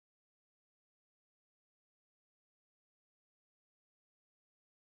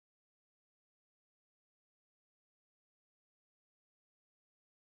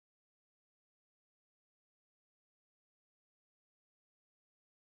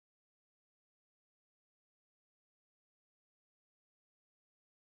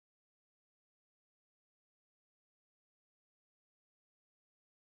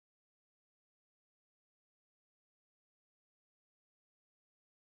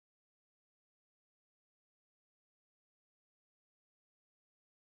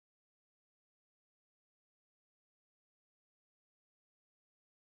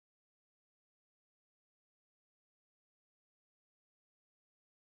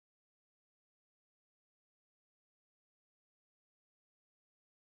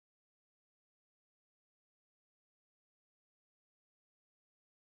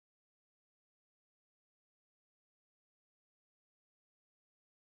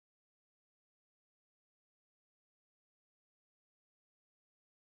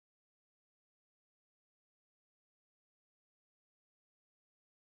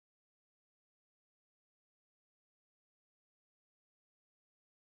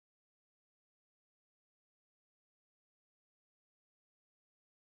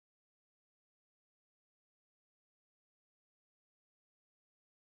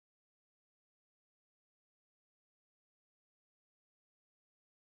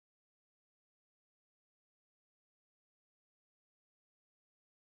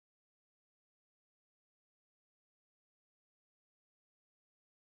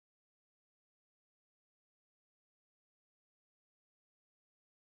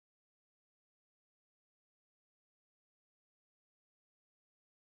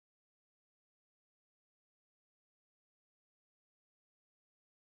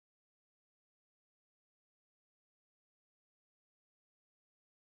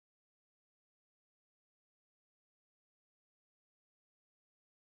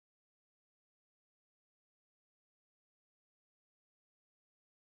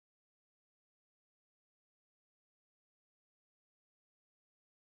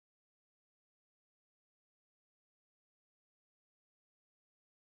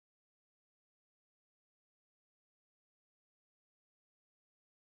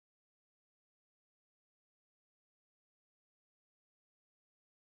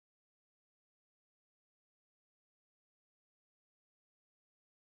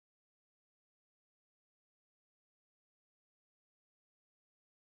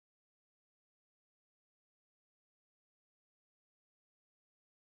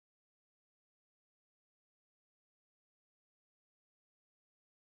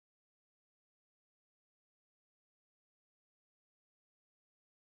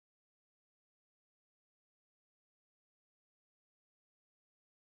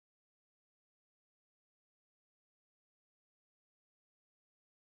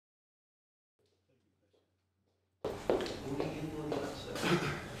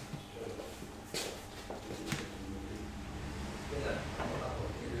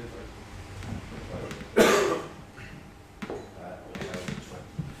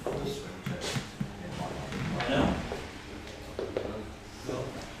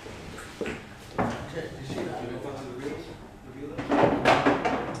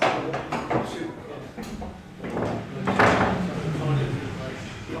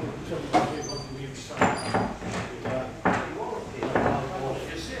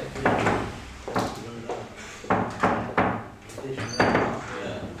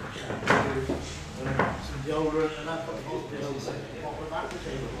shoulder and that, but what was that?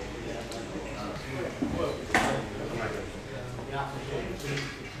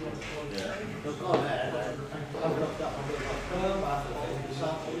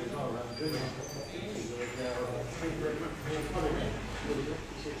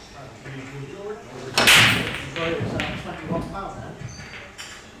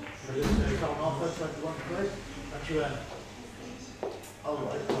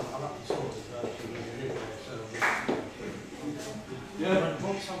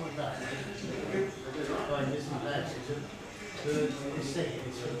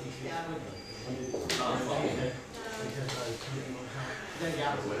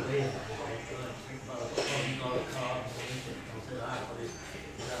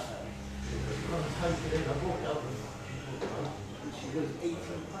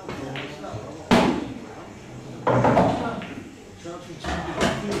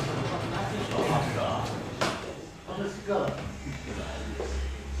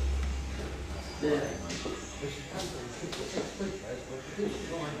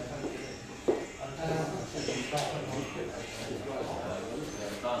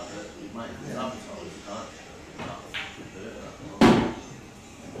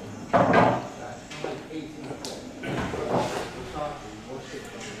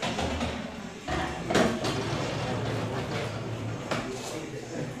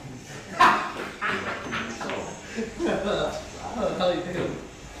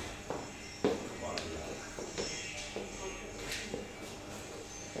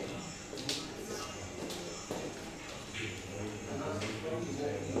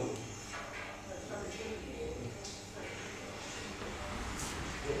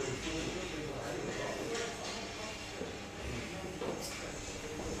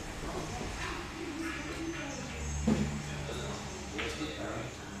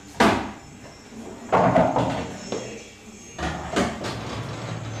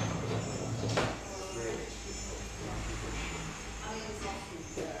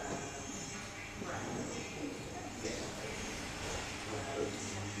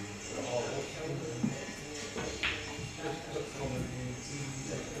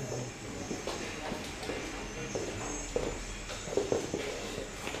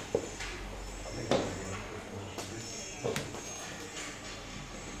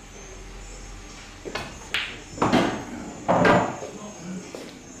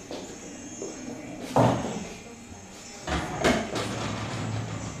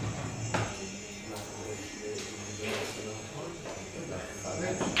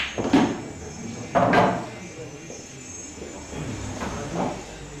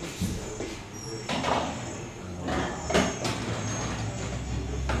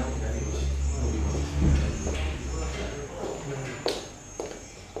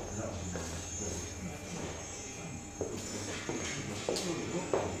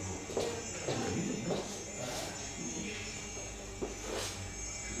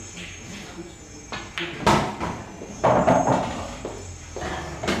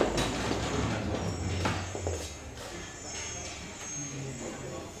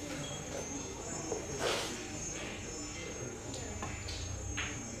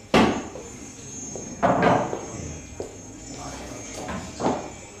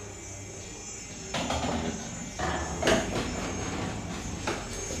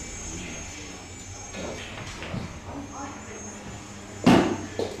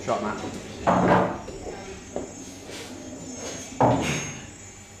 Shot, man.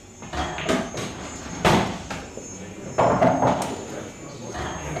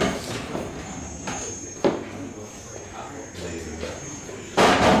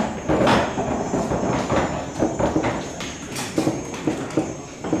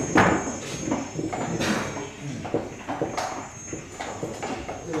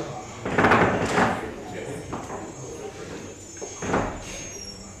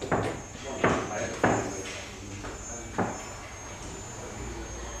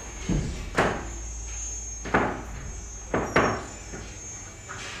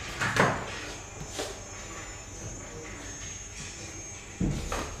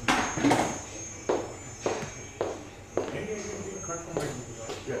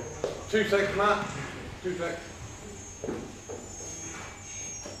 Two seconds, Matt. 2 seconds.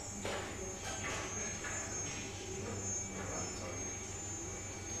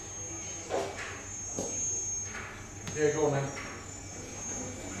 Yeah, go on then.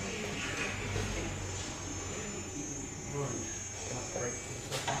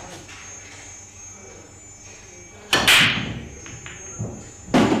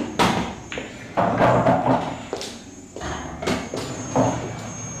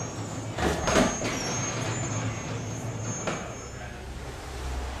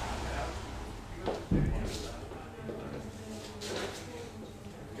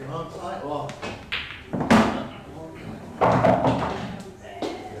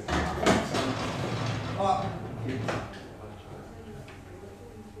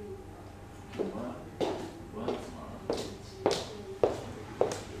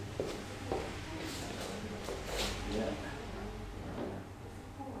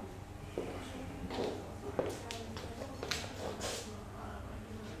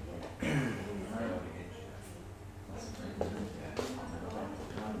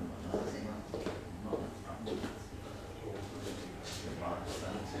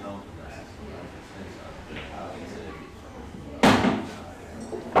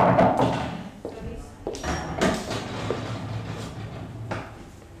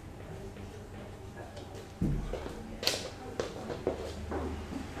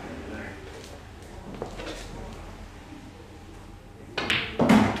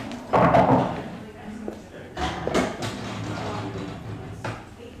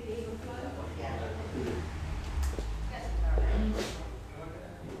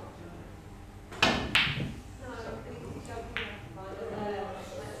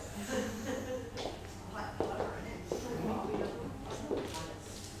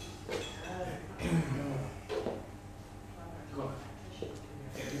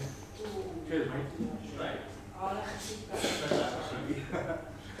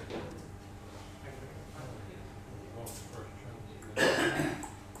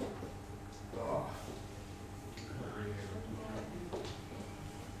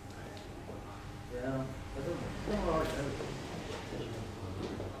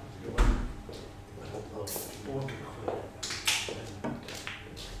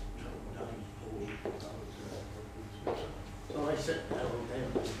 Sit there all day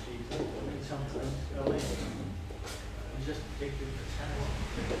on the cheese. I mean, sometimes go in and just addicted to terrible.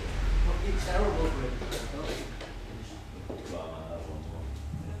 Fucking terrible with it.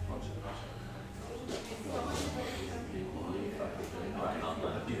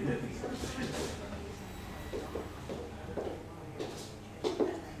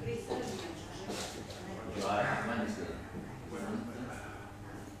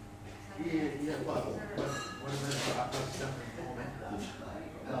 Yeah, well, when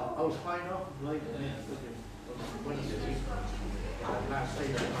I was fine off late Wednesday, last day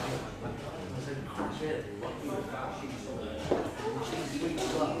of the night. I said, shit, what do you got? She's sweet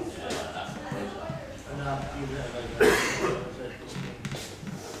as well. And he was there like that.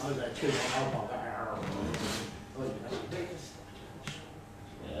 I was there too. It's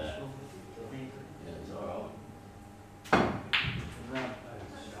alright.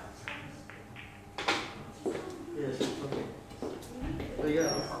 Yes, okay. But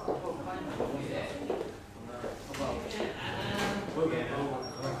yeah,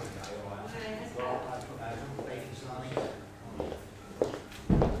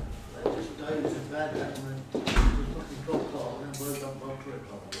 just days in bed and then just fucking 12 o'clock and then woke up about 3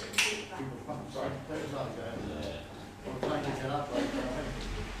 o'clock. People fucking started to play like that. I'm trying to get up like that.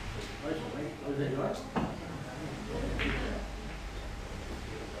 Basically, I was there, right?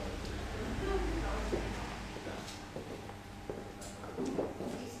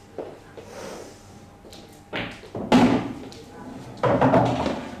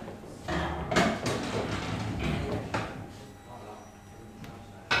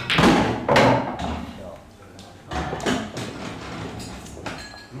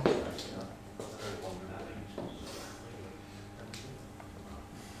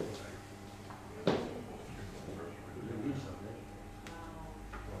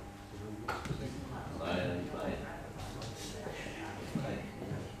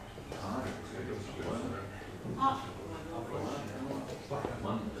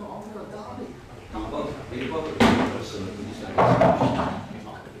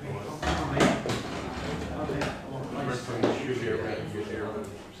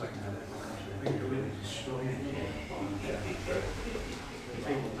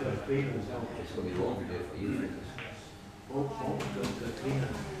 It's going to be wrong for you.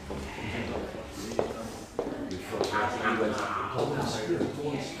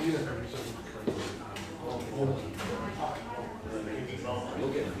 You'll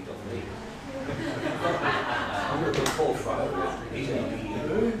get beat off me. I'm going to go full Friday. He's going to be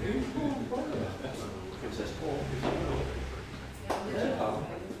Princess Paul. Yes.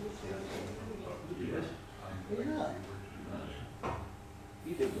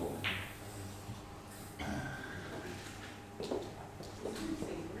 You did go.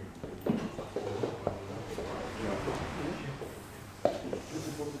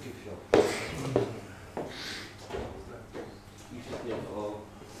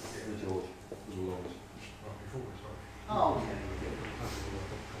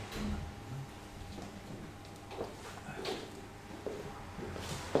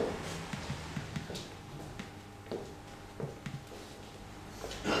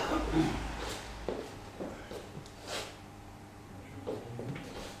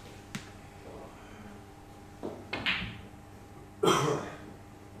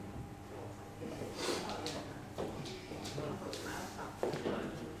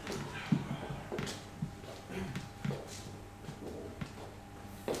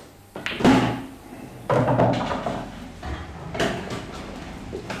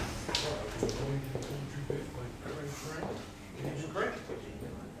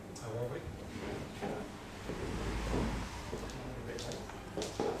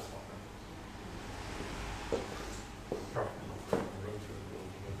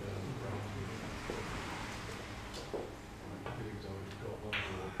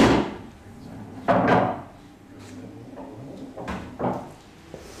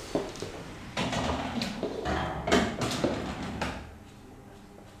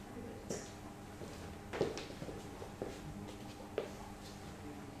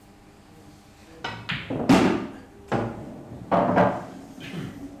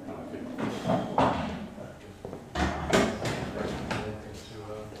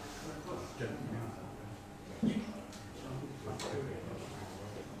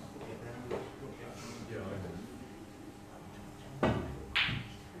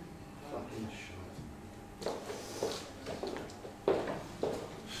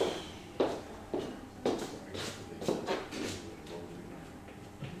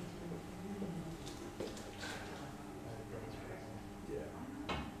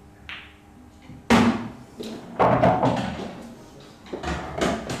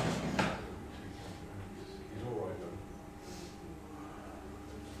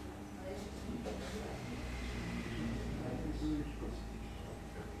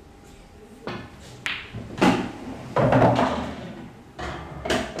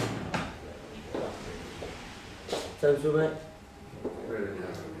 Total, mate?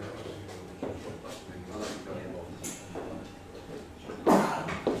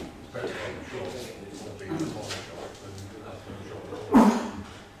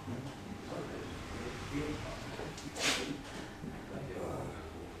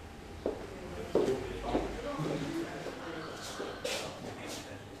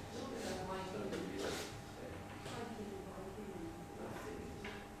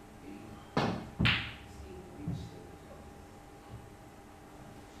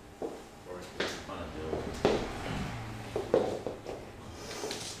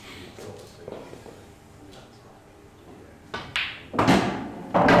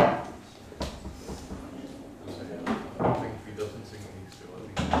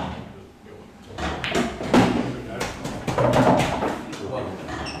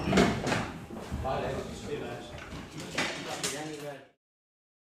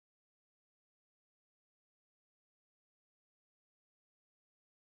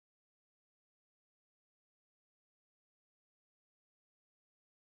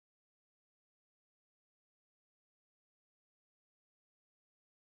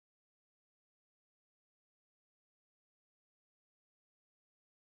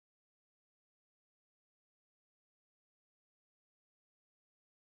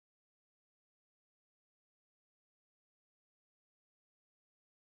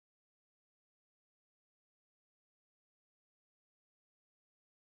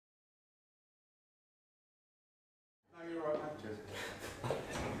 No, you're right, mate. Cheers.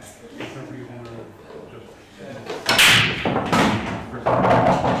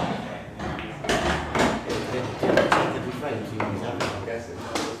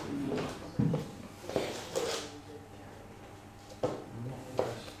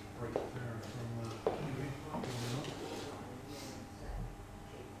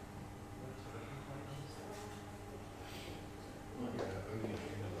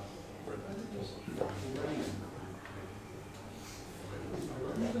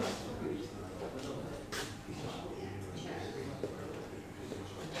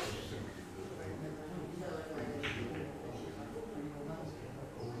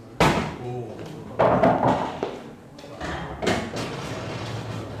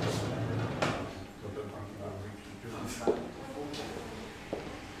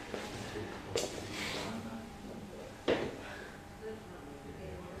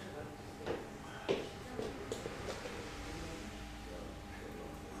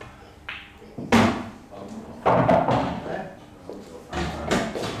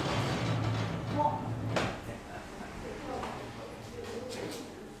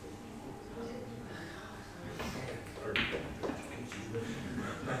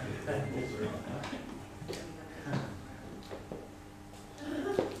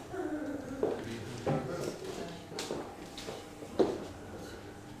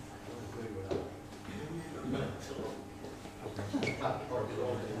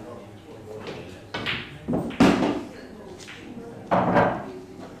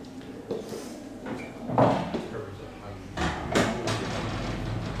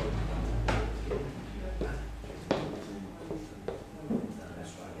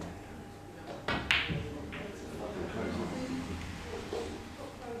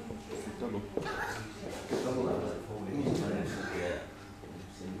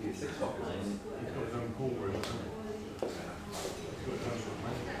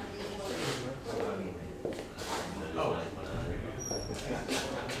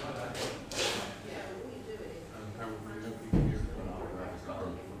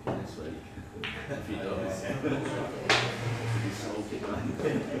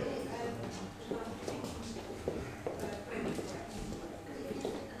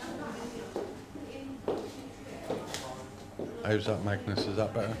 How's that, Magnus? Is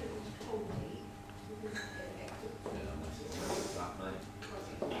that better?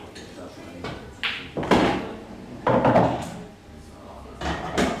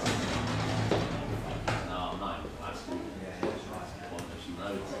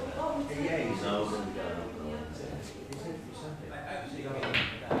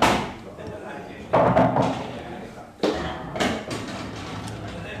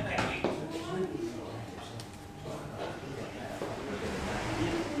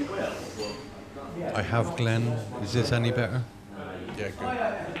 I have Glenn. Is this any better? Yeah,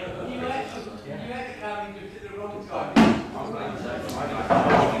 good.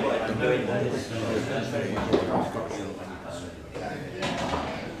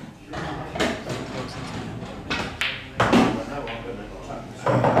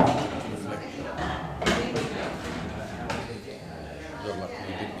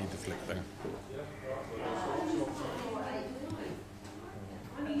 need the flick thing.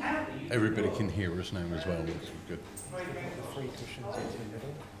 Everybody can hear us now as well, which is good. The 3 cushions into the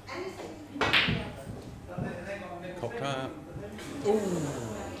middle. Cock tap. Ooh!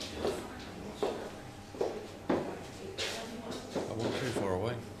 I wasn't too far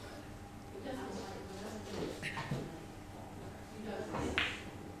away.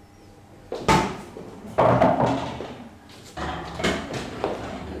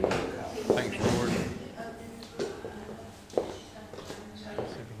 Thanks, Lord. It's going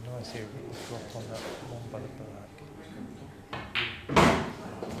to be nice here if we can drop on that one by the back.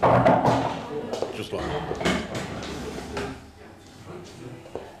 Just like that.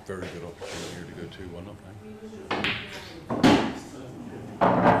 Very good opportunity here to go 2-1 up now.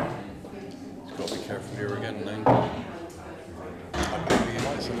 He's got to be careful here again now. I think he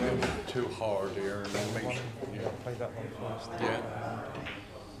likes a little bit too hard here and then make sure. Yeah, play that one first. Yeah.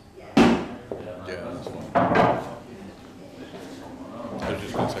 Yeah, that's fine. I was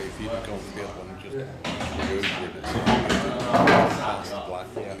just going to say, if you'd have gone for the other one, just go over it. It's past the black,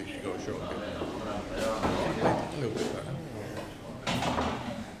 at least you got a shot of it. A little bit better.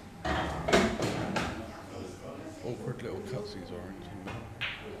 Awkward little cuts these orange.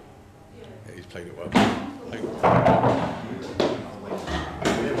 Yeah, he's played it well.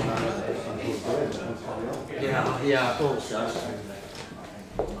 Yeah, I thought so.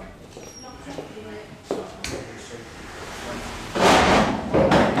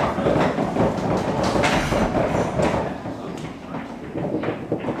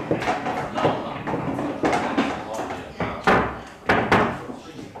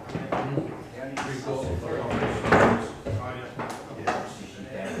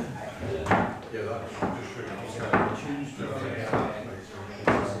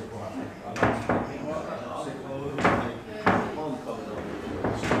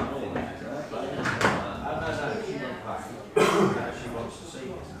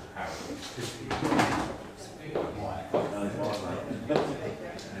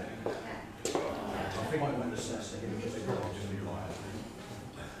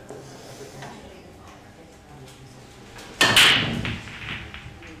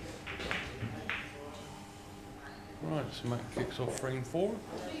 Right, so Matt kicks off frame 4.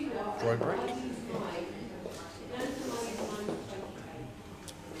 Dry break.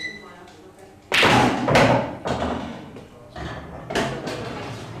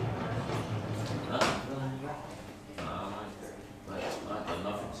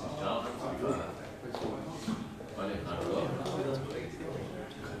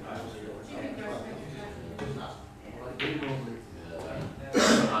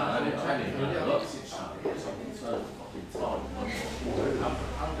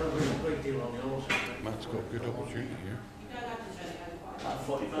 Matt's got a good opportunity here.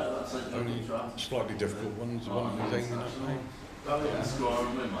 Only slightly difficult ones, the one he's aiming at now.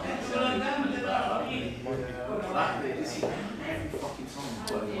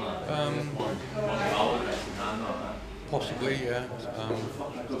 Possibly, yeah.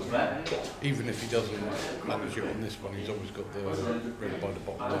 Even if he doesn't manage it on this one, he's always got the red by the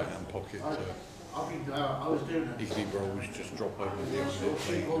bottom right hand pocket, so he can either always just drop over the opposite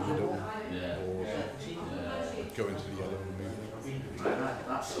plate in the middle, or go into the yellow and move. Yeah,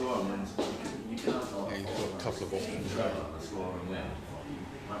 he's got a couple of options there. So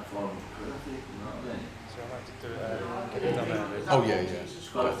I like to do it, get it done early. Oh yeah, yeah.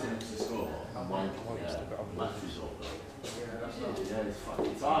 While we've still got other ones.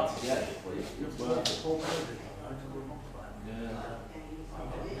 It's hard to get, but it's worth it.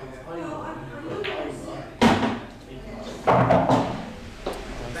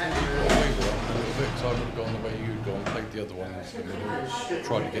 So I would have gone the way you'd gone, played the other one into the middle,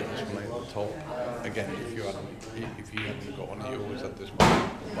 tried to get this one out the top. Again, if you hadn't got on it, you always had this one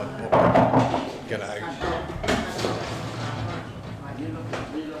by the bottom. Get it out.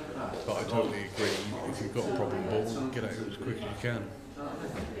 But I totally agree, if you've got a problem ball, get it out as quick as you can.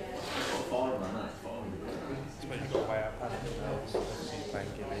 It's when you've got to weigh out padding, so you're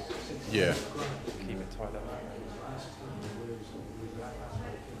playing gilly. Yeah. Keep it tied up.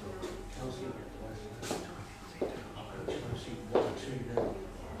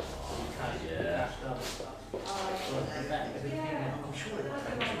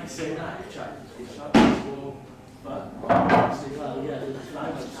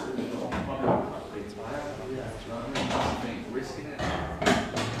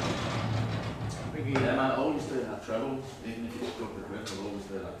 Yeah, man, I always do that treble. Even if it's got the grip, I'll always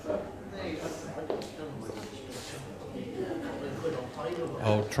do that treble.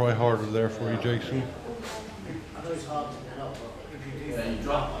 I'll try harder there for you, Jason. I know it's hard to get up, but if you do you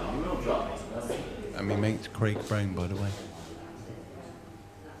drop one, you will drop one. And my mate's Craig Brown, by the way.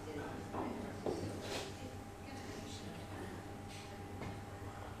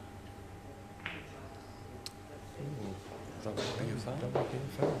 That might be a foul. That might be a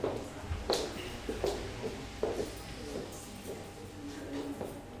foul.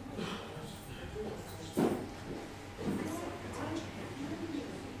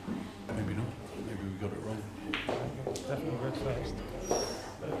 Maybe not. Maybe we got it wrong. Definitely red first.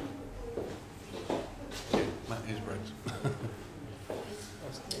 Yeah, Matt is red.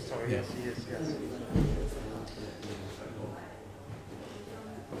 Sorry, yes, he is, yes.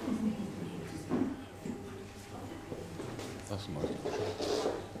 That's a nice little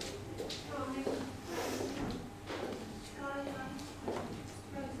shot.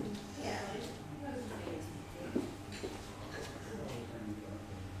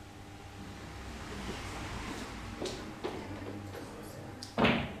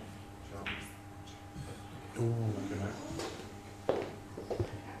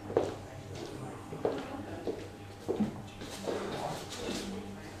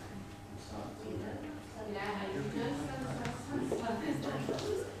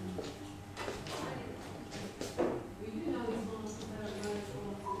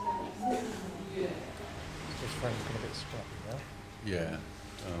 His friend's going to get scrappy, yeah? Yeah.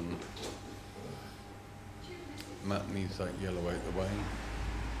 Matt needs that yellow out the way.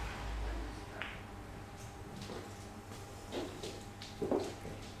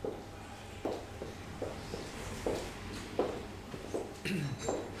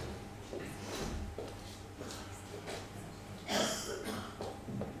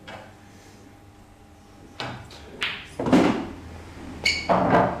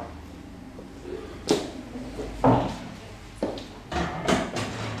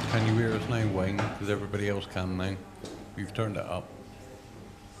 Can you hear us now, Wayne? Because everybody else can now. We've turned it up.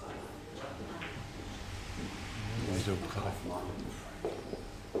 He's okay.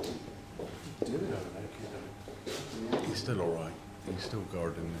 He's still alright. He's still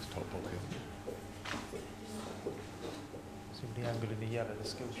guarding his top pocket. So the angle in the yellow, the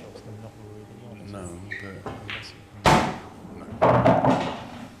skill shots, they're not really on. is No, it? but Unless no.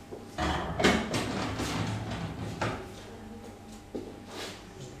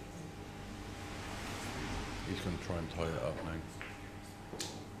 He's going to try and tie it up now.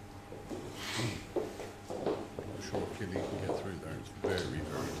 Not sure if Gilly can get through there. It's very,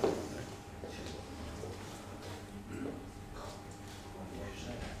 very tight now.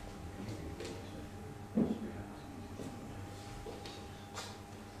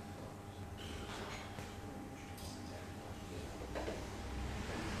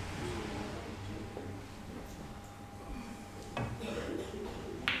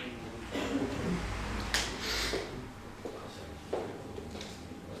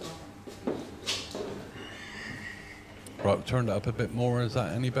 Right, we've turned it up a bit more. Is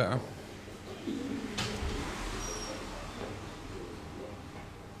that any better?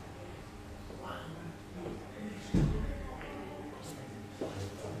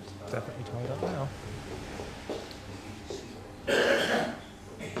 definitely tied up now.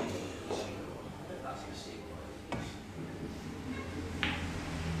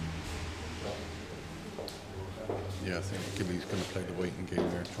 Yeah, I think Gilly's going to play the waiting game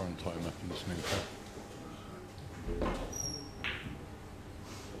there, try and tie him up in the snooker.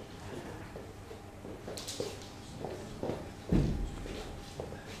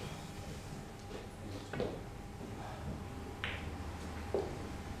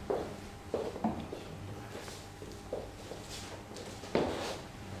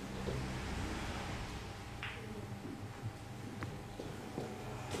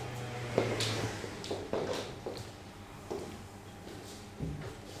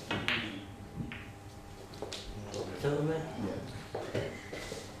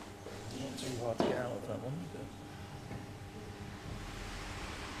 Too hard to get out of that one.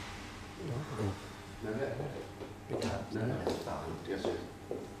 Big hands. Yes, sir.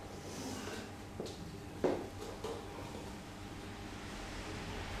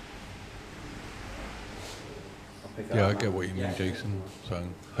 Yeah, I get what you mean, Jason. So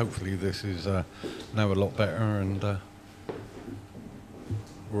hopefully this is now a lot better and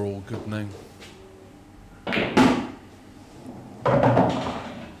we're all good now.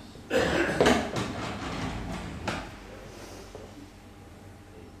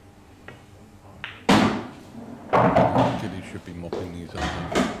 Gilly should be mopping these up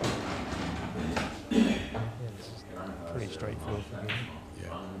now. Yeah, this is pretty straightforward for me. Yeah.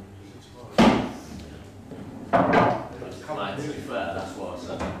 Like, to be fair, that's what I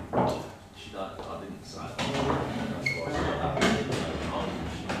said. I didn't say that. That's what I said.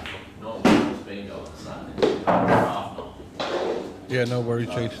 Yeah, no worries,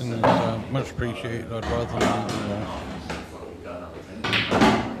 Jason. It's much appreciated. I'd rather not do more.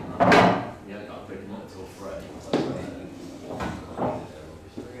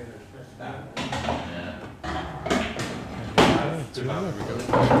 There we go.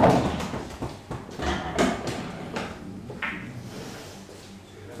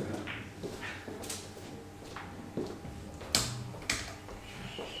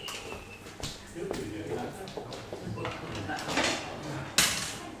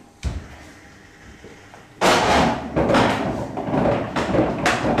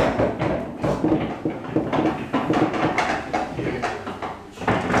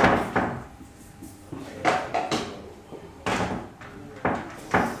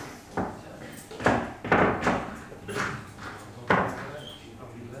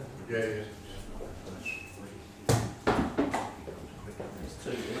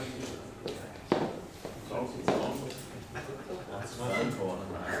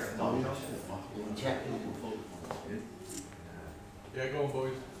 Yeah, go on,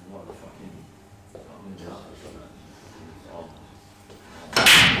 boys.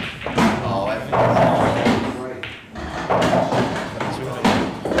 Oh, everything's great.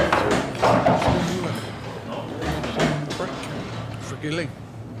 For Gilly.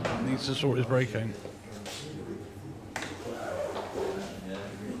 Needs to sort his braking.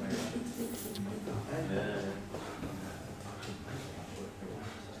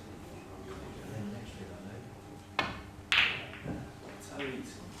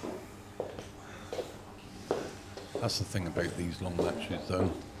 That's the thing about these long matches,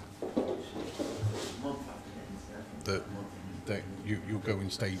 though. That you'll go in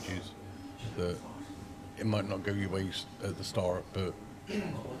stages that it might not go your way at the start, but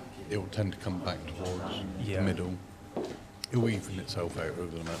it will tend to come back towards the middle. It will even itself out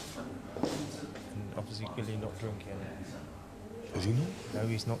over the map. And obviously, Billy not drinking. Is he not? No,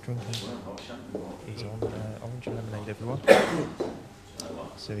 he's not drinking. He's on orange and lemonade, everyone.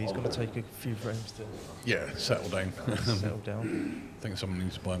 So he's going to take a few frames to settle down. settle down. I think someone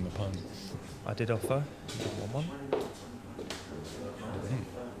needs to buy him a pun. I did offer. He didn't want one.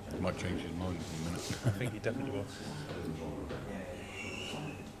 He might change his mind in a minute. I think he definitely will.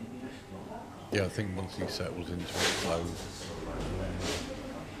 Yeah, I think once he settles into his flow,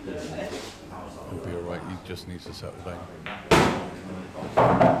 he'll be alright. He just needs to settle down.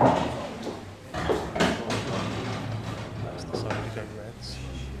 That's the side to go reds.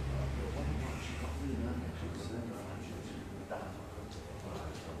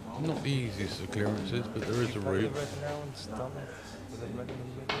 Not the easiest of clearances, but there is a route. Red now and stun with a red in the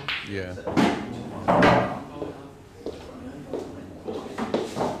middle. Yeah.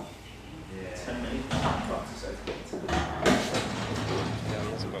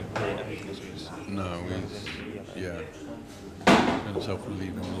 No, he's himself will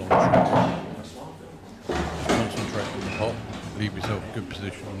leave him a long track. Just concentrate on the pot, leave yourself a good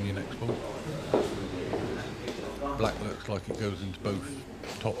position on your next ball. Black looks like it goes into both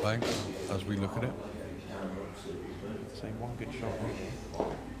top bags as we look at it. So one good shot.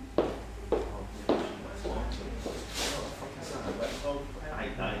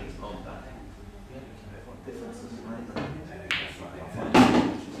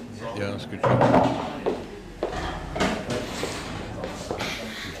 Yeah, that's a good shot.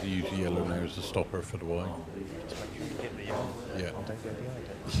 Use the yellow now as a stopper for the white. Just make sure you hit the yellow. Yeah. And don't go behind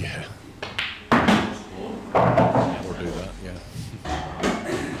it. Yeah. Or do that, yeah.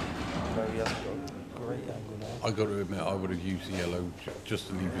 No, he hasn't got a great angle now. I got to admit, I would have used the yellow just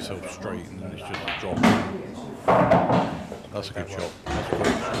to leave yourself straight, and then it's just a drop. That's a good shot. That's a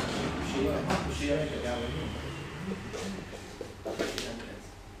great shot.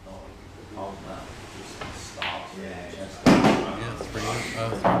 Yeah, 3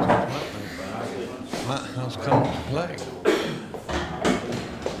 times Matt. Matt has come to play.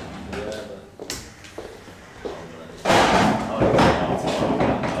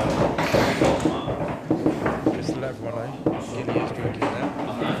 Just to let everyone know, Gilly is drinking now.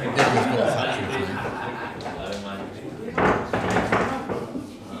 Yeah, he's got a factory thing.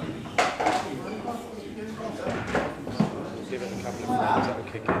 Give it a couple of frames, that will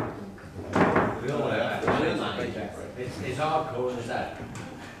kick in. It's hardcore, is that?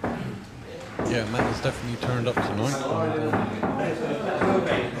 Yeah, Matt has definitely turned up tonight.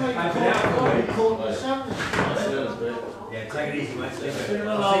 Yeah, take it easy, mate.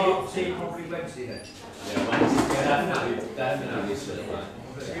 See you probably Wednesday then. Yeah, Wednesday. Definitely.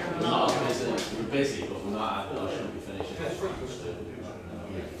 We're busy, but we're not. I shouldn't be finishing.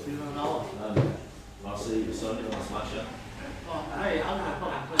 I'll see you Sunday when I smash it. Hey, I'm going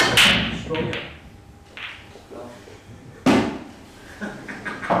to put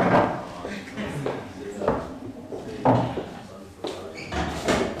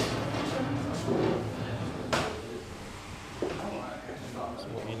So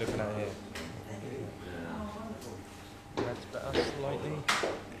what are you looking at here? Red's better slightly.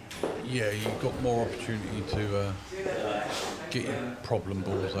 Yeah, you've got more opportunity to get your problem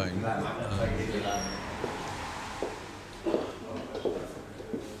balls aimed.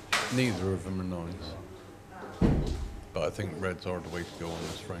 Neither of them are nice, but I think reds are the way to go on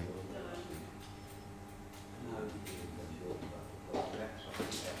this frame.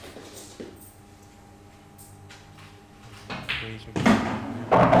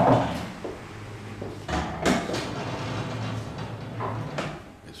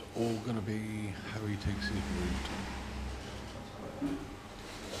 It's all going to be how he takes his route.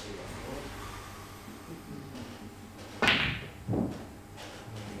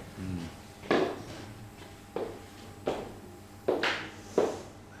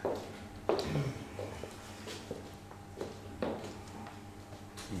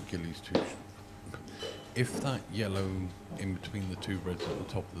 Gilly's too. If that yellow in between the two reds at the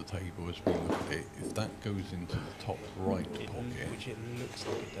top of the table, as we look at it, if that goes into the top right pocket, which it looks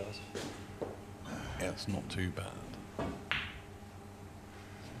like it does, it's not too bad.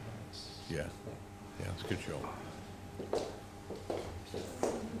 Yeah, yeah, it's a good shot.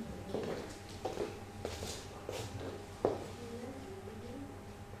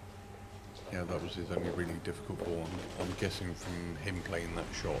 Yeah, that was his only really difficult ball. I'm guessing from him playing that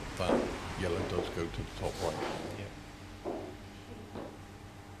shot, that yellow does go to the top right. Yeah. Now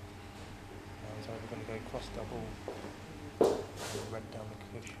he's either going to go cross double or red down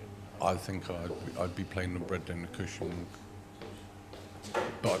the cushion. I think I'd be playing the red down the cushion,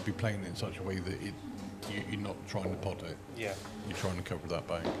 but I'd be playing it in such a way that you're not trying to pot it. Yeah. You're trying to cover that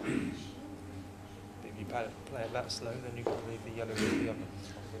bank. But if you play it that slow, then you've got to leave the yellow with the other.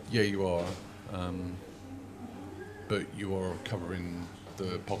 Yeah, you are. But you are covering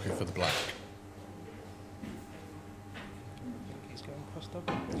the pocket for the black. I think he's going cross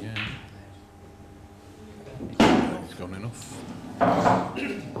double. Yeah. He's gone enough.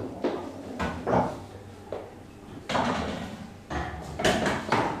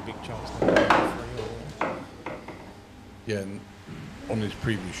 Big chance to go 3 or... Yeah, and on his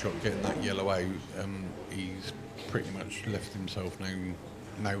previous shot, getting that yellow out, he's pretty much left himself now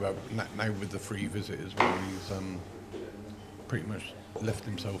with the free visit as well. He's pretty much left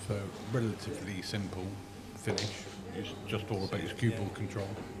himself a relatively simple finish. It's just all about his cue ball control.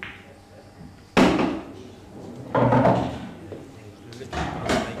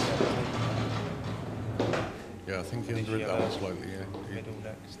 Yeah, I think he underhit that one slightly, yeah. Middle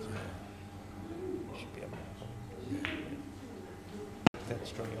next. He should be able to have one. Dead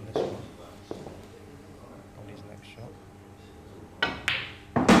straight on this one. On his next shot.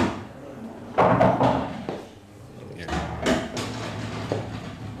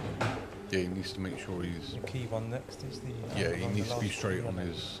 Yeah, he needs to make sure he's... The key one next is the... Yeah, he needs to be straight on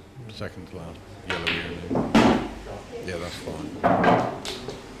his second to last yellow here. Yeah, that's fine.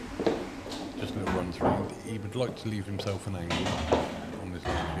 Just going to run through. He would like to leave himself an angle on his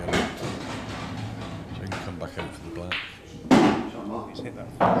last yellow. So he can come back out for the black. He's hit that.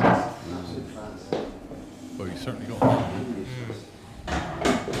 Well, he's certainly got an angle.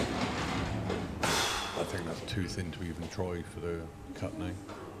 I think that's too thin to even try for the cut now.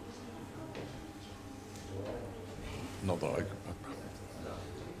 Not that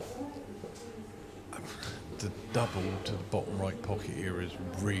the double to the bottom right pocket here is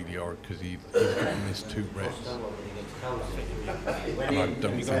really hard because he's got missed 2 reds. And I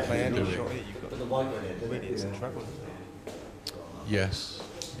don't think he can do it. You've got really it's in trouble, isn't it? Yes,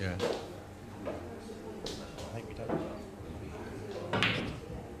 yeah. I think we don't.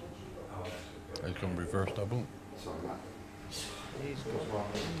 He's gone reverse double. He's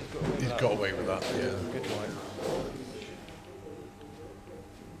Got away with that, yeah. Good one.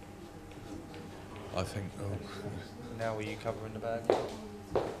 I think, Now are you covering the bag?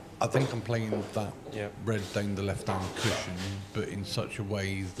 I think I'm playing that Yeah. red down the left-hand cushion, but in such a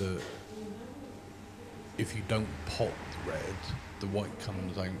way that if you don't pot the red, the white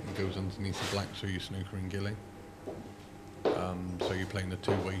comes out and goes underneath the black, so you're snookering Gilly. So you're playing a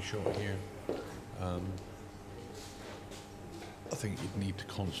 2-way shot here. I think you'd need to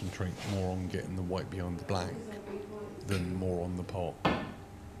concentrate more on getting the white behind the black than more on the pot.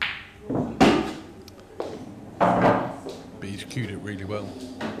 But he's cued it really well.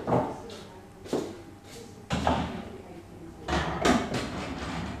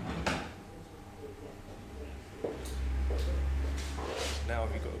 Now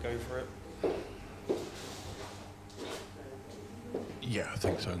have you got to go for it? Yeah, I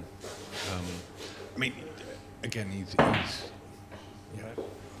think so. I mean, again, he's Yeah.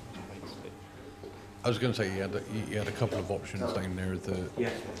 I was going to say he had a couple of options down there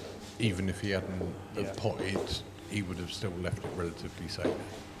that even if he hadn't have potted, he would have still left it relatively safe.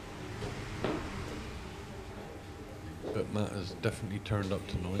 But Matt has definitely turned up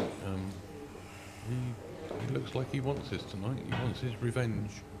tonight. He looks like he wants this tonight. He wants his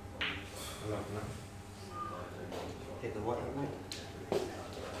revenge. Hit the what, mate?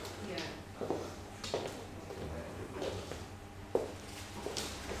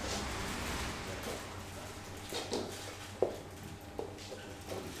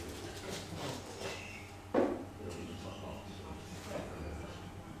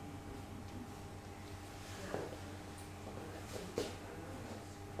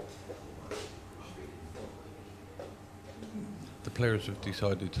 Players have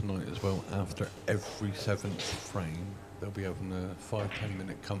decided tonight as well, after every 7th frame, they'll be having a 5-10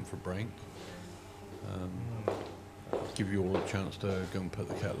 minute comfort break. Give you all a chance to go and put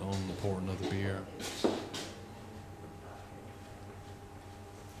the kettle on and pour another beer.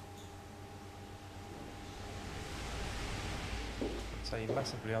 So he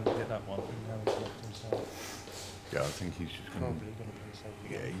massively underhit that one, and now he's locked himself. Yeah, I think he's just going Probably going to play safe to.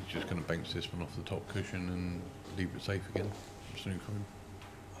 again. Yeah, he's just going to bounce this one off the top cushion and leave it safe again. Snooker.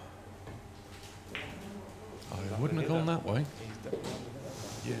 I wouldn't have gone that way.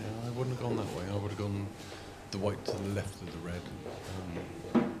 Yeah, I wouldn't have gone that way. I would have gone the white to the left of the red.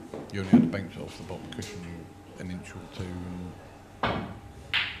 You only had to bounce it off the bottom cushion an inch or two.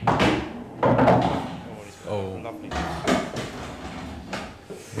 Oh, Lovely.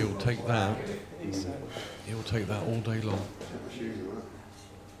 he'll take that. He'll take that all day long.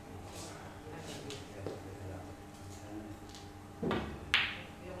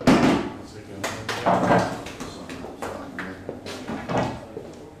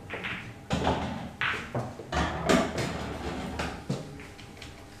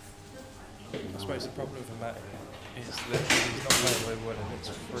 I suppose the problem for Matt is that he's not playing very well and it's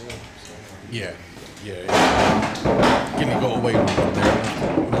 3 on. So. Yeah. Gilly got away with it there.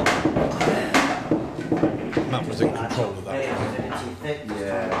 Matt was in control of that.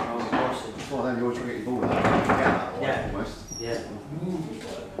 Yeah. Well, then you're trying to get your ball out. Yeah. Almost. Yeah.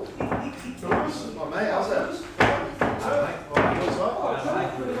 Oh, mate, how's that?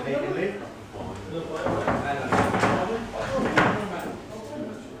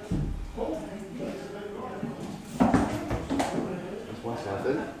 What's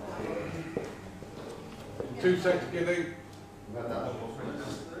happened? 2 seconds, Gilly.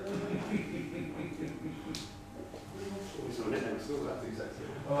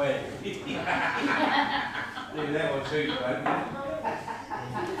 Oh, yeah. Leave that one too, mate.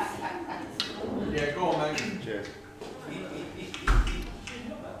 Yeah, go on, mate. Cheers.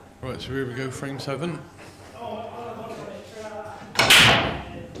 Right, so here we go, frame 7.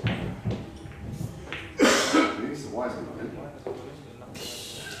 It's the wise one,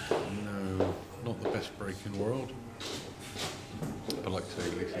 No, not the best break in the world. But like I say,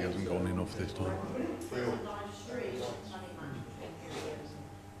 at least he hasn't gone in off this time.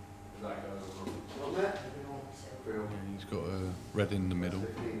 He's got a red in the middle.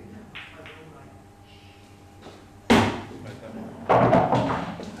 I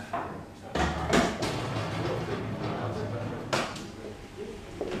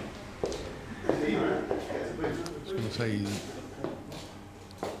was going to say,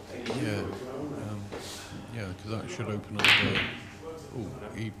 yeah, because that should open up the... Oh,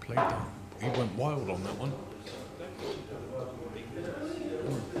 he played that. He went wild on that one.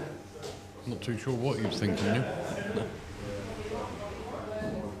 Not too sure what he was thinking, yeah.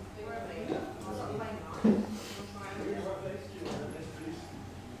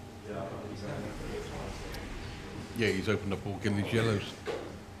 Yeah, he's opened up all Gilly's yellows.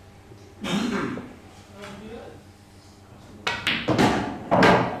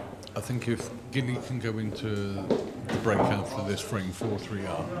 I think if Gilly can go into the break after this frame 4-3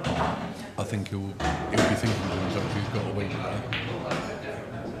 up, I think he'll be thinking to himself he's got away with that.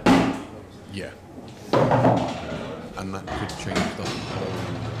 Yeah. And that could change the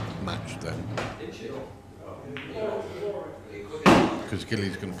whole match then. Because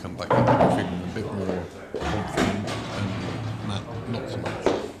Gilly's going to come back into it feeling a bit more confident and Matt not so much.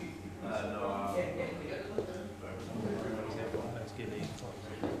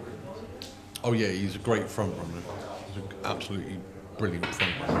 Oh yeah, he's a great front runner. He's an absolutely brilliant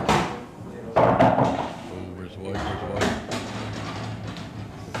front runner. Oh, where's the white?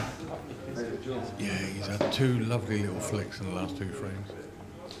 Yeah, he's had 2 lovely little flicks in the last 2 frames.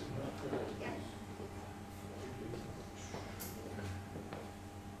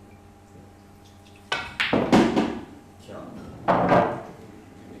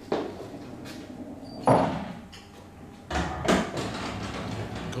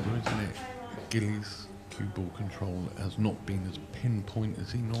 got to admit, Gilly's cue ball control has not been as pinpoint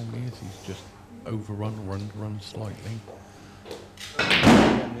as he normally is. He's just overrun or underrun slightly.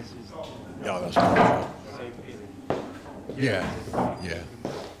 And this is Yeah, that's a good shot. Yeah, yeah.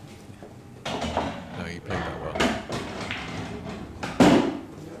 No, he played that well.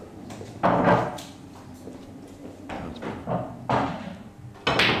 That's good.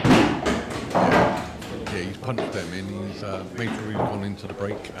 Yeah, he's punched them in. He's made sure he's gone into the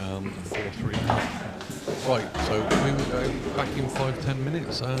break 4-3. Right, so we will go back in 5-10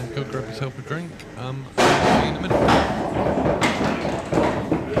 minutes. Go grab yourself a drink. See you in a minute.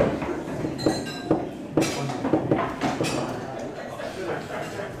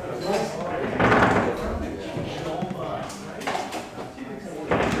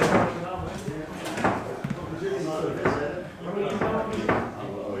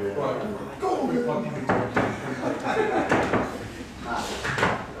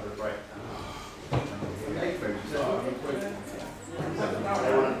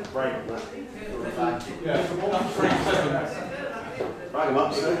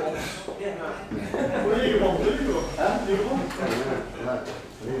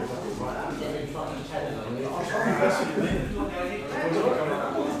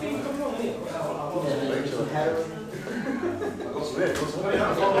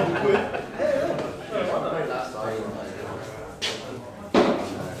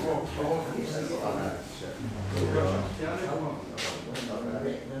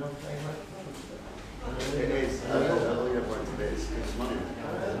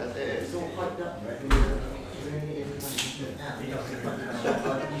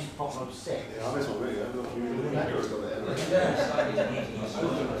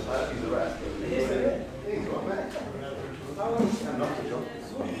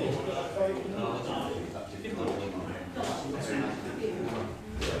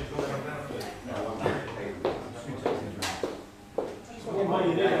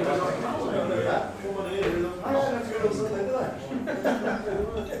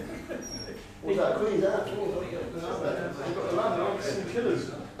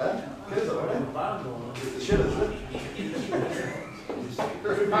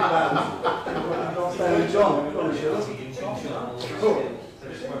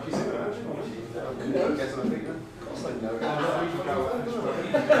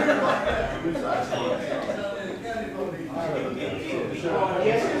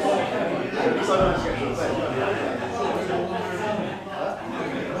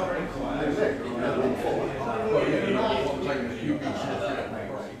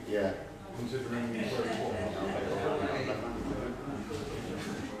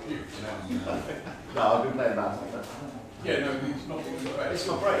 No, I've been playing basketball. Yeah, no, it's not. It's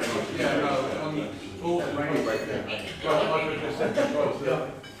not break. Yeah, no, all Rainy break. well, like I just said, it's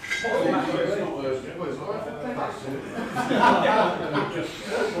not just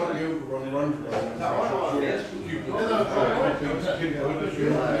what you run.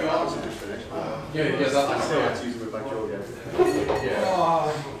 Yeah, that's I still had to use it with my jaw, yeah.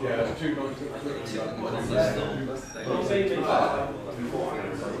 Yeah, it's 2 nights.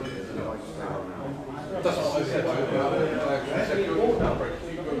 That's what I said to him. I said, if you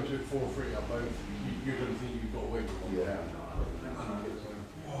go to 4-3 up over, you're going to think you've got away with it. Yeah.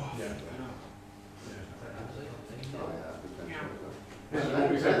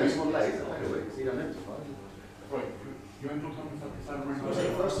 This one late, so you don't know. Right, you ain't got time to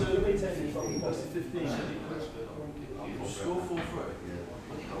Score 4-3.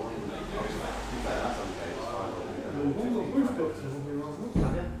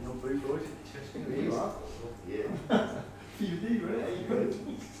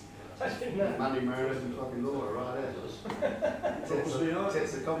 Mandy Meredith and fucking Laura right there.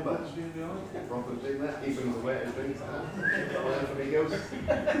 Tits the combo. Proper thing that. Even the wet and things like that. Whatever for me girls.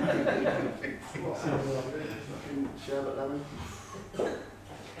 Sherbet lemon.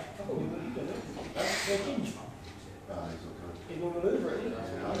 He's on the move, right?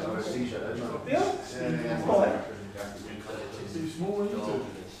 Yeah, I know, it's a t-shirt, isn't it? Yeah? Too small, isn't it?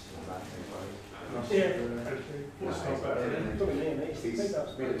 Yeah. He's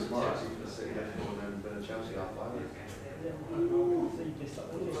really smart, so you can sit here and then Chelsea half five.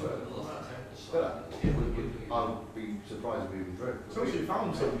 I'll be surprised if we even drew. It's actually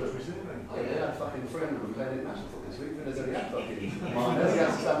found some recently, isn't it? Yeah, they had fucking 300 playing international football this week, and there's only had fucking miners. He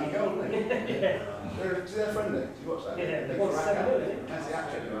has to stand goal, isn't he? They're friendly. Did you watch that? Yeah, They what's crack that out. doing, isn't it? That's the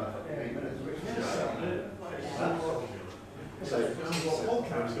action in about fucking 8 minutes. So, What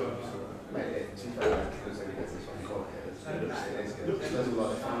camp's going? mate, to be fair, because they get this fucking quality, it's good. There's all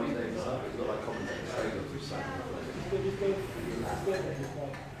like the family day and stuff. It's got like commentating stadiums, which is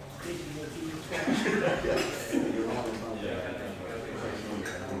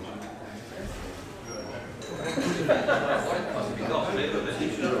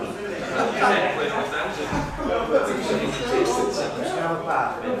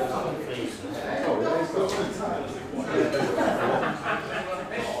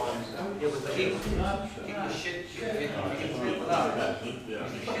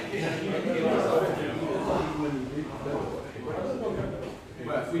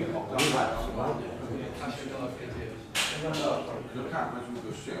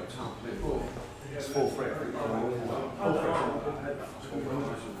It's 4-3.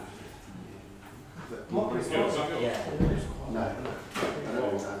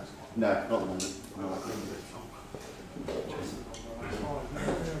 No, not at the moment.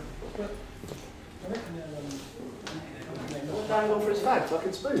 What's going on for his fags?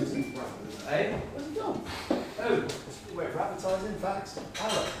 Fucking spoons. Eh? Where's he gone? Oh, Wait for advertising fags.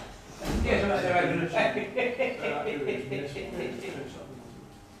 Hello. yeah, that's what I'm going to say.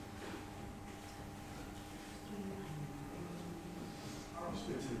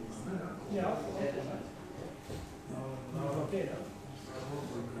 Yeah, I thought that. No, I did. I've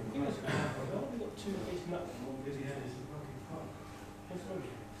only got 2 of these nuts.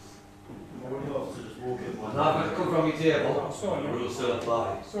 No, I've got to come from your table. Oh, sorry. Rules still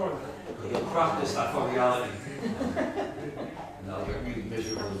apply. Sorry. You'll craft this stuff from reality. And I'll get really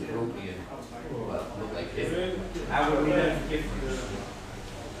miserable and grumpy and, well, look like it. How would we know the difference?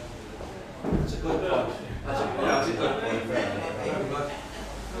 It's a good point. That's a good point.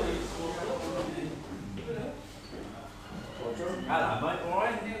 Hello, mate, all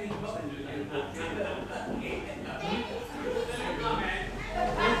right?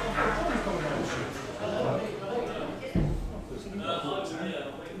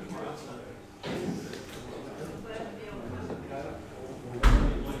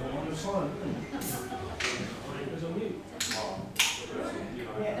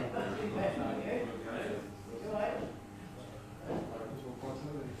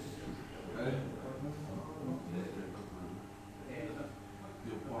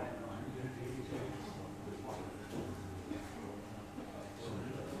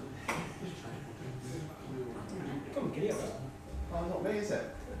 Come on, get it. Oh, not me, is it?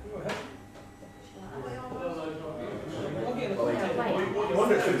 I'll get it. You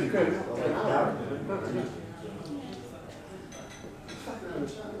wonder if 50 quid.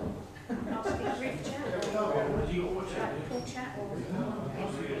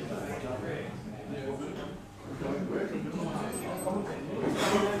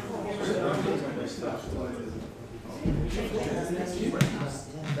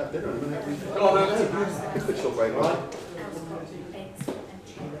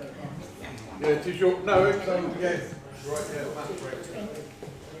 Yeah, it is your, no, it's yeah. Right, yeah, that's right.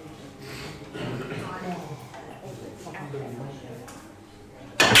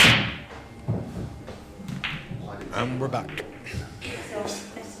 And we're back. That's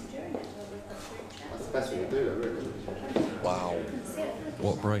the best we can do, though, really. Wow.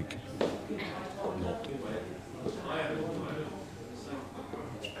 What break? Not.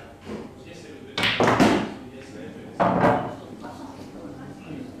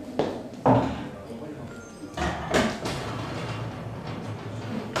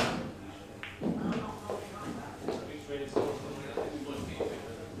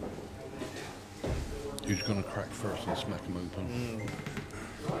 Who's going to crack first and smack him open?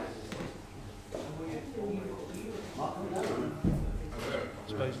 I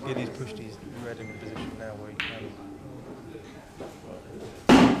suppose Giddy's pushed his red in a position now where he can.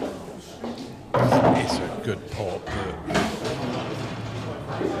 It's a good pot, but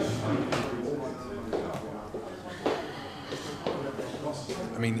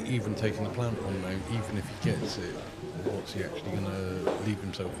I mean, even taking the plant on now, even if he gets it, what's he actually going to leave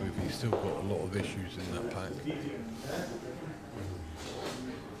himself with? He's still got a lot of issues in that pack.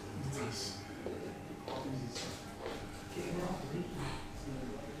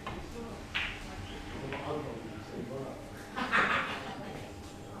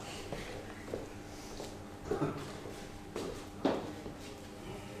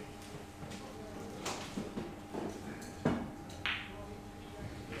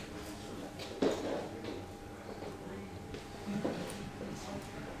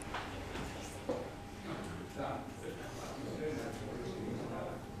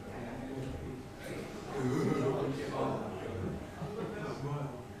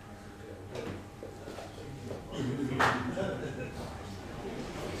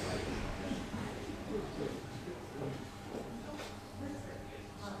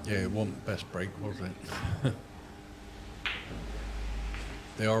 Yeah, it wasn't best break, was it?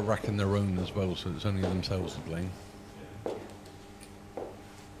 They are racking their own as well, so it's only themselves to blame.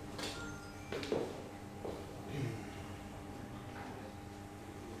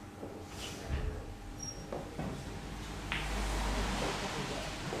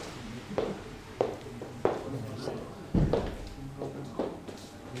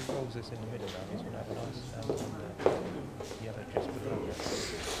 Rolls this in the middle now, he's going to have a nice yellow just below it.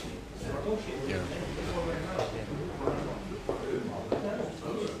 Yeah.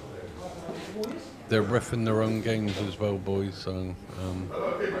 They're reffing their own games as well, boys, so He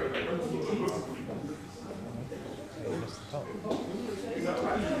missed the top.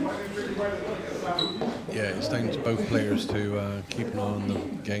 yeah, it's down to both players to keep an eye on the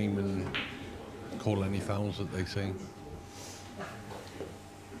game and call any fouls that they see.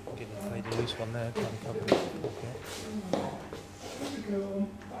 Getting played a loose one there, trying to cover it.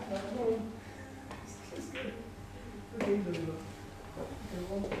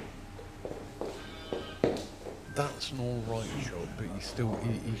 That's an alright shot, but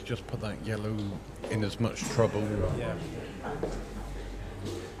he's just put that yellow in as much trouble. Yeah.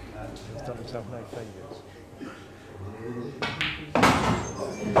 He's done himself no favours.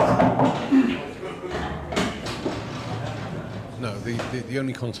 No, the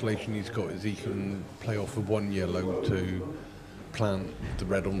only consolation he's got is he can play off of one yellow to plant the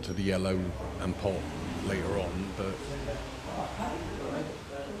red onto the yellow and pot later on, but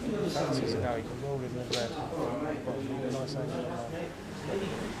Fancies now, he can roll in the red. Nice angle.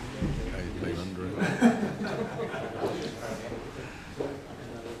 he's playing under it.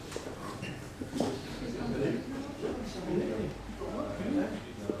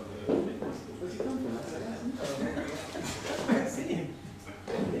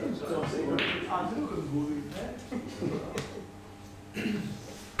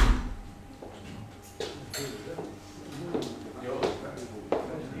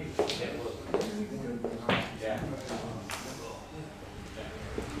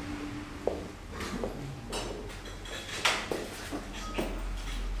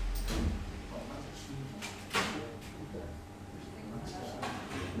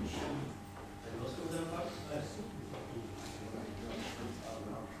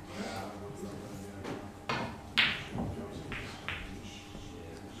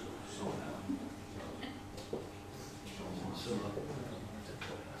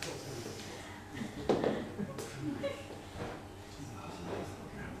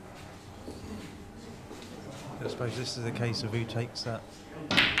 I suppose this is a case of who takes that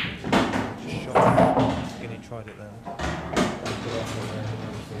shot. Again, he tried it then.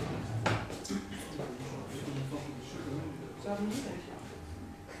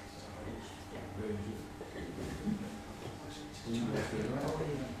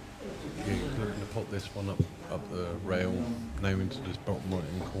 Yeah, he's looking to pop this one up the rail, now into this bottom right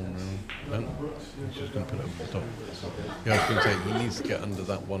hand corner. No, he's just going to put it over the top. Yeah, I was going to say, he needs to get under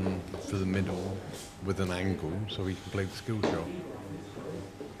that one for the middle with an angle so he can play the skill shot.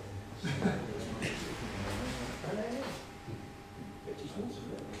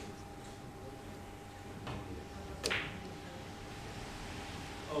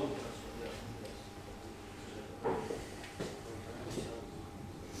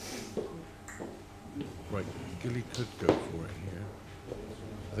 Right, Gilly could go for it here.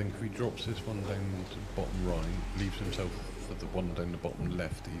 I think if he drops this one down to the bottom right, leaves himself for the one down the bottom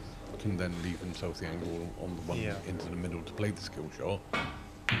left, he can then leave himself the angle on the one into the middle to play the skill shot.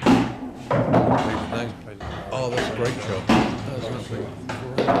 Oh, that's a great shot. That's an absolute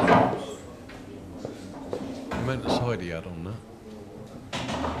great shot. The amount of side he had on that.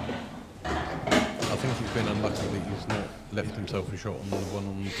 I think he's been unlucky that he's not left himself a shot on the one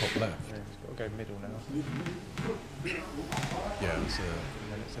on the top left. Yeah, he's got to go middle now. Yeah, And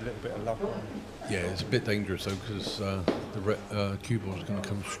then it's a little bit of luck on. yeah, it's a bit dangerous though because the cue ball is going to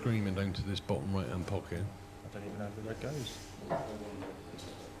come screaming down to this bottom right hand pocket. I don't even know if the red goes.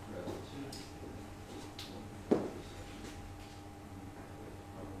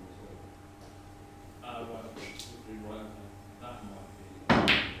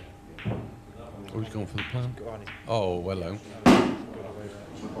 Oh, he's gone for the plan. Got on his Oh, well, got away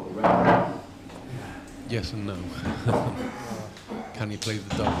with yes and no. Can he play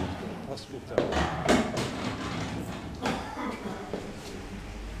the double? it. Possible double.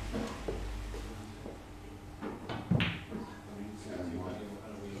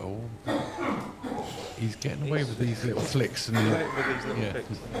 Oh, he's getting away with these little flicks and With these little yeah,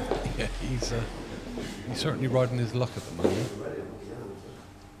 picks. yeah, he's certainly riding his luck at the moment.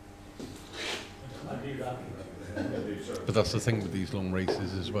 But that's the thing with these long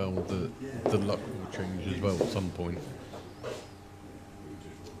races as well, the luck will change as well at some point.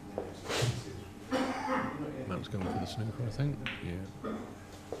 Matt's going for the snooker, I think. Yeah.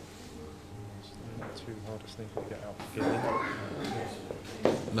 Not too hard to snooker to get out for Gilly.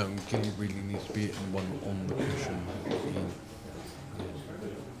 No, Gilly really needs to be hitting one on the cushion.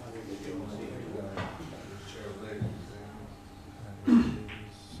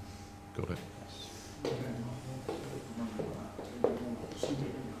 Got it.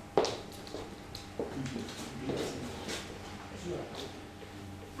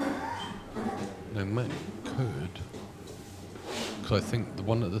 Now Matt could, because I think the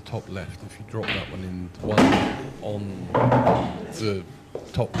one at the top left, if you drop that one in, the one on the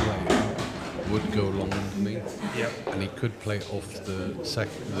top right would go along underneath. Yep. And he could play it off the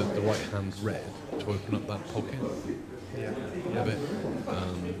right hand red to open up that pocket. Yeah. A bit.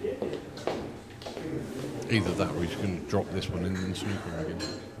 Either that or he's going to drop this one in and snooker again.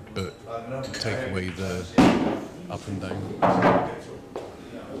 But take away the up and down.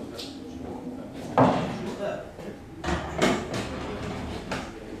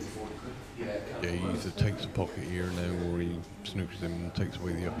 Yeah, he either takes the pocket here now or he snookers him and takes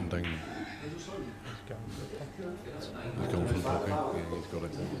away the up and down. He's He's going for the pocket. Yeah, he's got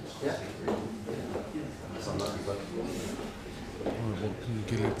it. Alright, what can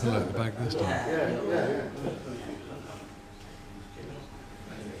Gilly pull out the bag this time?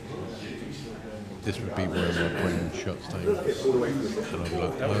 This would be where my brain shuts down. And I'm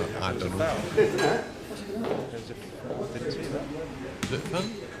like, I don't know. Didn't see that. Is it fun?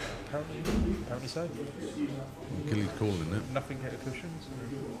 Apparently so. Gilly's calling it. Nothing hit the cushions.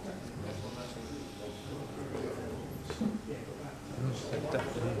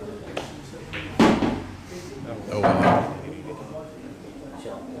 Definitely. Oh, wow.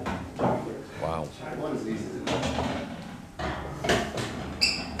 Wow. No,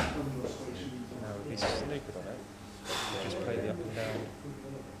 he's snookered on it. Just play the up and down.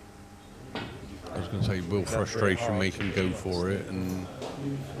 I was going to say, will frustration make him go for it, and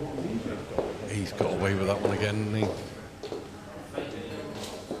he's got away with that one again, hasn't he?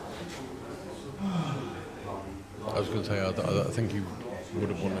 I was going to say, I think he would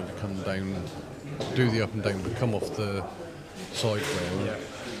have wanted to come down, do the up and down, but come off the side rail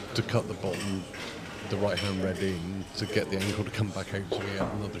to cut the bottom, the right hand red in, to get the ankle to come back out so he had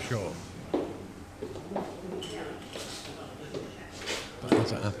another shot. But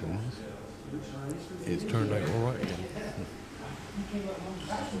as it happens, it's turned out all right again.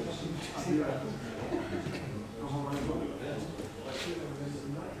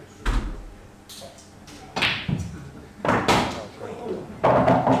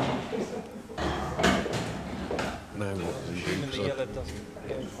 Now what does he do? The yellow doesn't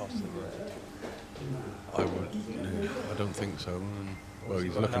get past the red. I don't think so. Well,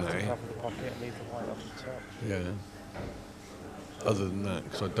 he's looking at it. Cover the pocket and leave the white up the top. Yeah. Other than that,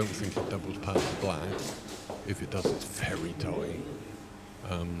 because I don't think it doubles past the black. If it does, it's very tight.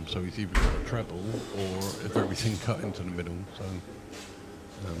 So he's either got a treble or a very thin cut into the middle. So,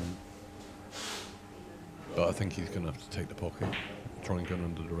 but I think he's going to have to take the pocket, try and go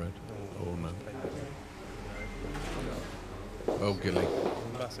under the red. Oh no. Well, Gilly.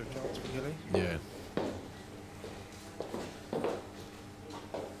 Massive chance for Gilly. Yeah.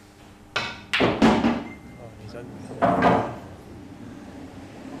 Oh, he's open.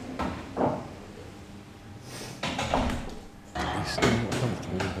 He's still not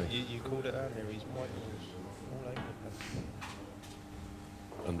comfortable, is he? You called it earlier, he's white balls all over the place.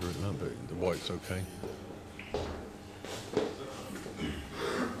 Under it now, but the white's okay.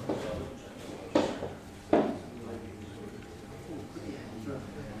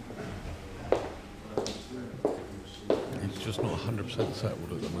 He's just not 100%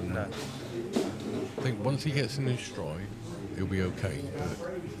 settled at the moment. No. I think once he gets in his stride, he'll be okay, but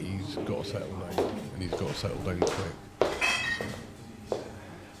he's got to settle down, and he's got to settle down quick.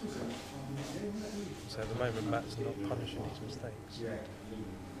 So at the moment, Matt's not punishing his mistakes. This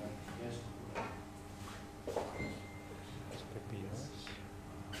could be nice.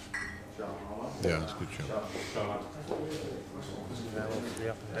 Yeah, that's a good shot. Now off the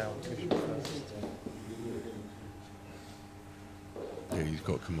up and down cushion first. Yeah, he's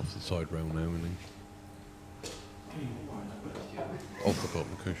got to come off the side rail now, hasn't he? Off the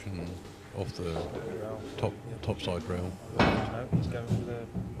bottom cushion, off the top side rail. No, he's going for the...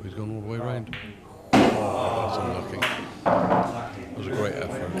 Oh, he's gone all the way around. That's unlucky. That was a great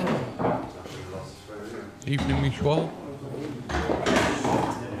effort. Evening, Michel.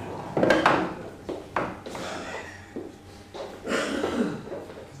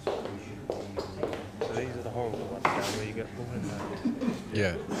 So these are the horrible ones down where you get ball in hand.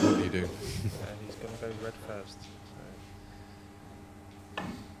 Yeah, what do you do? And he's going to go red first.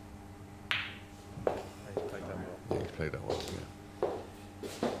 So. He's played that play that one, yeah.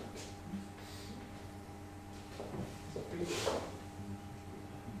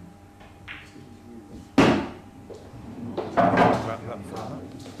 Wrap that for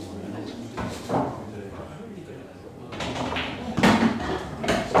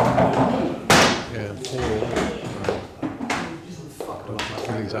Yeah, 4 all. Don't think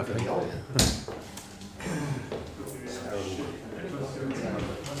Gilly's happy.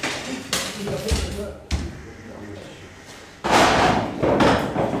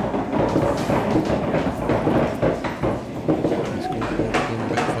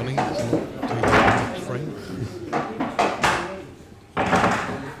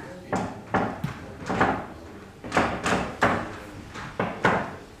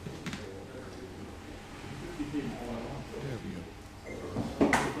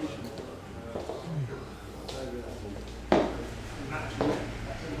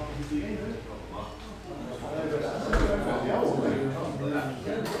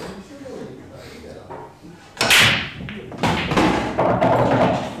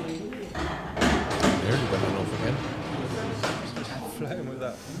 Flirting with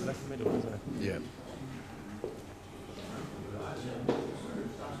that left middle, isn't it? Yeah.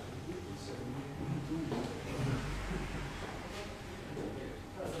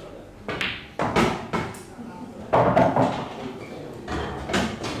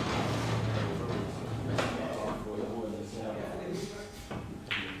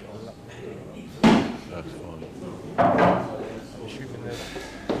 That's fine. Shooting the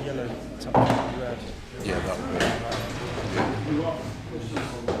yellow touch of the red. Yeah, that would be.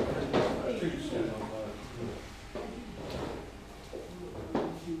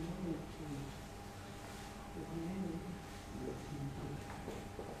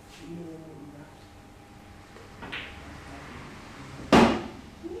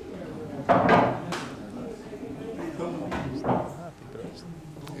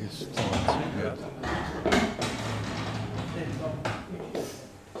 It's fine, yeah.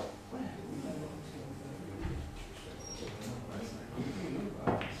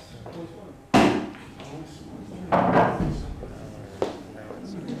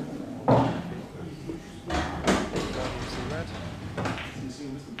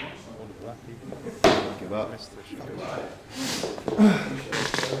 Give up.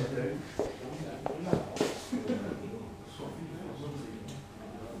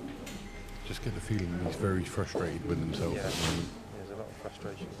 Just get the feeling he's very frustrated with himself Yeah. at the moment. There's a lot of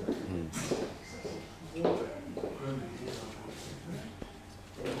frustration.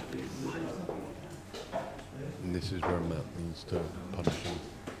 And this is where Matt needs to punish him.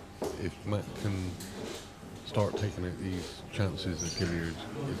 If Matt can start taking out these chances that Gilly is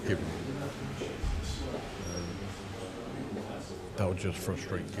giving him, that'll just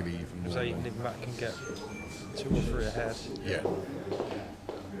frustrate Gilly even more. So even if Matt can get 2 or 3 ahead, Yeah.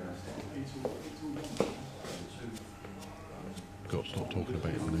 Got to stop talking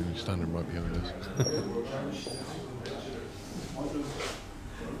about him now, he's standing right behind us.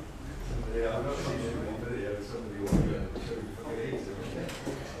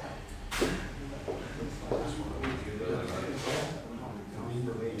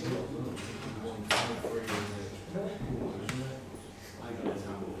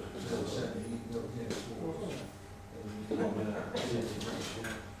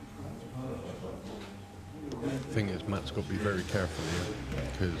 The thing is, Matt's got to be very careful here,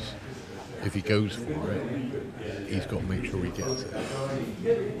 because if he goes for it, he's got to make sure he gets it.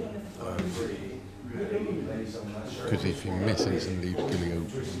 Because if he misses and leaves Gilly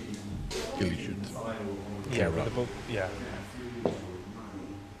open, Gilly should yeah, tear up. Yeah.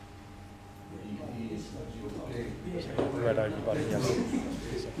 Red over by the yellow.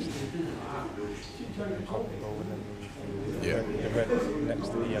 Yeah. The red next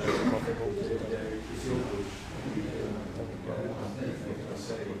to the yellow is profitable.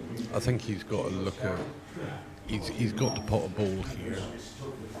 I think he's got to look at, he's got to pot a ball here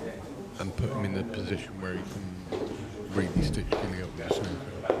and put him in a position where he can really stitch Gilly up with a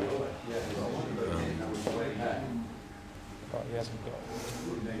snooker. But he hasn't got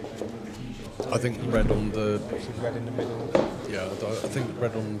I think the red on the, some red in the middle. yeah, I think the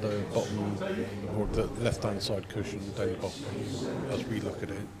red on the bottom, or the left-hand side cushion down the bottom, as we look at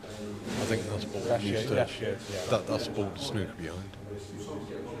it, I think that's ball That's used to, that's yeah. that's ball to snooker behind.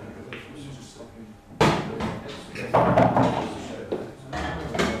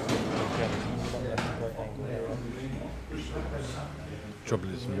 Trouble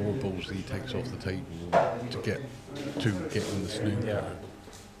is, the more balls he takes off the table to get in the snooker, Yeah.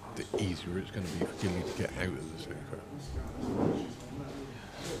 the easier it's going to be for Gilly to get out of the snooker.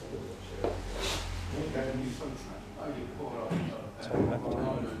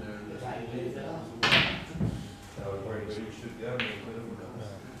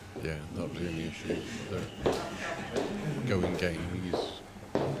 was the only issue. Going game,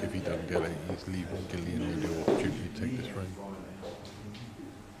 if he doesn't get it, he's leaving Gilfillan the opportunity to take this range.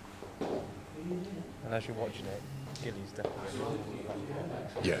 And as you're watching it, Gilly's definitely.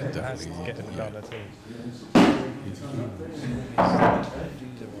 Yeah, definitely. Has to get him down the team.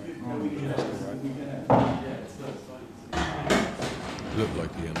 Looked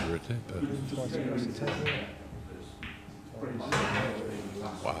like he underwrote it, but. Twice across the table.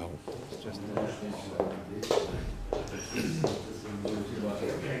 Wow. It's just.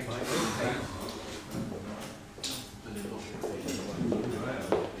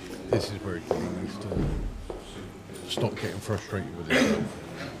 This is where he needs to stop getting frustrated with himself.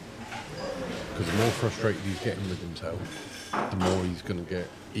 Because the more frustrated he's getting with himself, the more he's going to get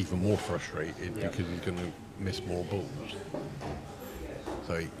even more frustrated because he's going to miss more balls.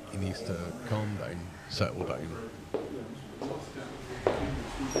 So he needs to calm down, settle down.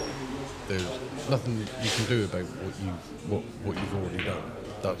 There's nothing you can do about what you've already done.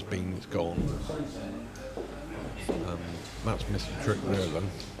 That's been, it's gone. Matt's missed a trick there then.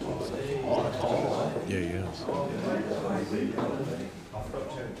 Yeah, he has.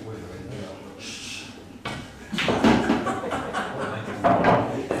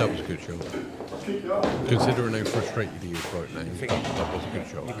 That was a good shot. Considering how frustrated he is right now, that was a good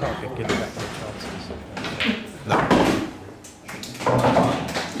shot. You can't give Gilly back any chances. No.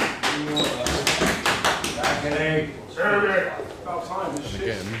 And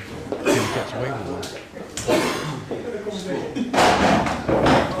again, Gilly gets away with it.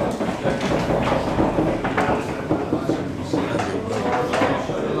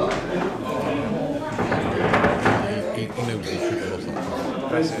 He knows he should have lost that.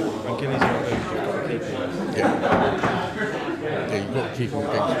 That's it. When Gilly's not there, you've got to keep him. Yeah, you've got to keep him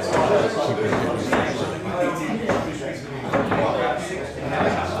against him. Keep him against him.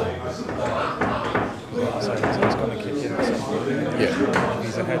 So he's going to kick in at some point. Yeah.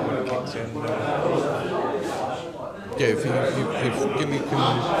 He's ahead when it kicks in. Yeah, if Gilly can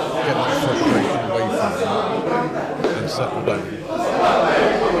get that frustration away from him and settle down.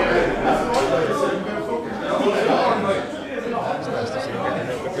 It's nice to see him getting a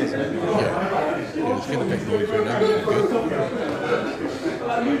little bit busy. Yeah, it's going to make noise right now, which is good.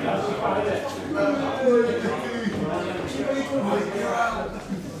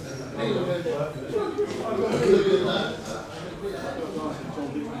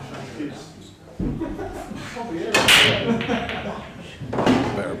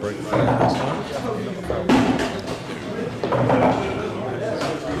 Better break the foul this time.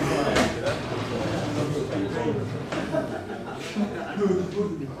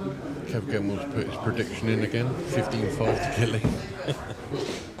 Kev Gilmore's put his prediction in again, 15-5 to Gilly.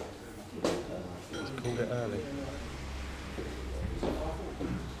 He's called it early.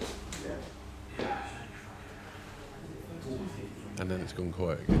 And then it's gone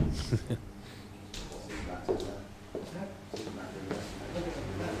quiet again.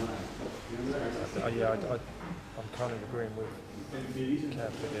 I'm kind of agreeing with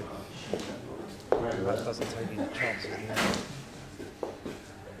Kev that Matt doesn't take any chances now.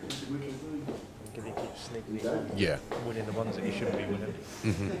 And Gilly keeps sneaking winning the ones that he shouldn't be winning.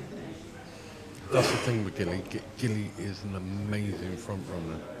 Mm-hmm. That's the thing with Gilly. Gilly is an amazing front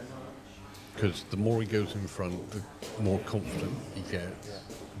runner. Because the more he goes in front, the more confident he gets,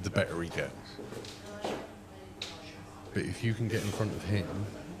 the better he gets. But if you can get in front of him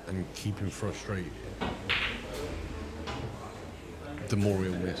and keep him frustrated, the more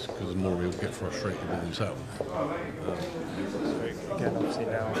he'll miss, because the more he'll get frustrated with himself. So again, obviously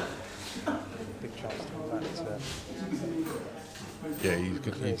now, big chance to come back to Yeah, he's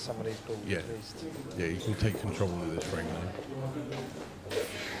good. clear some of these balls at least. Yeah, he can take control of this frame now.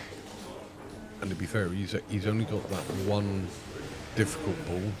 And to be fair, he's only got that one difficult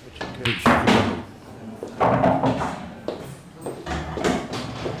ball, which he can double.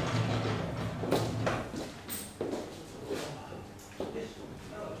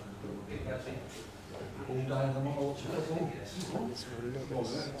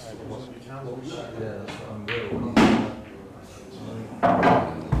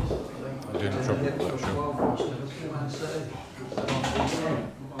 I'm doing trouble with that shot.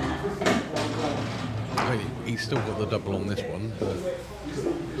 He's still got the double on this one, but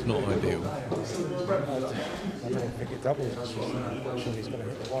it's not ideal. I don't think it doubles. I'm sure he's going to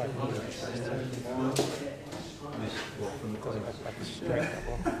hit the white. Doesn't have like a straight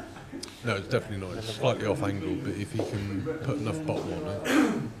double. No, it's definitely not. It's slightly off angle, but if he can put enough bottom on it,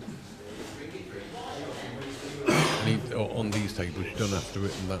 and on these tables, you don't have to do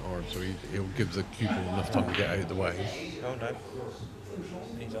it in that hard, so he'll give the pupil enough time to get out of the way. Oh no.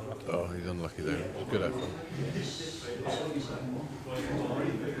 He's unlucky. Oh, he's unlucky there. Good effort.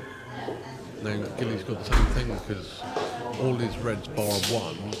 Now, Gilly's got the same thing because all his reds bar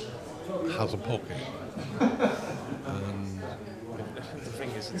one has a pocket. And the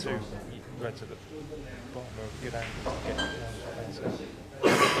thing is, the two reds at the bottom are a good angle to get down there.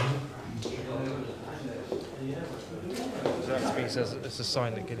 So that to me says it's a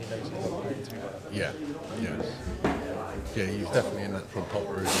sign that Gilly knows he's not playing too well. yeah, yes. Yeah, he's definitely a natural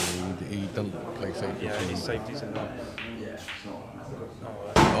popper, isn't he? He doesn't play safety. Yeah, his safety's in there.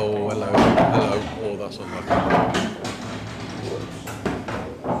 Oh, hello, hello. Oh, that's unlucky.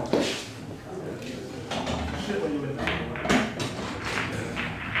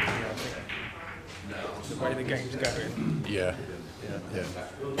 The way the game's going. Yeah. Yeah.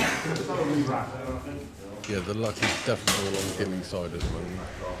 Yeah, the luck is definitely all on Gilly's side at the moment.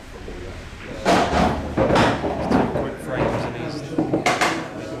 Quick frames and his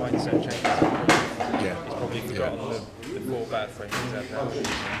mindset changes. Yeah. He's probably forgotten the 4 bad frames he's had now.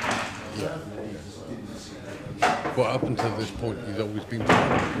 Yeah. But up until this point, he's always been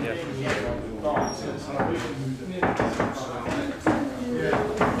fine. Yeah. Well,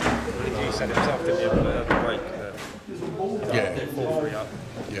 he said himself, didn't he, at the break, that Yeah. 4-3 up.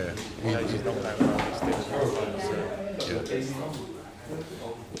 Yeah. He knows he's not playing well, he's still so.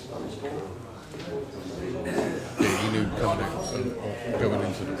 Yeah, you knew coming out and going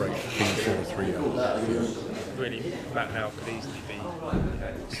into the break, being 4-3 up. Really, that now could easily be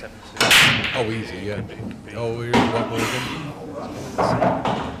 7-2. Oh, easy, yeah. Oh, we're in one more again.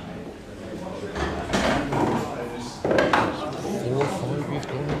 4 or 5 he's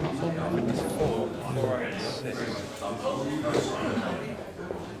gone on. I think it's 4 out of 6.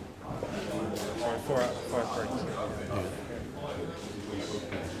 Sorry, 4 out of 5 breaks.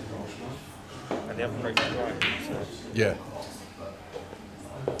 And the other breaks are right. So. Yeah.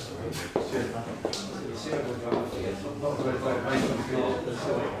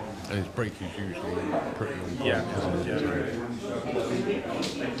 And his break is usually pretty on point, Yeah, isn't it?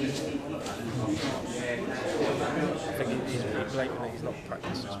 I think he's pretty blatant that he's not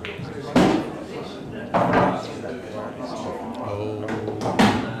practiced as well. Oh.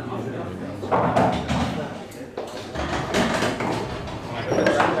 So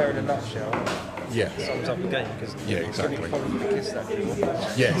that there in a nutshell Yeah. sums up the game because Yeah, exactly. probably would have kissed that anymore.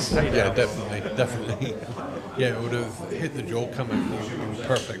 Yes, yeah, definitely. Yeah, it would have hit the jaw, come out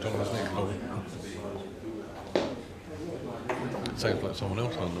perfect on his next goal. Sounds like someone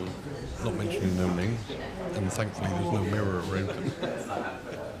else I know, not mentioning no names, and thankfully there's no mirror around him.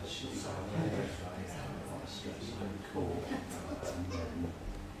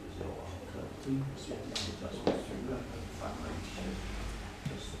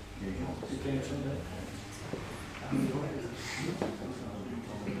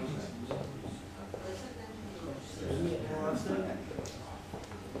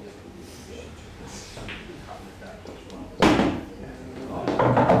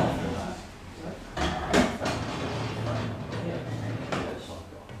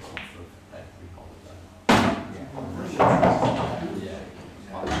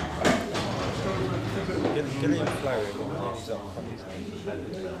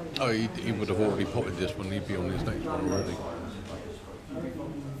 Oh, he would have already potted this one, he'd be on his next one already.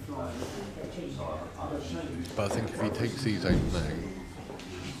 But I think if he takes these out now,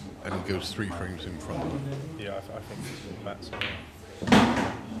 and he goes 3 frames in front of him. Yeah, I think that's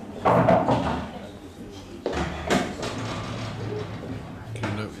Can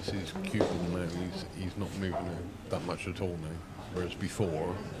you notice his pupil now, he's not moving out that much at all now, whereas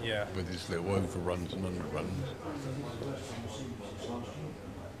before, yeah, with his little overruns and underruns.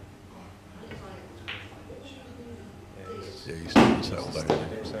 Yeah, he's starting to settle down.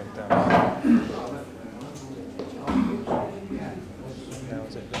 Now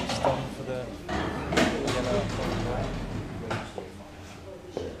is it a little stun for the yellow?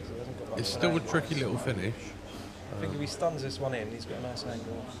 It's still a tricky little finish. I think if he stuns this one in, he's got a nice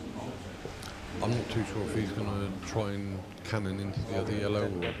angle. I'm not too sure if he's going to try and cannon into the other yellow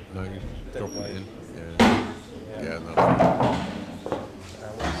or no, he's dropping it in. Yeah, that's right.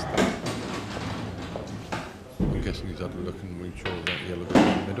 I'm guessing he's had a look and made sure that yellow goes in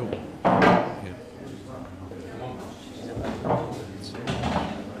the middle. Yeah.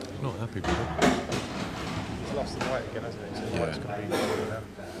 He's not happy with it. He's lost the white again, hasn't he? So the white's going to be good now.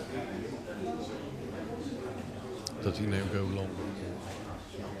 Does he now go long?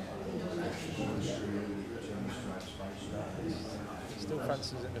 still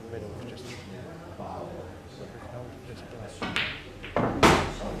fancies it in the middle. Just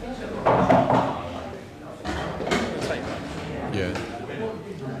take that. Yeah.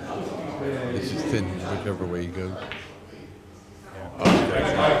 This is thin whichever way you go.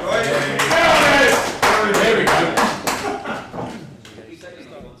 There we go.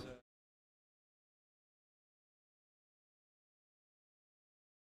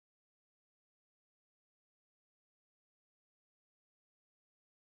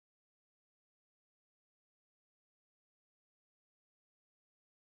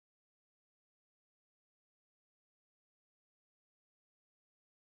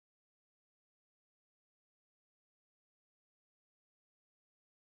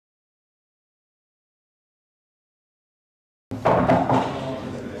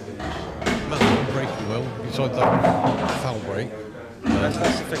 Matt's breaking well, besides that foul break. That's the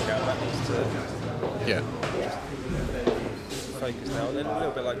thing now, that needs to Yeah. focus now. A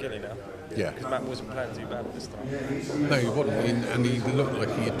little bit like Gilly now. Yeah. Because Matt wasn't playing too bad at this time. No, he wasn't, and he looked like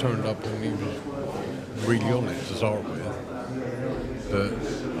he had turned up and he was really on it to start with. But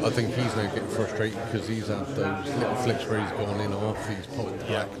I think he's now getting frustrated because he's had those little flicks where he's gone in off, he's potted the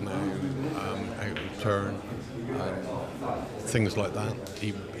black now, out of turn, things like that.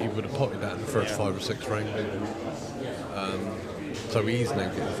 He would have potted that in the first 5 or 6 rounds. So he's now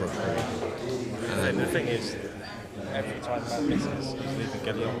getting frustrated. And the thing is, every time Matt misses, he's leaving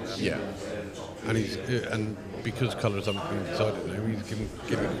Gilly on. Yeah. And because colours haven't been decided now, he's giving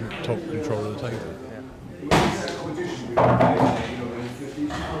top control of the table.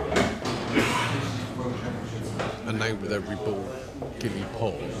 And now with every ball Gilly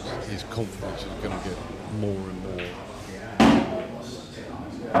pots, his confidence is going to get more and more.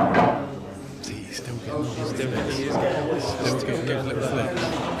 See, he's still getting those little flicks.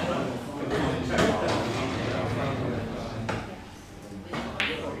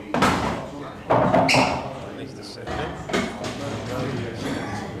 Needs to sit in.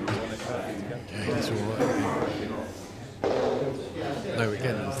 Yeah, it's alright. Now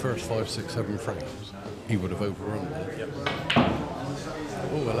again, in the first 5, 6, 7 frames, he would have overrun them. Yep.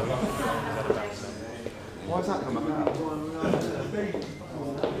 Oh, hello. Why has that come about?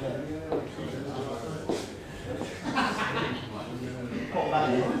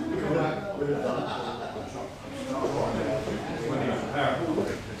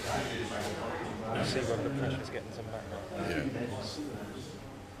 You see whether the pressure's getting to Matt now. Yeah. I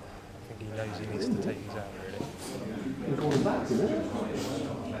think he knows he needs to take these out, really.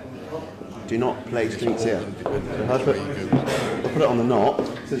 Do not place drinks here. So put it on the knot.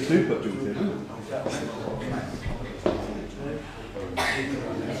 It says do put drinks here.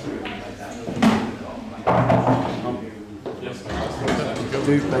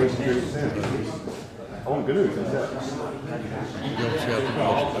 Do place drinks here. Oh, I'm going to. He obviously hasn't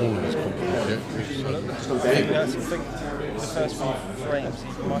lost all of his confidence yet. That's the thing. The first few frames, he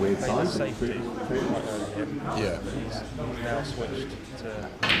might have played the safety quite early. Yeah. He's now switched to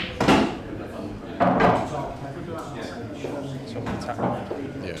sort of attack mode.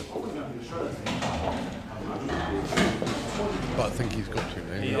 Yeah. But I think he's got to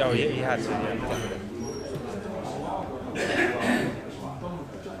now. He had to, yeah.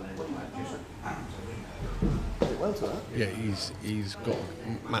 Well to that. Yeah, he's got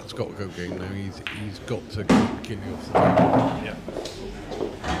Matt's got to go game now. He's got to get Gilly off the table. Yeah.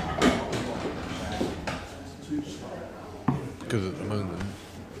 Because at the moment,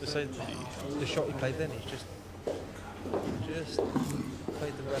 So the shot he played then, he's just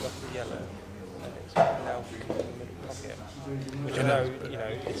played the red off the yellow, and it's now in the middle pocket. Which I know, you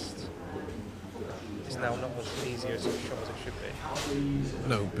know, it's now not as easy a shot as it should be.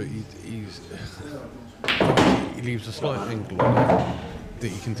 no, but he leaves a slight angle on it that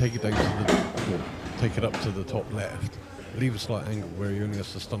he can take it down to take it up to the top left. Leave a slight angle where he only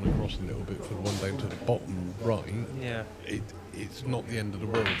has to stun across a little bit for the one down to the bottom right. Yeah. It's not the end of the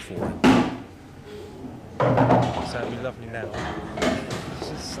world for him. So it'd be lovely now.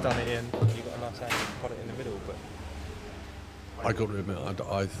 Just stun it in. You've got a nice angle to put it in the middle, but I got to admit, I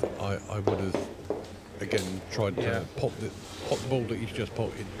would have again tried to pop the ball that he's just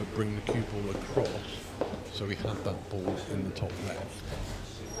potted, but bring the cue ball across, so he had that ball in the top left.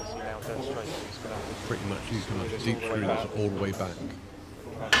 so now goes straight. He's going to have Pretty much, he's going to have to deep screw this all the way back.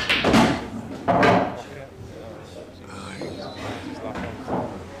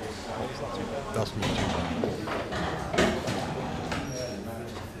 That's not too bad.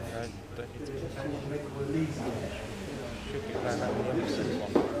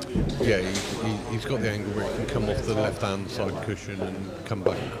 Yeah, he's got the angle where he can come off the left-hand side cushion and come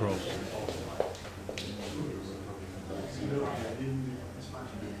back across.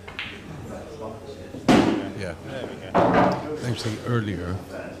 Yeah. There we go. I'm saying earlier,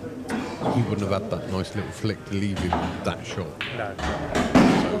 he wouldn't have had that nice little flick to leave him that shot. No.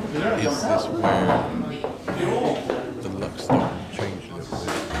 So is this where the luck's starting to change a little bit,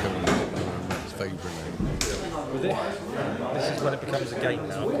 going a little more in Matt's favour now? With it, this is when it becomes a game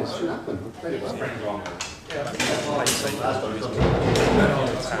now, because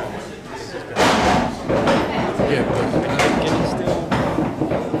Yeah, but Gilly's still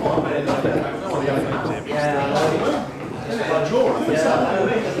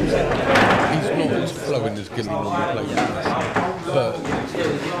he's not as flowing as Gilly normally plays, but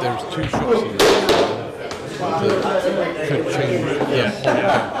there's two shots in there that could change the whole game.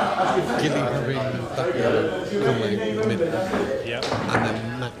 Gilly having that yellow come out in the middle, and then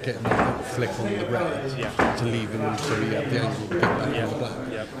Matt getting a little flick on the red to leave him so he had the angle to get back on the black.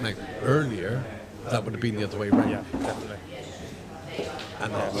 Now, earlier, that would have been the other way around. Yeah, definitely.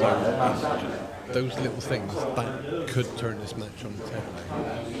 And so those little things, that could turn this match on its head.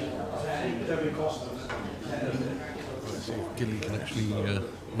 Let's see if Gilly can actually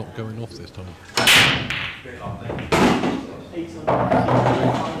not going off this time.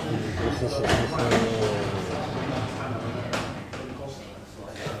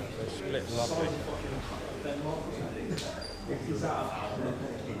 Split lovely.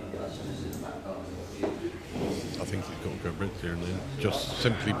 I think he's got to go red here and then, just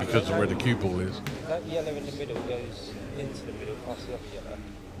simply because of where the cue ball is. That yellow in the middle goes into the middle past the other yellow.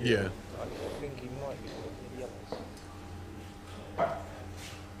 Yeah. I think he might be looking at yellows.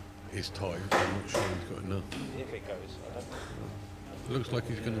 It's tight, I'm not sure he's got enough. If it goes, I don't know. Looks like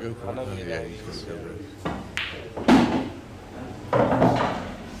he's going to go for it. I know Oh, he yeah, knows. he's going to go red.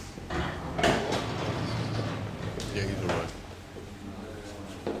 Yeah, he's alright.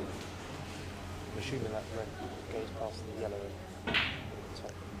 I'm assuming that red goes past the yellow at the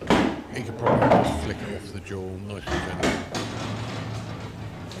top. He could probably just flick it off the jaw, nice and gentle.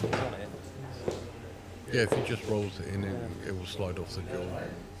 He's on it. Yeah, if he just rolls it in, it will slide off the jaw.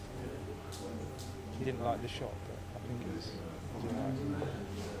 He didn't like the shot, but I think it was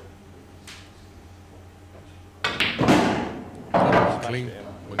alright. Clean,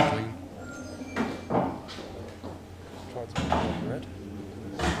 went clean. Tried to make it red.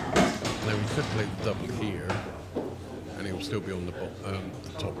 Now we could play the double here, and he will still be on the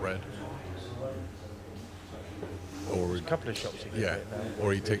top red. Or There's a couple of shots he can yeah, hit now.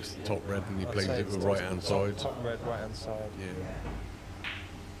 or he takes the top red and he plays it with right hand side. Top red, right hand side. Yeah.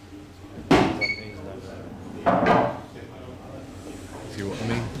 See what I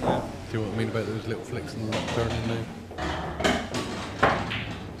mean? See what I mean about those little flicks and the lock turning now?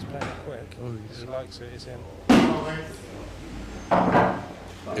 He's playing it quick. Oh, He likes it, it's in.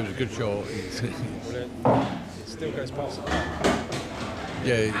 It was a good shot. Well, it still goes past the back.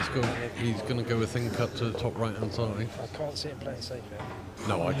 Yeah, he's going to go a thin cut to the top right hand side. I can't see him playing safe here.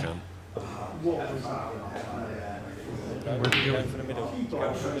 No, I can. Where'd you go for the middle?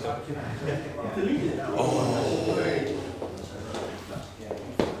 Go for the middle.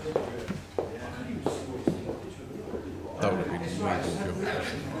 That would have been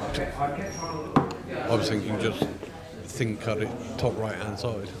amazing. I was thinking just thin cut it top right hand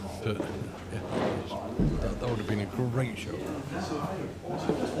side, but yeah, that would have been a great shot. That's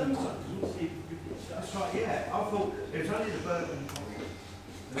right, yeah. I thought it was only the bourbon.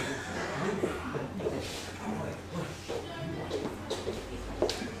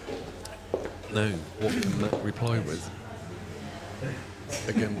 Now, what can Matt reply with?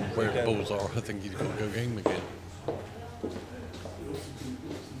 Again, where the balls are, I think he's got to go game again.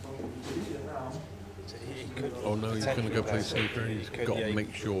 Oh no, he's going to go play snooker. He's got to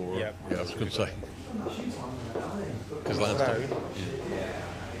make sure. Yeah, I was going to say. Because last time,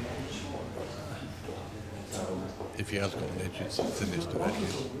 if he has got an edge, it's the thinnest of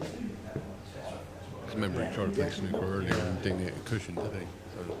edges. Because remember, he tried to play snooker earlier and didn't hit a cushion today.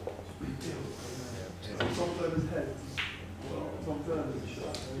 So. That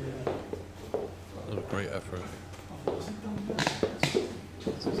was a great effort.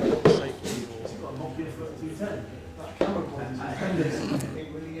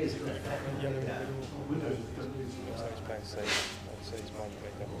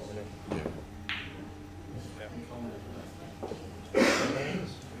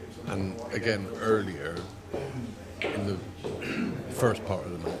 And again, earlier in the first part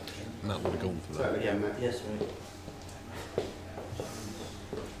of the match, Matt would have gone for that. Yeah, Matt. Yes, mate.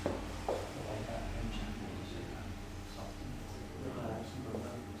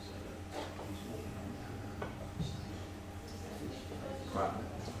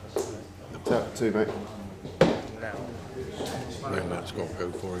 Tap two, mate. Now. No, Matt. Matt's got to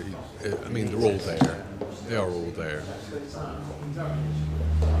go for it. I mean, they're all there. They are all there.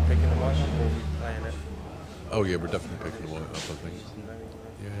 Picking the white up or playing it? Oh yeah, we're definitely picking the white up, I think.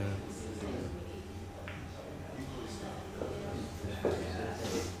 Yeah.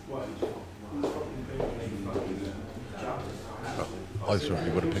 I certainly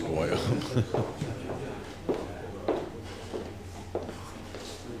would have picked a white up.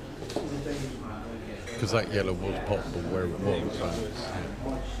 Because that yellow was possible where it was.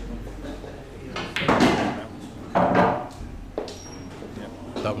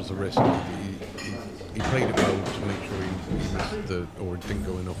 That was the risk. He played it well to make sure he missed the, or didn't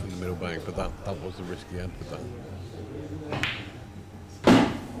go enough in the middle bag, but that was the risk he had with that.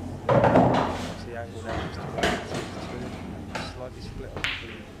 The angle now is slightly split up.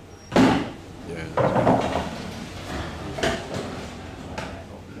 Yeah.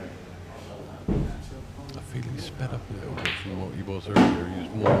 I feel he sped up a little bit from what he was earlier. He was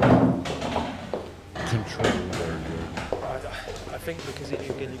more controlled earlier. I think because he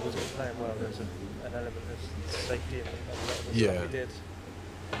knew Gilly wasn't playing well, there's an element of safety in a lot of the Yeah. stuff he did.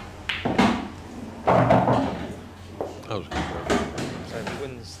 That was good. So if he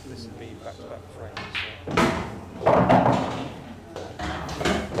wins, this would be back-to-back frames.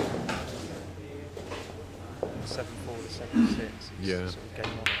 So. 7-4 to 7-6. Yeah. Sort of game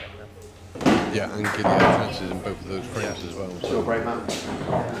on again now. Yeah, and Gilly had chances in both of those frames as well. So. Still great, man.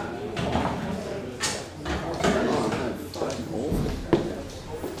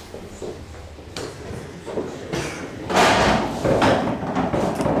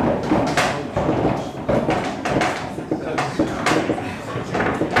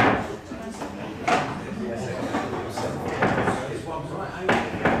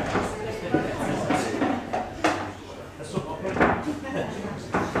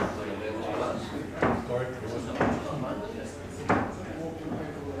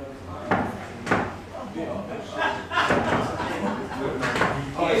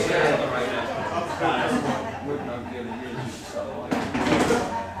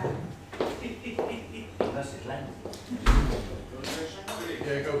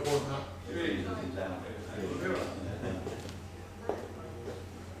 Yeah, go for it, Matt.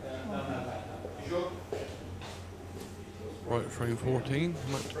 Right, frame 14,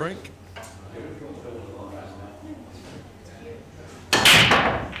 max break.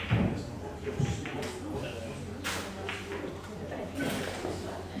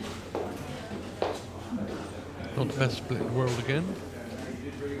 Not the best split in the world again.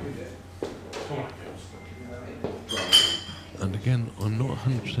 And again, I'm not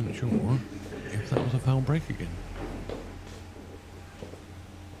 100% sure if that was a foul break again.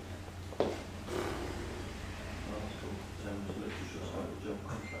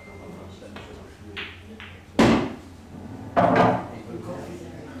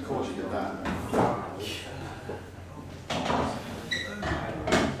 Of course you did that.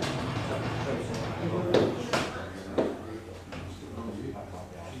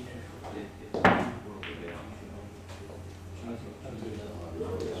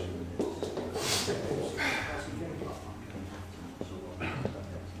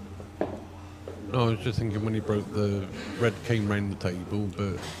 No, I was just thinking when he broke the red came round the table,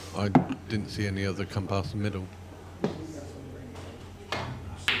 but I didn't see any other come past the middle.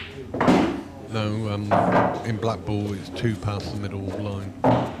 No, in Blackball it's 2 past the middle line.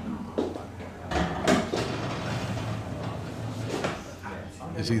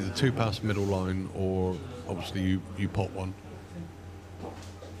 It's either 2 past the middle line or obviously you pot one.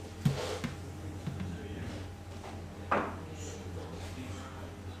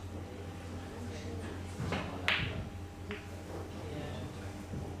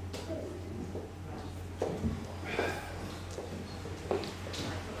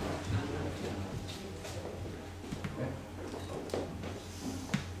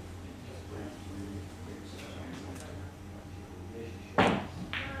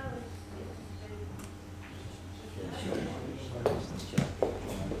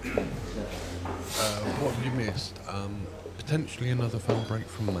 What have you missed? Potentially another foul break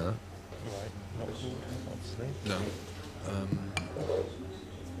from Matt. Right, not called, obviously. No.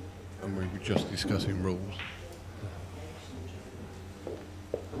 And we were just discussing rules.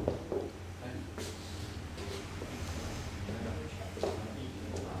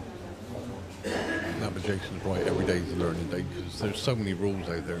 No, but Jason's right, every day is a learning day because there's so many rules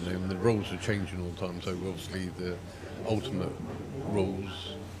out there now and the rules are changing all the time, so obviously the ultimate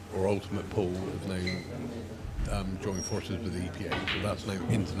rules or ultimate pool have now joined forces with the EPA, so that's now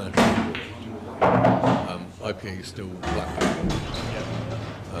international rules. IPA is still Blackball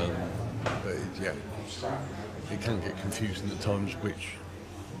rules. But yeah, it can get confusing at times which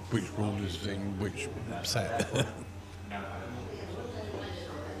rule is in which set.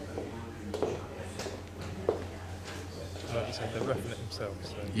 Like you said, they're roughing it themselves,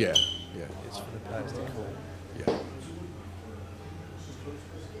 so yeah. it's for the players to call. Yeah.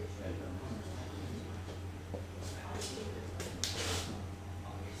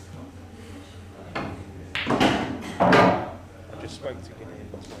 I just spoke to Gilfillan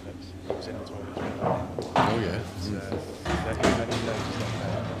in the toilets. He was in the toilet as well. Oh yeah. So he knows he's not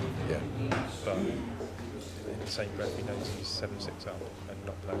there. Yeah. But in the same breath, he knows he's 7-6 up and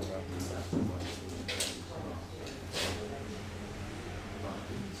not playing well.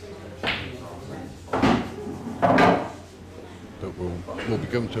 But we'll be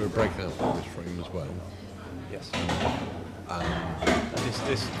going to a breakout for this frame as well. Yes.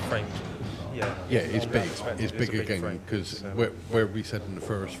 This frame, yeah. Yeah, it's big. Expected. It's big a big again frame, because where we said in the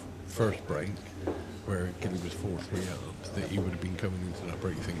first break, where Gilly was 4-3 up, that he would have been coming into that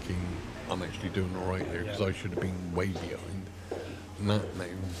break thinking, I'm actually doing all right here because I should have been way behind. And that now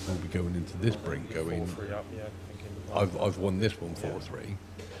will be going into this break going, 4-3 up, yeah. Thinking, I've won this one 4-3,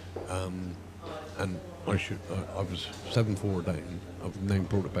 and I was 7-4 down. I've now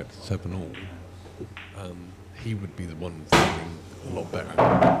brought it back to 7-all. He would be the one feeling a lot better.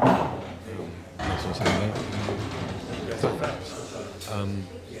 That's what I'm saying.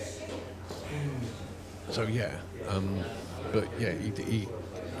 So yeah, but yeah,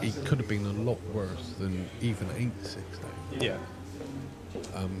 he could have been a lot worse than even 8-6 down. yeah.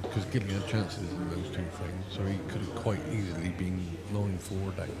 Because Gilly had chances in those two frames, so he could have quite easily been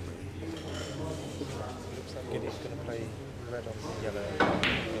 9-4 down. Looks like Gilly's going to play red on the yellow,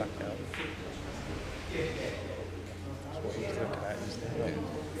 blackout. That's what he's looking at, isn't it?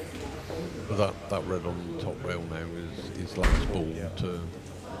 But that red on the top rail now is his last ball Yeah. to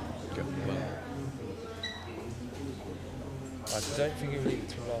get the black. I don't think he'll leave it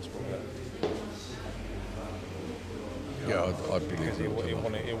to the last ball though. Yeah, I'd believe Because he'll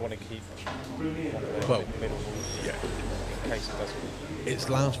want to keep one of the middle balls yeah. in case it doesn't. It's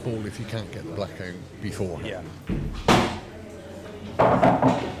last ball if you can't get the blackout beforehand. Yeah.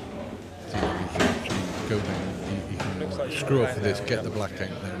 So you can actually go down, you can Looks like screw you're off of back this, now, get yeah. the blackout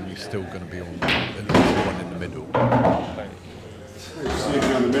now, and you're still going to be on at least one in the middle.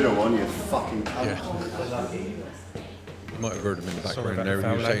 Sneaking on the middle one, you fucking cunt. Yeah. You might have heard him in the Sorry background about there. the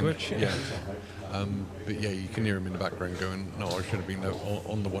He was foul saying, language. yeah. But yeah, you can hear him in the background going, no, I should have been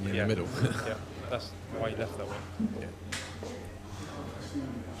on the one in Yeah. the middle. Yeah, that's why he left that one. Yeah.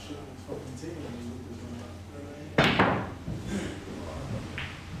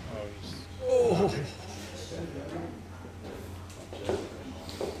 Oh, he's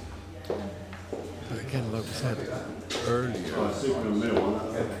But again, like we said earlier, Sneaking on the middle one.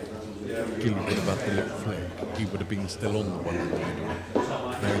 Gilly would have had the little flick. He would have been still on the one in the middle.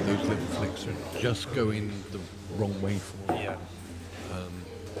 Now those little flicks are just going the wrong way for him. yeah.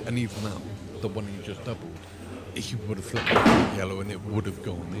 And even that, the one he just doubled, he would have flipped it yellow and it would have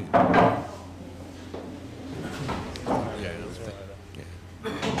gone in. Yeah, that's it. Yeah.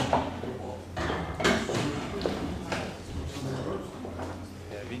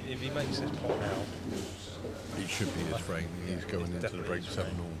 Yeah, if he makes this pot now, He should be his frame. He's going into the break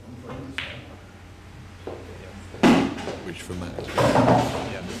 7-all. Which for Matt is good.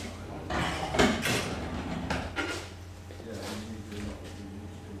 yeah.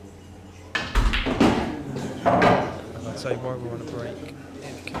 And I'd say while we're on a break,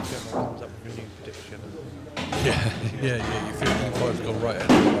 if Gilfillan comes up with a new prediction, Yeah. You feel like five's gone right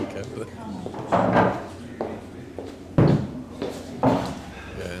ahead of the weekend, but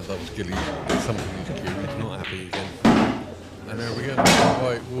yeah, that was Gilly's something he's cute. He's not happy again. And there we go.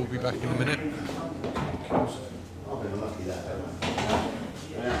 Right, we'll be back in a minute. I've been lucky that.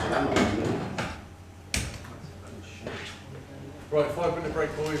 Right, 5-minute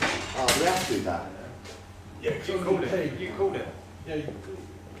break, boys. Oh, we have to do that. Yeah, you called it. you called it. Yeah,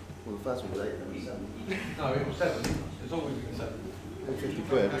 Well, the first one was 8, then it was 7. no, it was 7. It's always been 7. 50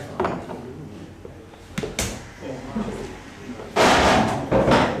 quid.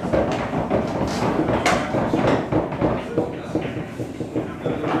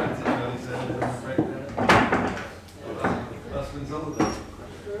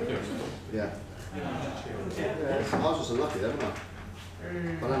 Yeah. Yeah, I was just unlucky there, wasn't I?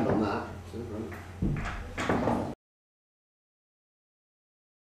 If I land on that, it's different.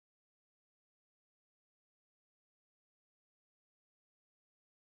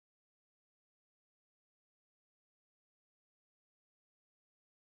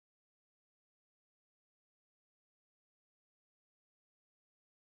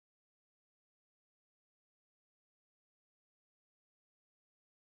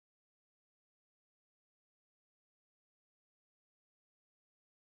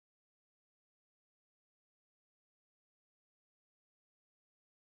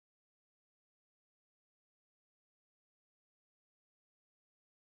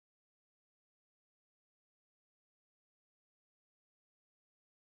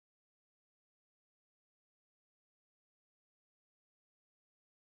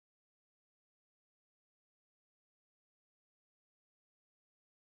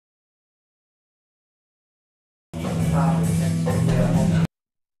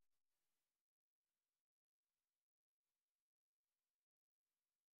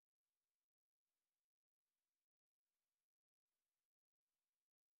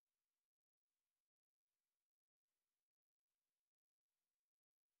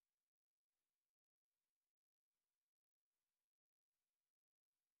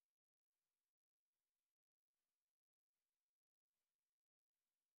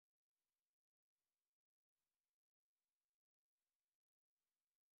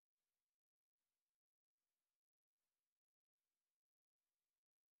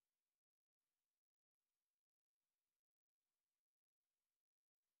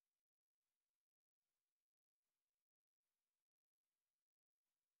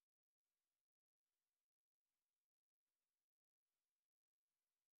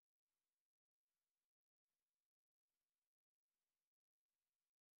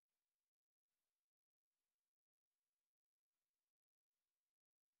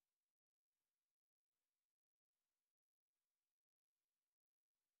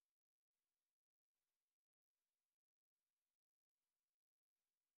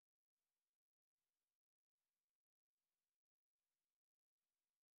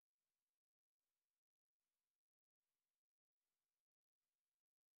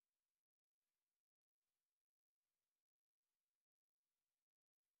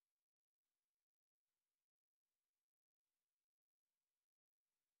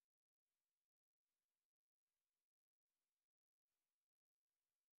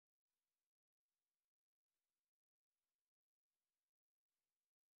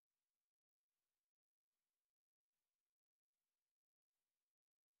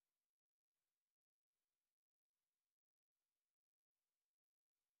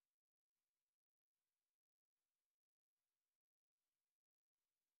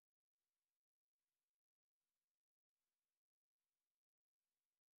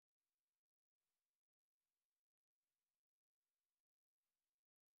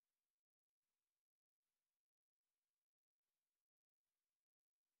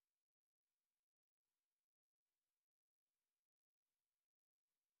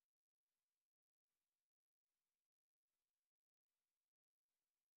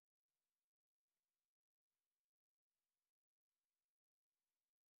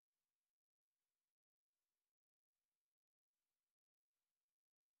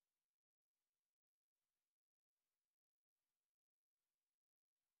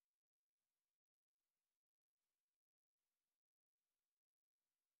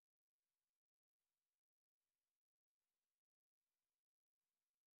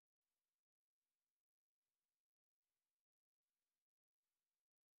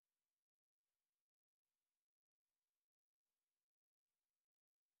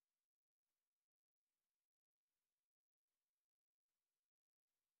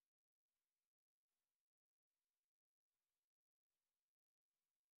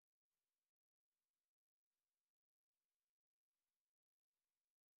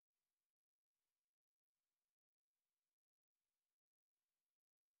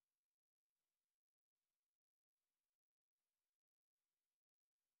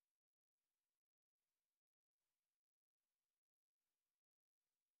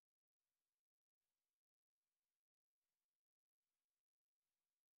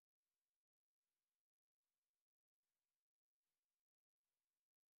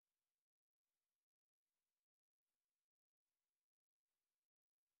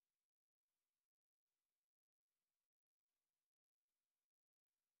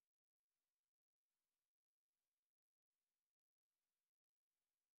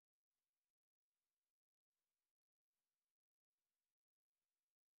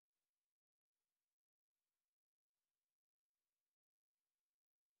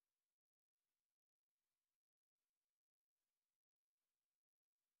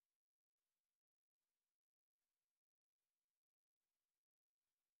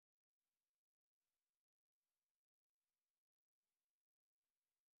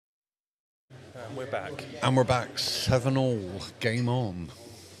 We're back. And we're back, 7-all, game on.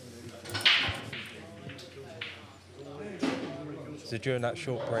 So during that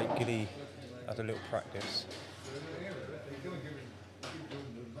short break, Gilly had a little practice.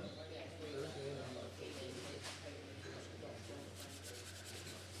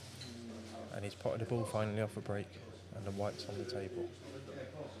 And he's potted the ball finally off a break, and the white's on the table.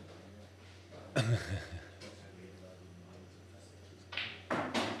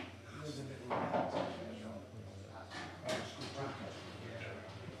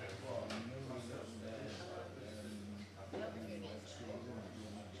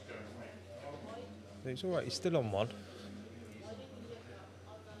 It's alright, he's still on one.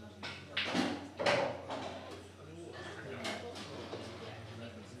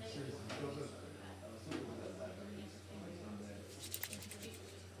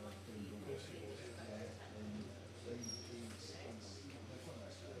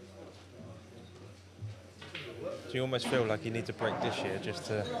 Do you almost feel like he needs a break this year just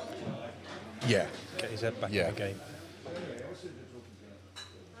to Yeah. get his head back Yeah. in the game?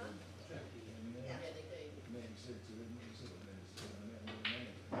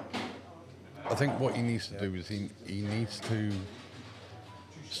 I think what he needs to do is he needs to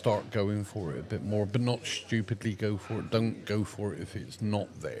start going for it a bit more, but not stupidly go for it. Don't go for it if it's not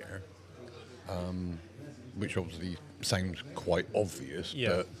there, which obviously sounds quite obvious.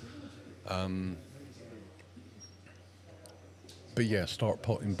 Yeah. But yeah, start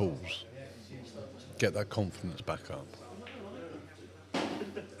potting balls. Get that confidence back up.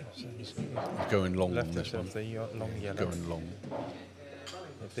 So he's Going long left on this one. himself the long yellow. Going long.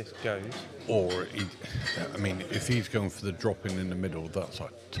 If this goes, Or, I mean, if he's going for the drop in the middle, that's a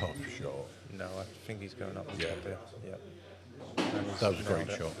tough shot. no, I think he's going up the Yeah. top here. Yeah. And he's That was a nailed great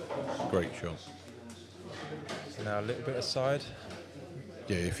it. shot. Great shot. So now a little bit aside.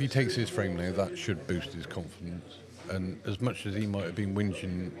 Yeah, if he takes his frame now, that should boost his confidence. And as much as he might have been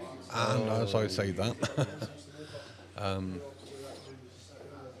whinging, and as I say that,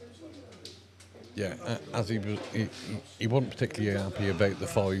 yeah, as he was, he wasn't particularly happy about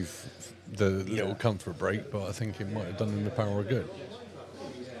the little comfort break, but I think it might have done him the power of good.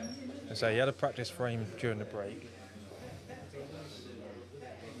 So he had a practice frame during the break.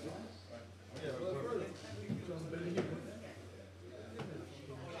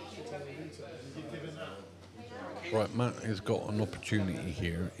 Right, Matt has got an opportunity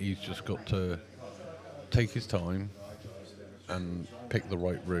here. He's just got to take his time and pick the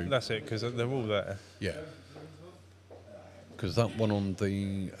right route. That's it, because they're all there. Yeah. Because that one on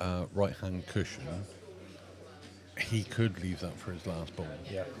the right-hand cushion, he could leave that for his last ball.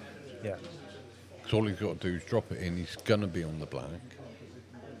 Yeah. Yeah. Because all he's got to do is drop it in. He's going to be on the black.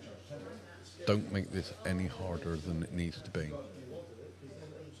 Don't make this any harder than it needs to be.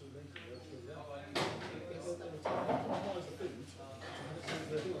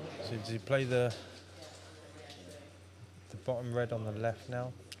 So does he play the bottom red on the left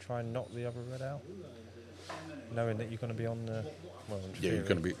now? Try and knock the other red out? Knowing that you're going to be on the... Well, in Yeah, theory, you're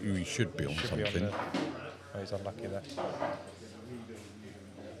going to be. You should be on should be something. on the, oh, he's unlucky there.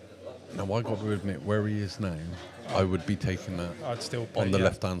 Now, I got to admit, where he is now, I would be taking that I'd still play, on the yeah,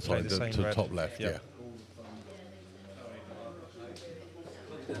 left-hand play side the to same the red. top left. Yeah.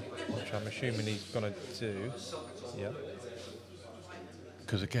 Yeah. Which I'm assuming he's going to do. Yeah.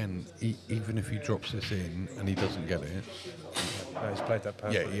 Because again, even if he drops this in and he doesn't get it, No, he's played that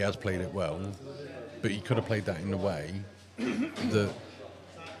perfectly. yeah, he has played it well, but he could have played that in a way that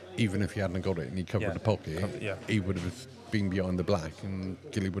even if he hadn't got it and he covered Yeah. the pocket, Yeah. he would have been behind the black and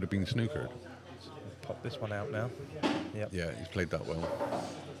Gilly would have been snookered. Pop this one out now. Yep. Yeah, he's played that well.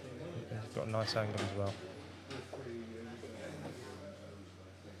 He's got a nice angle as well.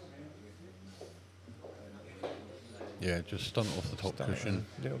 Yeah, just stunt off the top Start cushion,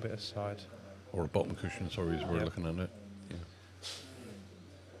 A little bit aside. or a bottom cushion, sorry, as we're Yeah. looking at it. Yeah.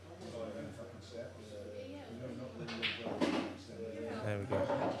 There we go.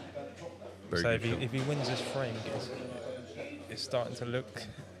 Very So good shot. if he wins this frame, it's starting to look...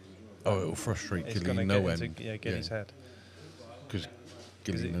 Oh, it'll frustrate It's Gilly going to no get end. into get his head. Because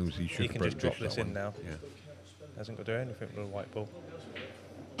Gilly it- knows he should he have can broke just drop this this in one. now. Yeah. Hasn't got to do anything with a white ball.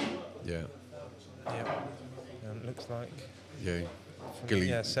 Yeah. Yeah. And it looks like... Yeah. Gilly,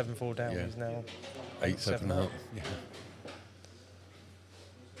 Yeah, 7-4 down. yeah. He's now 8-7 up. Yeah.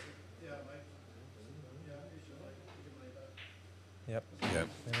 Yep. Yeah. There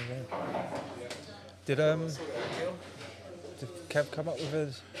we go. Did Kev come up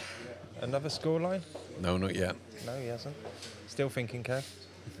with another scoreline? No, not yet. No, he hasn't. Still thinking, Kev.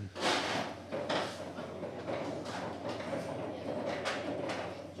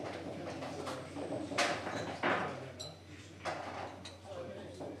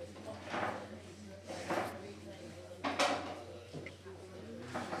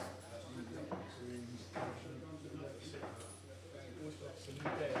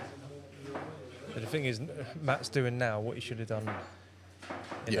 thing is, Matt's doing now what he should have done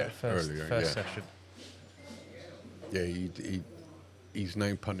in Yeah, that first earlier, session. Yeah, he's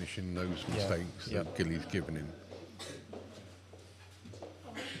now punishing those mistakes that Gilly's given him.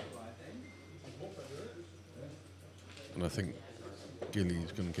 And I think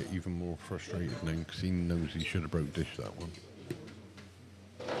Gilly's going to get even more frustrated now because he knows he should have broke dish that one.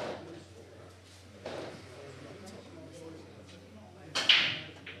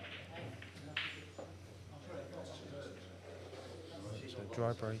 So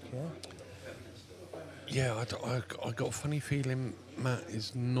dry break here. Yeah, I got a funny feeling Matt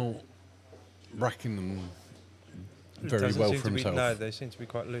is not racking them very Doesn't well seem for to be- himself. No, they seem to be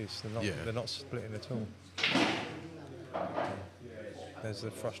quite loose. They're not. Yeah. They're not splitting at all. There's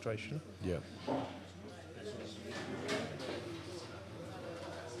the frustration. Yeah.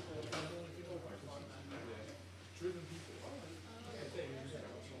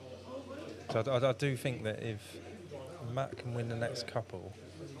 So I do think that if Matt can win the next couple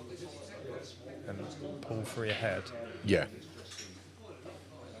and pull 3 ahead, Yeah.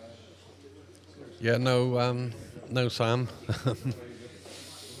 Yeah, no Sam.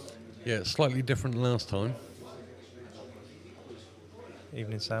 Yeah, it's slightly different than last time.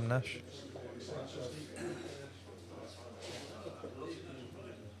 evening Sam Nash.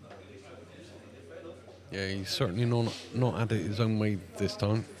 Yeah, he's certainly not had it his own way this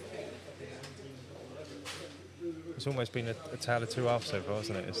time. It's almost been a tale of two halves so far,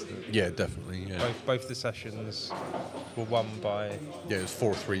 hasn't it? It's Yeah, definitely. Yeah, both the sessions were won by yeah, it's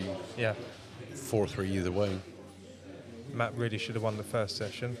 4-3, yeah. 4-3 either way. Matt really should have won the first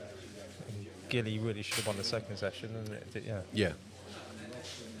session. And Gilly really should have won the second session, and it did, yeah. Yeah.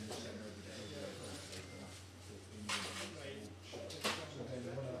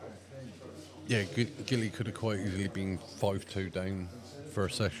 Yeah, Gilly could have quite easily been 5-2 down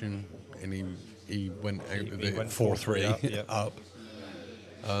first session, and he went out with it went 4-3 up,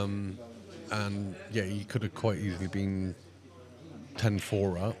 up. And yeah, he could have quite easily been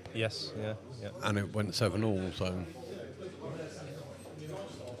 10-4 up, Yes, yeah, yeah. and it went 7-all. So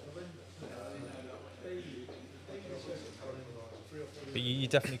But you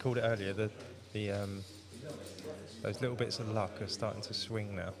definitely called it earlier. The those little bits of luck are starting to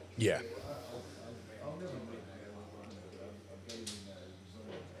swing now. yeah.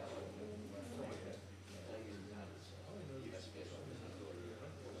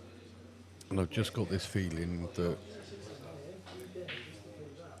 And I've just got this feeling that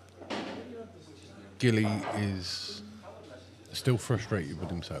Gilly is still frustrated with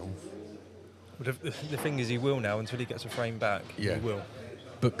himself. But the thing is, he will now until he gets a frame back. Yeah. He will.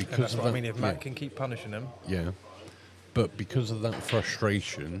 But And because that's of what that, I mean. If Matt yeah, can keep punishing him, yeah. But because of that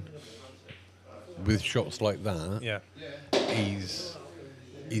frustration with shots like that, yeah, he's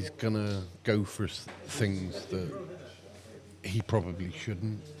gonna go for things that he probably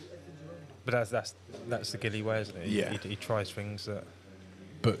shouldn't. but that's the Gilly way, isn't it? Yeah. He tries things that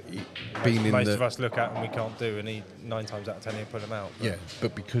But being in most the of us look at and we can't do, and he 9 times out of 10 he'll put them out. But yeah,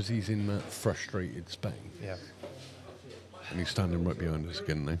 but because he's in that frustrated space, yeah. and he's standing right behind us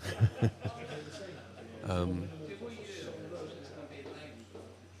again now.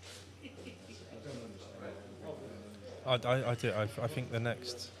 I do. I think the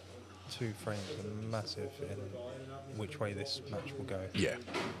next 2 frames are massive in which way this match will go. Yeah.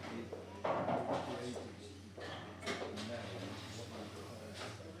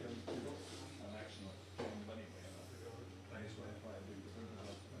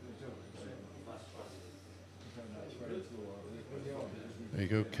 There you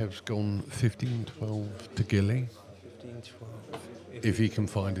go. Kev's gone 15-12 to Gilly. 15-12. If he can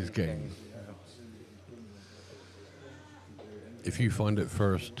find his game. If you find it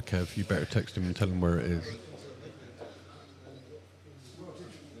first, Kev, you better text him and tell him where it is.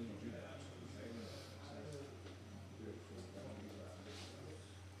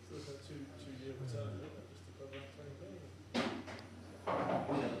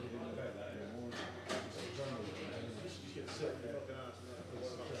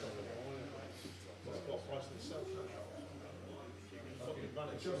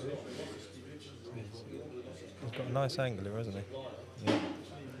 He's got a nice angle here, hasn't he? Yeah.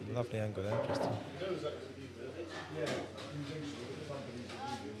 Lovely angle there, just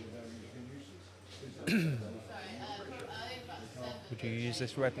Would you use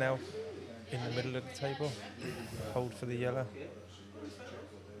this red now in the middle of the table? Hold for the yellow?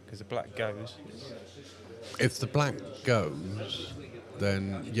 Because the black goes. If the black goes,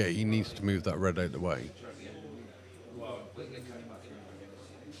 then yeah, he needs to move that red out of the way.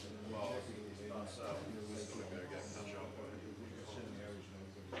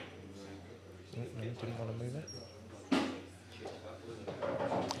 didn't want to move it.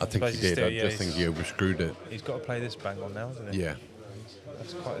 I think Suppose he he's did. still- I yeah, just think he overscrewed it. He's got to play this bang on now, hasn't he? Yeah.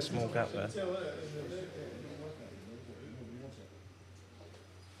 That's quite a small gap there.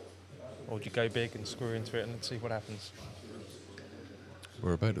 Or do you go big and screw into it and see what happens?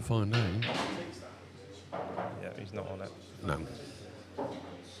 We're about to find out. Yeah, he's not on it. No.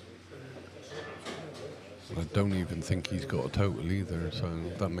 I don't even think he's got a total either, so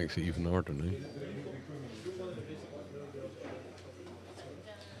that makes it even harder now.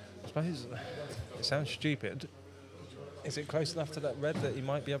 I suppose it sounds stupid. Is it close enough to that red that he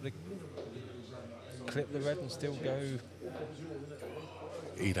might be able to clip the red and still go?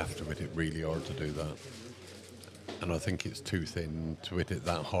 He'd have to hit it really hard to do that. And I think it's too thin to hit it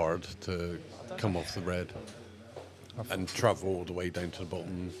that hard to come off the red and travel all the way down to the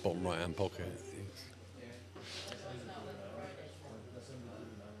bottom right-hand pocket.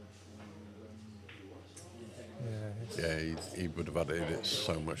 Yeah, he would have had to hit it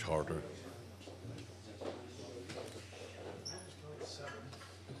so much harder.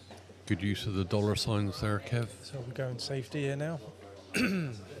 Good use of the dollar signs there, Kev. So we're going safety here now.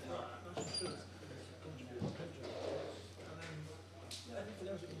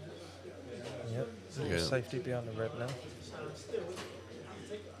 Yep, Yeah. safety behind the red now.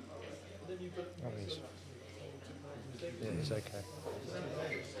 Oh, he's okay.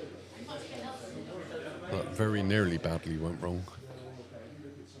 That very nearly badly went wrong.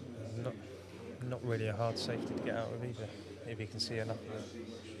 Not really a hard safety to get out of either, if you can see enough of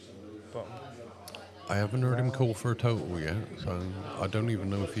the bottom. I haven't heard him call for a total yet, so I don't even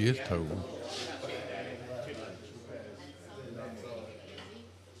know if he is total.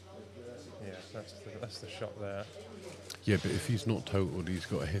 Yeah, that's the shot there. Yeah, but if he's not totaled, he's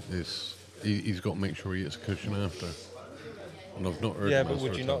got to hit this. He's got to make sure he hits a cushion after. And I've not heard Yeah, him but ask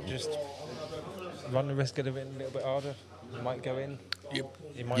would for a you not total. just run the risk of it a little bit harder? It might go in. Yep.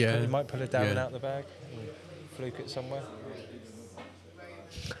 He might Yeah, he might pull it down and yeah. out the bag and fluke it somewhere.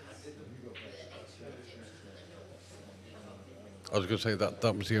 I was going to say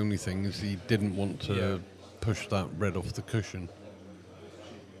that was the only thing, is he didn't want to push that red off the cushion.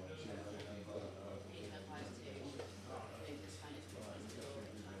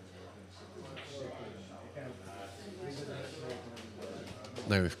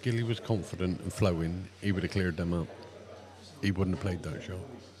 Now, if Gilly was confident and flowing, he would have cleared them up. He wouldn't have played that shot.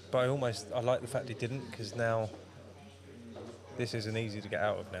 But I like the fact he didn't, because now this isn't easy to get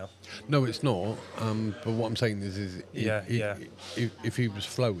out of now. No, it's not. But what I'm saying is if he was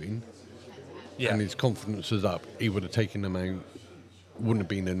flowing and his confidence was up, he would have taken them out. Wouldn't have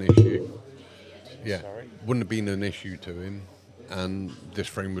been an issue. Yeah, Sorry. wouldn't have been an issue to him, and this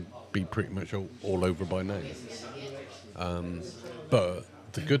frame would be pretty much all over by now. But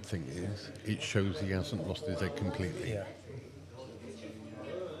the good thing is, it shows he hasn't lost his head completely. Yeah.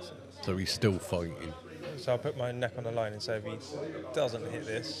 So he's still fighting. So I'll put my neck on the line and say if he doesn't hit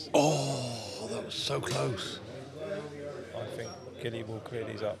this, Oh, that was so close. I think Gilly will clear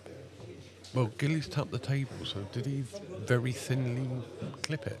these up. Well, Gilly's tapped the table, so did he very thinly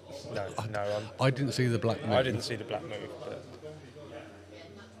clip it? No, I didn't see the black move. I didn't see the black move, but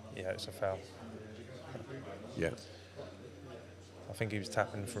yeah, it's a foul. Yeah, I think he was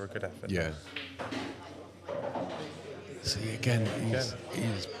tapping for a good effort. yeah. See, again,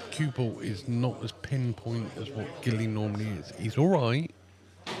 his cue ball is not as pinpoint as what Gilly normally is. He's all right,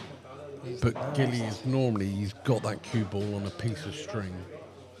 but Gilly is normally, he's got that cue ball on a piece of string.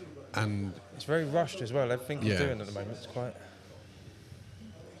 And It's very rushed as well. Everything he's Yeah. doing at the moment is quite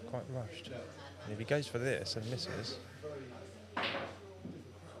rushed. And if he goes for this and misses, yeah.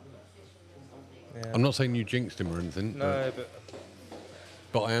 I'm not saying you jinxed him or anything, No,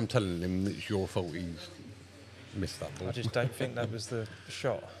 but I am telling him it's your fault he's missed that ball. I just don't think that was the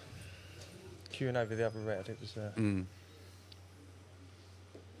shot. Queuing over the other red, it was.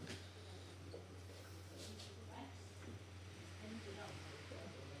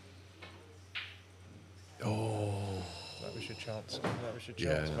 Oh, That was your chance. That was your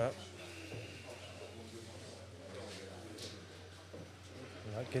Yeah. chance, Matt.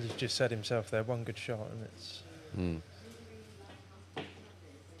 Like Gilly's just said himself there, one good shot and it's.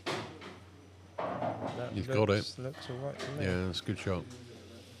 That You've got it. Looks all right to me. yeah, that's a good shot.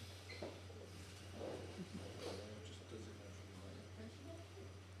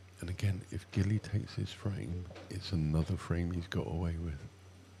 And again, if Gilly takes his frame, it's another frame he's got away with.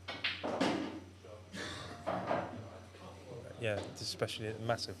 Yeah, especially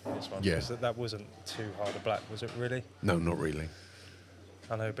massively this one. Yeah. Because that wasn't too hard a black, was it really? No, not really.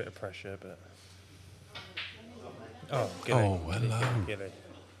 I know a bit of pressure, but. Oh, Gilly. Oh, hello. Gilly.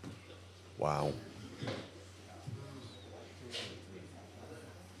 Wow.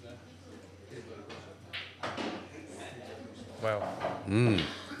 Wow. Mm.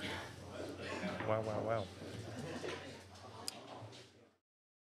 Wow, wow, wow.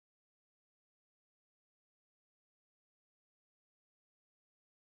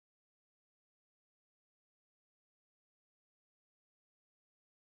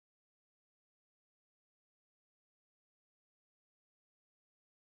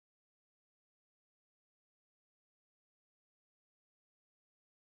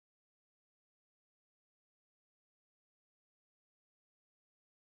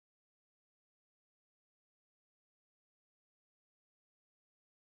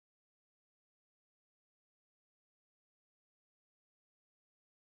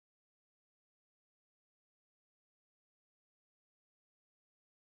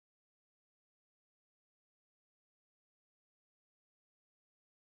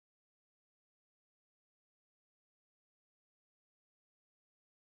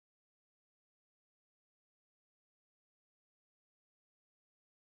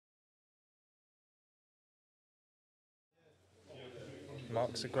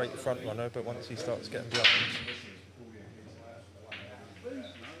 Mark's a great front runner, but once he starts getting behind,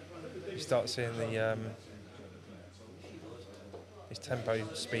 you start seeing the his tempo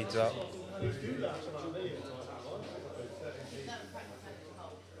speeds up.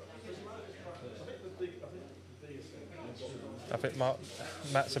 I think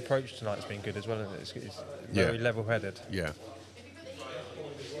Matt's approach tonight's been good as well, isn't it? It's very level-headed. Yeah.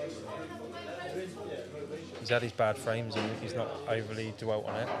 He's had his bad frames and he's not overly dwelt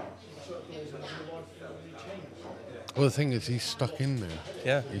on it. Well, the thing is, he's stuck in there.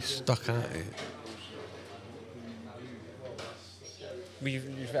 Yeah. He's stuck at it.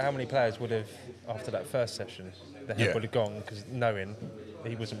 How many players would have, after that first session, the head Yeah. would have gone because knowing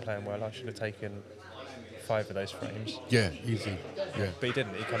he wasn't playing well, I should have taken 5 of those frames. Yeah, easy. Yeah. But he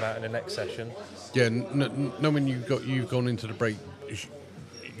didn't. He come out in the next session. Yeah, knowing you've gone into the break,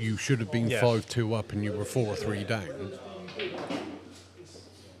 you should have been 5-2 up and you were 4-3 down.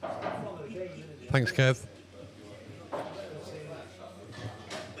 Thanks, Kev.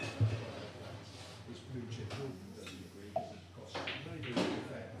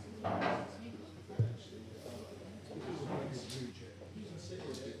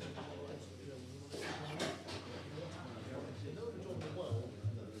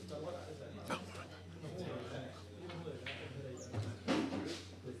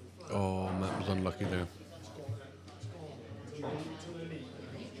 Oh, Matt was unlucky there.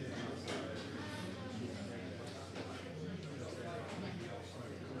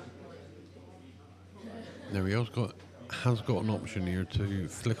 There he has got an option here to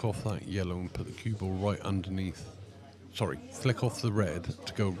flick off that yellow and put the cue ball right underneath. Sorry, flick off the red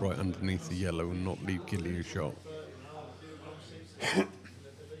to go right underneath the yellow and not leave Gilly a shot.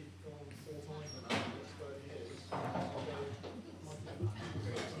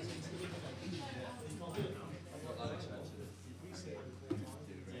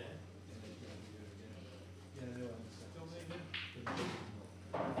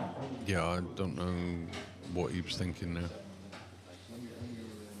 Yeah, I don't know what he was thinking there.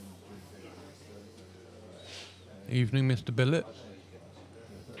 Evening, Mr. Billet.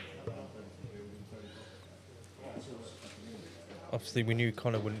 Obviously, we knew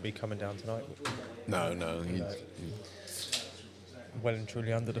Connor wouldn't be coming down tonight. No. Well and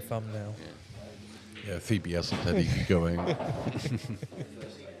truly under the thumb now. Yeah, Phoebe hasn't said he could go in.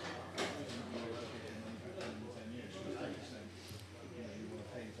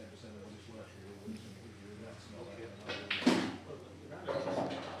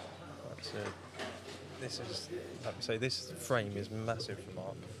 Like I say, this frame is massive for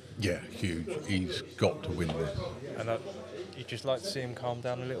Mark. Yeah, huge. He's got to win this. And you'd just like to see him calm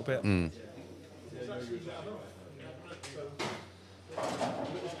down a little bit. Mm.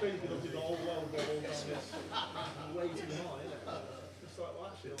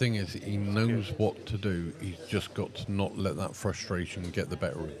 Thing is, he knows what to do. He's just got to not let that frustration get the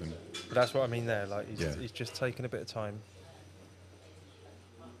better of him. But that's what I mean there. Like he's just taking a bit of time.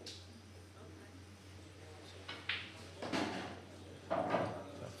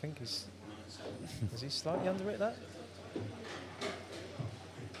 I think is he slightly under it, that? I'm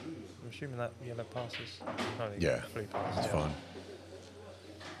assuming that yellow passes. Oh, Yeah, blue passes, it's fine.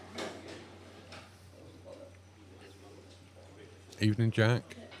 Evening,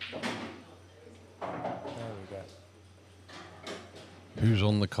 Jack. There we go. Who's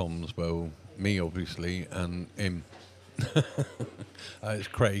on the comms? Well, me, obviously, and him. It's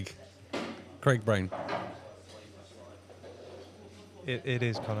Craig. Craig Brain. It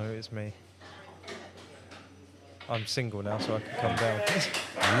is Connor, it's me. I'm single now, so I can come down.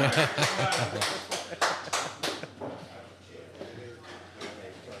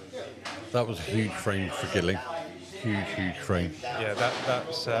 That was a huge frame for Gilly. Huge frame. Yeah, that's. I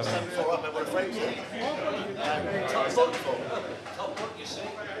was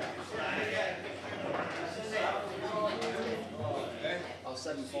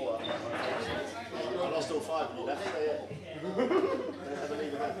 7-4. I lost all 5 of you left, so yeah.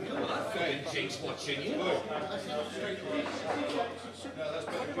 Jinx watching you.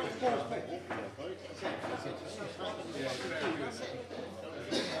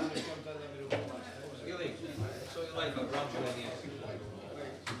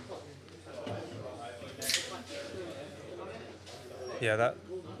 Yeah, that.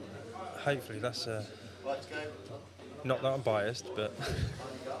 Hopefully, that's. Not that I'm biased, but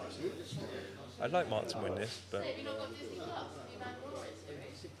I'd like Mark to win this, but.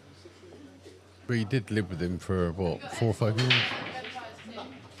 But you did live with him for, what, 4 or 5 years?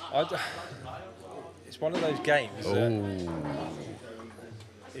 It's one of those games that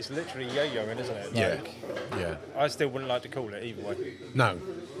it's literally yo-yoing, isn't it? Like, yeah. I still wouldn't like to call it either way. No.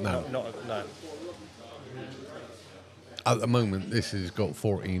 No. At the moment, this has got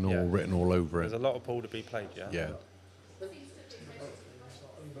 14 all written all over There's it. a lot of pool to be played, yeah? Yeah.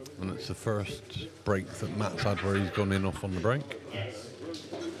 And it's the first break that Matt's had where he's gone in off on the break.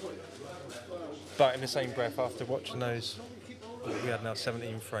 But in the same breath, after watching those, we had now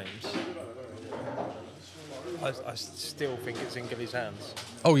 17 frames, I still think it's in Gilly's hands.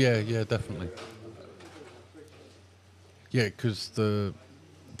 Oh, yeah, definitely. Yeah, because the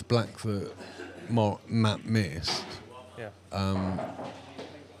black that Matt missed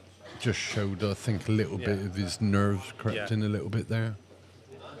just showed, I think, a little bit of his nerves crept in a little bit there.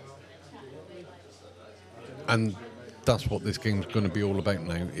 And that's what this game's going to be all about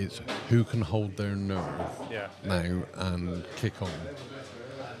now. It's who can hold their nerve now and kick on.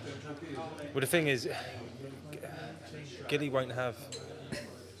 Well, the thing is, Gilly won't have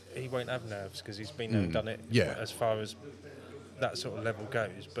nerves because he's been there and done it as far as that sort of level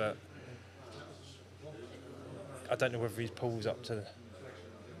goes. But I don't know whether his pool's up to.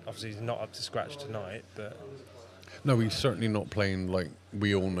 Obviously, he's not up to scratch tonight, but. No, he's certainly not playing like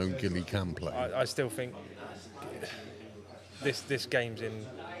we all know Gilly can play. I still think this game's in.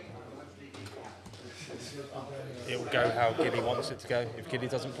 It'll go how Gilly wants it to go. If Gilly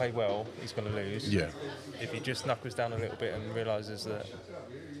doesn't play well, he's going to lose. Yeah. If he just knuckles down a little bit and realises that.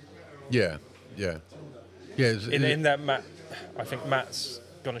 Yeah. In that Matt, I think Matt's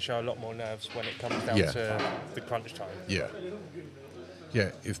going to show a lot more nerves when it comes down to the crunch time. Yeah.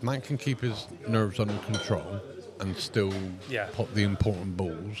 If Matt can keep his nerves under control and still pop the important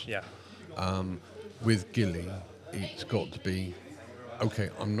balls. Yeah. With Gilly, it's got to be,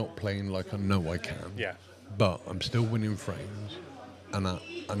 okay, I'm not playing like I know I can. Yeah. But I'm still winning frames, and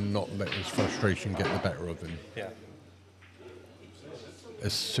I'm not letting his frustration get the better of him. Yeah.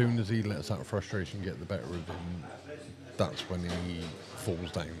 As soon as he lets that frustration get the better of him, that's when he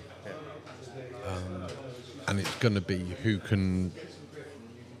falls down. Yeah. And it's going to be who can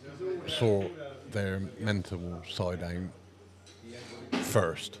sort their mental side out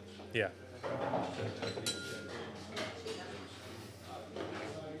first. Yeah.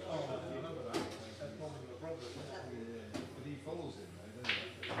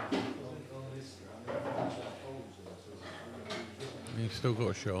 He's still got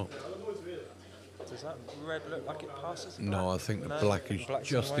a shot. Does that red look like it passes? No, I think the black is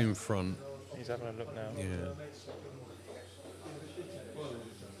just in front. He's having a look now. Yeah.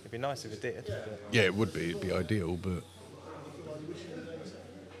 It'd be nice if it did. But Yeah, it would be. It'd be ideal, but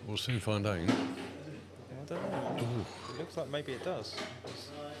we'll soon find out. I don't know. Ooh. It looks like maybe it does.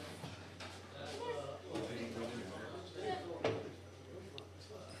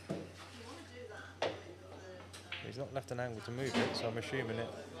 He's not left an angle to move it, so I'm assuming it.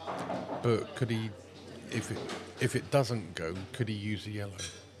 But could he, if it doesn't go, could he use the yellow?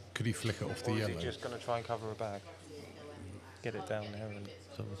 Could he flick it off the Or is yellow? he just going to try and cover a bag? Get it down there and.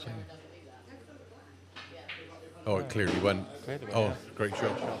 That's what I'm saying. Oh, it clearly went. Clearly went, Oh, yeah. great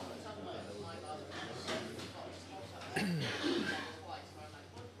shot.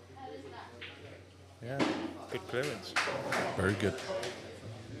 Yeah, good clearance. Very good.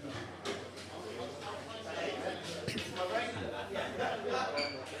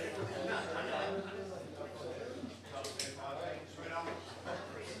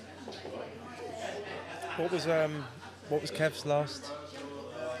 What was Kev's last?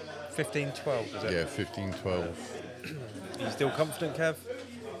 15-12, was it? Yeah, 15-12. You still confident, Kev?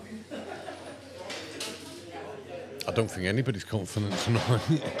 I don't think anybody's confident tonight.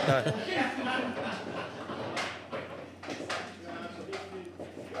 No.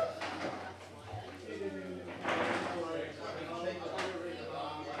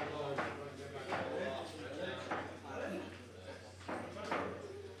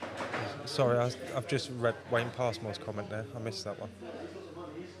 Sorry, I've just read Wayne Passmore's comment there. I missed that one.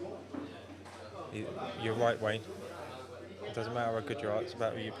 You're right, Wayne. It doesn't matter how good you are, it's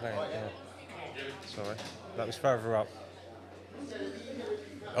about who you're playing. Yeah. Sorry. That was further up.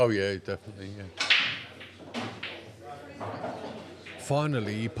 Oh yeah, definitely, yeah.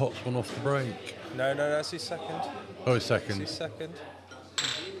 Finally, he pops one off the break. No, that's his second. Oh, his second. That's his second.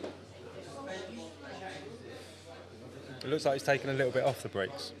 It looks like he's taken a little bit off the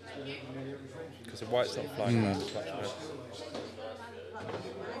brakes. Because the white's not flying around as much.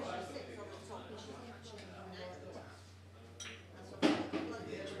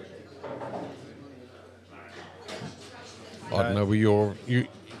 I don't know, but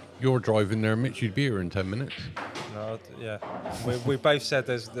you're driving there, Mitch. You'd be here in 10 minutes. No, yeah. We both said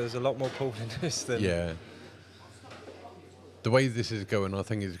there's a lot more pool in this than... Yeah. The way this is going, I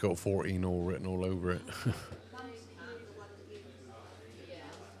think it's got 14 all written all over it.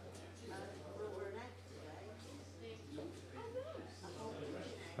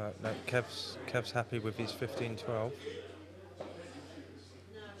 No, Kev's happy with his 15-12.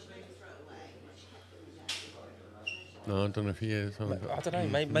 No, I don't know if he is. I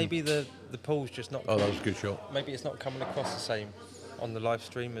don't know. Maybe the pool's just not. Oh, that was a good shot. Maybe it's not coming across the same on the live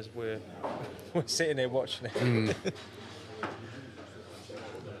stream as we're sitting here watching it.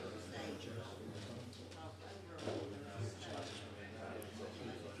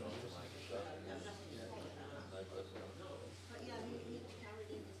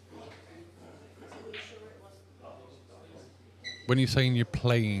 When you're saying you're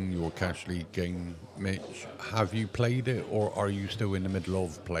playing your Cash League game, Mitch, have you played it or are you still in the middle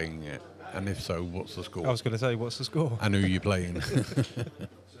of playing it? And if so, what's the score? I was going to say, what's the score? And who are you playing?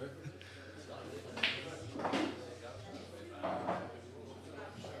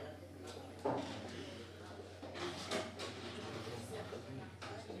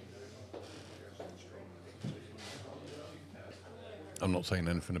 I'm not saying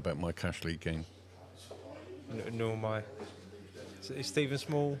anything about my Cash League game. Nor am I. Is Stephen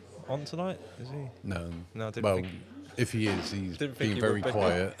Small on tonight? Is he? No. No, I didn't well, think. if he is, he's Didn't think being he very would be.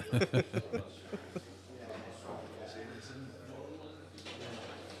 quiet.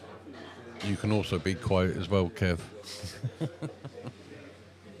 You can also be quiet as well, Kev.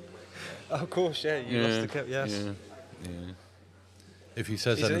 Of course, yeah. You lost the Kev, yes. Yeah. If he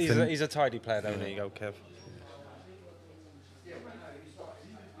says He's anything... he's a tidy player, though. There you go, Kev.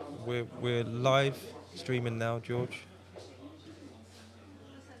 We're live streaming now, George.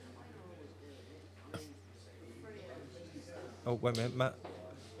 Oh, wait a minute, Matt.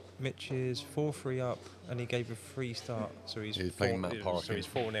 Mitch is 4-3 up, and he gave a free start, so he's playing Matt Parkin. So he's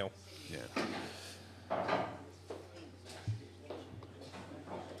 4-0. Yeah. I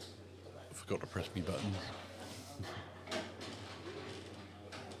forgot to press me buttons.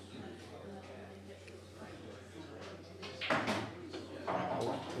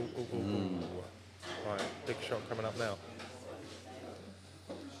 Right, big shot coming up now.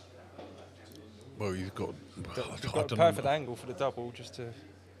 Well, he's got... He's got a perfect angle for the double, just to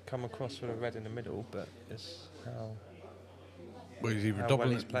come across with a red in the middle, but it's how... Well, he's either how doubling,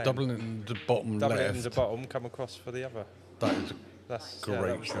 well he's playing. doubling it in the bottom Double left. it in the bottom, come across for the other. That is a That's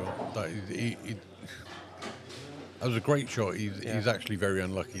great shot. That is, that was a great shot. He's actually very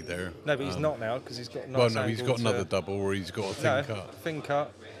unlucky there. No, but he's not now, because he's got nice well, no, he's angle got another double, or he's got a thin cut. Thin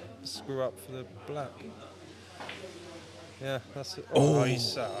cut, screw up for the black. Yeah, that's it. Oh.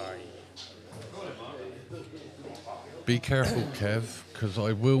 Nice. Be careful, Kev, because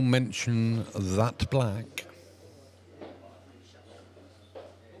I will mention that black.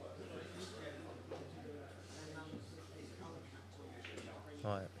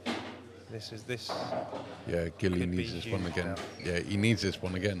 Right. This. Yeah, Gilly Could be needs this one huge again. now. Yeah, he needs this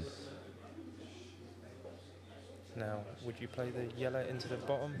one again. Now, would you play the yellow into the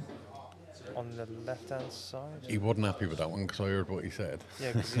bottom on the left-hand side? He wasn't happy with that one because I heard what he said.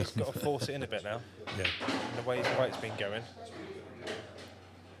 Yeah, because he's got to force it in a bit now. Yeah. And the way his white's been going.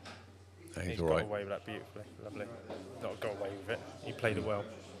 Yeah, He's all got right. away with that beautifully. Lovely. Not got away with it. He played it well.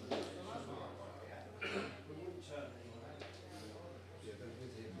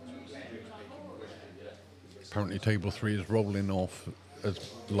 Apparently table 3 is rolling off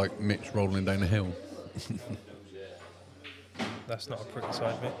as like Mitch rolling down a hill. That's not a pretty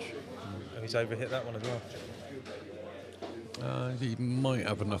side, Mitch. And he's overhit that one as well. He might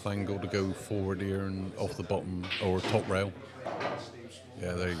have enough angle to go forward here and off the bottom or top rail.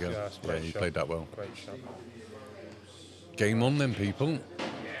 Yeah, there you go. Yeah, Yeah, he played that well. Great shot. Game on then, people.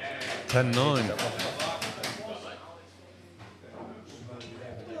 10-9.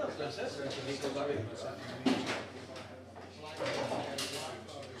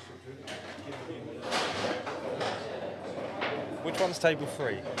 Which one's table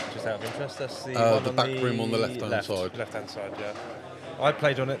 3? Just out of interest. That's the one the on back the room on the left-hand side. Left-hand side, yeah. I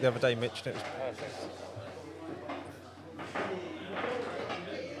played on it the other day, Mitch, and it was perfect.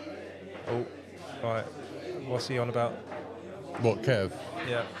 Oh, right. What's he on about? What, Kev?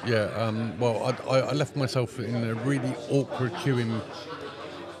 Yeah. Yeah, well, I left myself in a really awkward queuing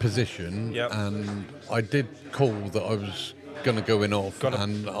position, Yep. and I did call that I was going to go in off,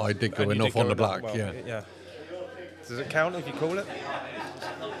 and I did go in off on the black, well, yeah. Yeah. Does it count if you call it?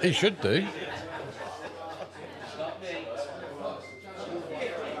 He should do.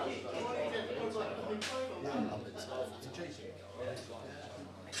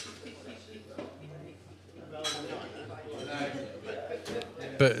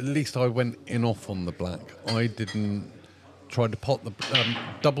 But at least I went in off on the black. I didn't try to pot the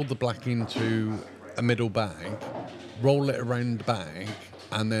double the black into a middle bag, roll it around the bag,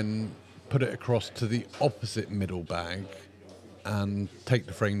 and then put it across to the opposite middle bag, and take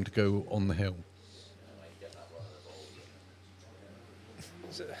the frame to go on the hill.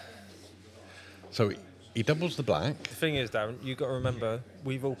 So he doubles the black. The thing is, Darren, you've got to remember,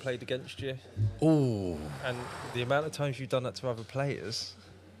 we've all played against you. Oh, And the amount of times you've done that to other players.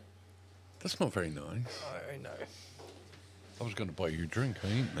 that's not very nice. I know. I was going to buy you a drink, I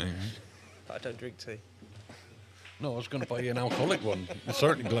ain't now. I don't drink tea. No, I was going to buy you an alcoholic one. I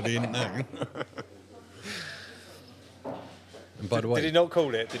certainly bloody ain't now. And by the way, Did he not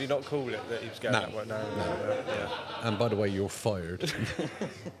call it? Did he not call it that he was going No. that way? No. Yeah. and by the way, you're fired.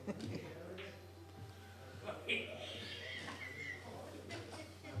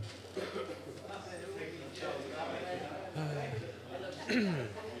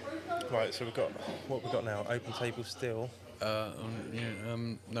 Right, so we've got what we've got now. Open table still. No,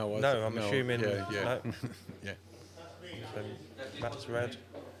 No, I'm assuming. Yeah, yeah. No. Yeah. Then Matt's red.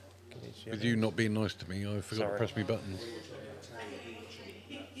 With you not being nice to me, I forgot Sorry. to press my buttons.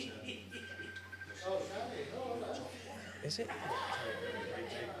 Is it?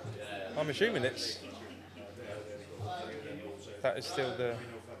 I'm assuming it's. That is still the.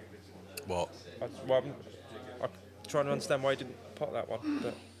 What? I'm trying to understand why he didn't pot that one,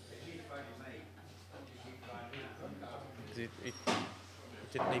 but. He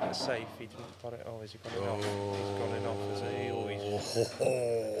didn't leave it safe, he didn't pot it. Oh, is he gone in off? He's gone in off, is he? Or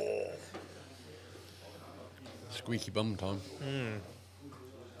he's... Squeaky bum time.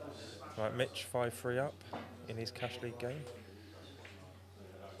 Right, Mitch 5-3 up in his cash league game.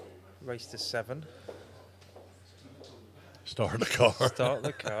 Race to 7. Start the car. Start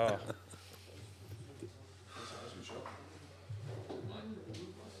the car.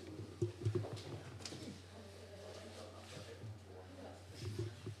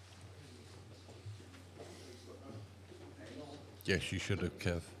 Yes, you should have,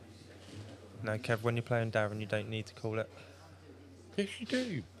 Kev. No, Kev, when you're playing Darren, you don't need to call it. Yes, you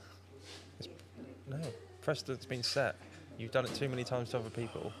do. No, precedent's been set. You've done it too many times to other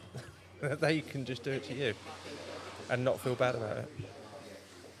people. They can just do it to you and not feel bad about it.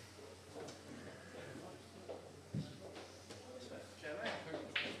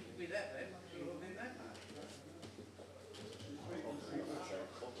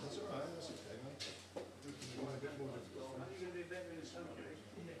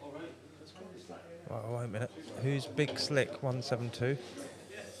 Right, wait a minute. Who's Big Slick 172?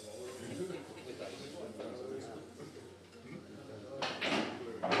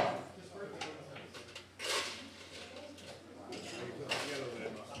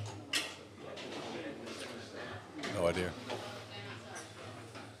 No idea.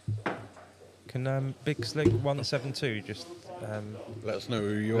 Can Big Slick 172 just Let us know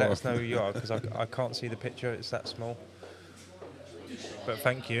who you let are. us know who you are, because I can't see the picture, it's that small. But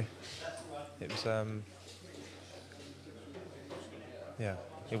thank you. It was yeah,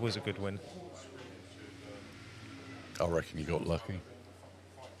 it was a good win. I reckon you got lucky.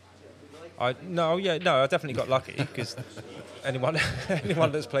 I definitely got lucky, because anyone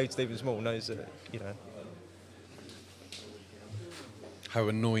that's played Stephen Small knows that, you know. How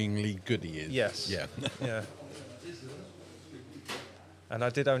annoyingly good he is. Yes. Yeah. Yeah. And I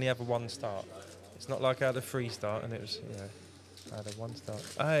did only have a 1 start. It's not like I had a 3 start and it was, you know, I had a 1 start.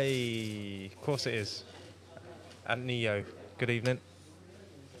 Hey, of course it is. Anthony Yo, good evening.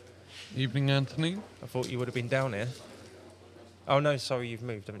 Evening, Anthony. I thought you would have been down here. Oh no, sorry, you've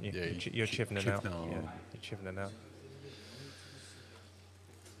moved, haven't you? Yeah, You're Chivener now. Chivener. Yeah, you're Chivener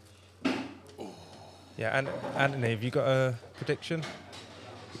now. Yeah, and Anthony, have you got a prediction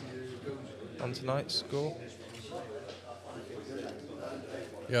on tonight's score?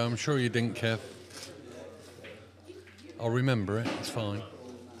 Yeah, I'm sure you didn't, Kev. I'll remember it. It's fine.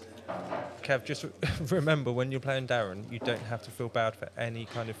 Kev, just remember when you're playing Darren, you don't have to feel bad for any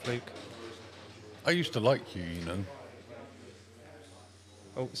kind of fluke. I used to like you, you know.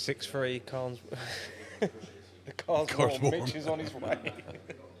 Oh, 6-3, Carnes. Carnes Passmore. Mitch is on his way.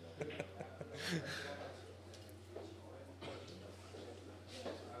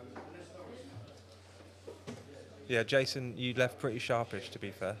 Yeah, Jason, you left pretty sharpish, to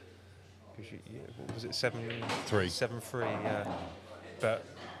be fair. Because what was it, 7-3? 7-3, yeah. But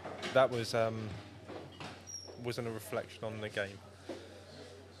that was wasn't a reflection on the game.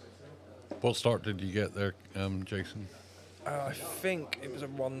 What start did you get there, Jason? I think it was a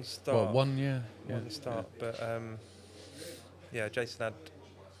 1 start. Well, 1, yeah. One start, but yeah, Jason had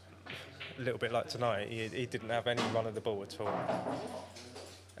a little bit like tonight. He didn't have any run of the ball at all.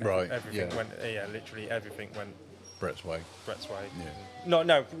 Right. Everything went. Yeah, literally everything went Brett's way. Brett's way. Yeah. No,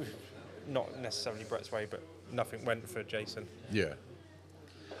 not necessarily Brett's way, but nothing went for Jason. Yeah.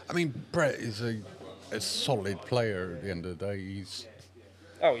 I mean, Brett is a solid player at the end of the day. He's.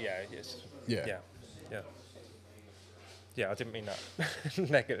 Oh yeah, yes. Yeah. Yeah, I didn't mean that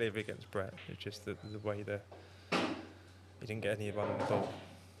negative against Brett. It's just the way he didn't get any run on the ball,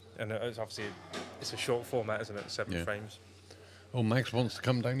 and it's obviously it's a short format, isn't it? 7 frames. Oh, Max wants to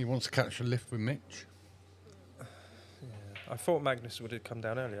come down. He wants to catch a lift with Mitch. I thought Magnus would have come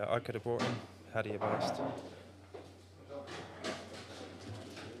down earlier. I could have brought him had he advised.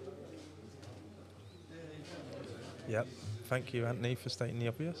 Yep. Thank you, Anthony, for stating the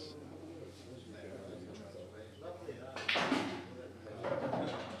obvious.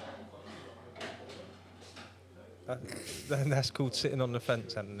 That's called sitting on the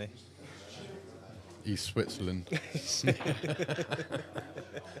fence, Anthony. He's Switzerland.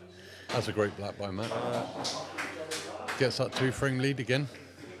 That's a great black by Matt. Gets that 2-frame lead again.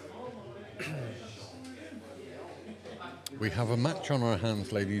 We have a match on our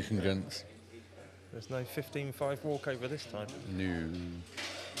hands, ladies and gents. There's no 15-5 walkover this time. No.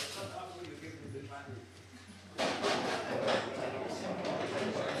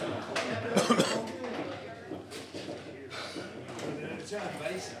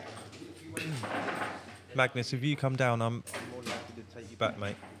 Magnus, if you come down, I'm more likely to take you back,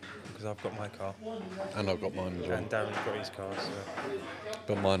 mate, because I've got my car. And I've got mine as well. And Darren's got his car, so...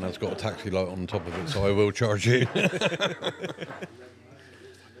 But mine has got a taxi light on top of it, so I will charge you.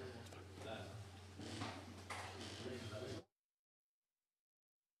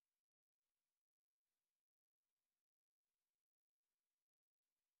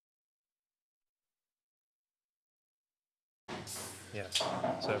 Yeah,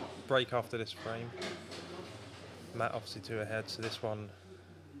 so break after this frame. Matt obviously 2 ahead, so this one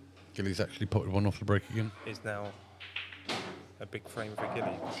Gilly's actually put one off the break again. is now a big frame for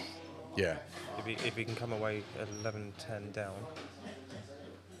Gilly. Yeah. If he can come away 11-10 down.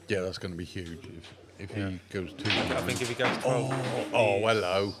 Yeah, that's going to be huge if he goes too. I think if he goes 12.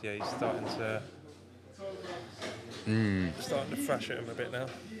 Hello. Yeah, he's starting to thrash at him a bit now.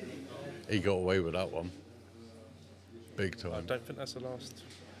 He got away with that one. Big time. I don't think that's the last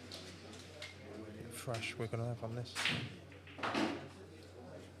thrash we're going to have on this.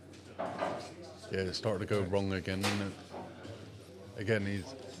 Yeah, it's starting to go wrong again, isn't it? Again,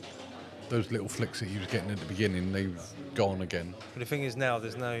 those little flicks that he was getting at the beginning, they've gone again. But the thing is now,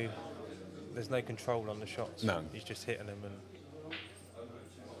 there's no control on the shots. No. He's just hitting them and...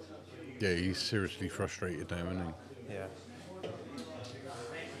 Yeah, he's seriously frustrated now, isn't he? Yeah.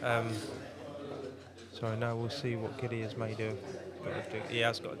 So now we'll see what Gilly has made of. He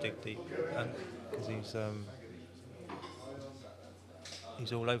has got to dig deep, because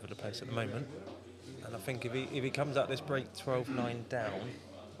he's all over the place at the moment. And I think if he comes out this break 12-9 down,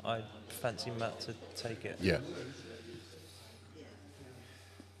 I fancy Matt to take it. Yeah.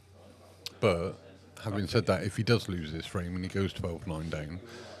 But having said that, if he does lose this frame and he goes 12-9 down,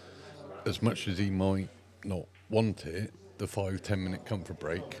 as much as he might not want it, the 5-10 minute comfort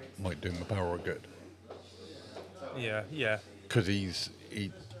break might do him a power of good. Yeah. Because he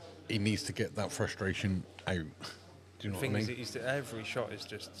needs to get that frustration out. Do you know what I mean? Every shot is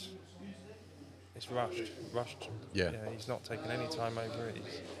just... It's rushed. Yeah. He's not taking any time over it.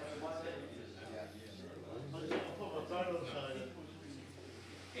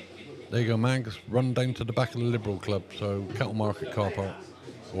 There you go, Mags. Run down to the back of the Liberal Club, so Cattle Market car park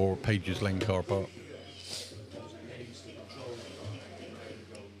or Pages Lane car park.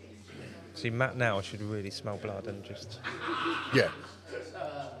 See, Matt now should really smell blood and just... Yeah.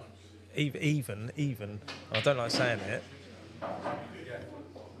 Even, I don't like saying it,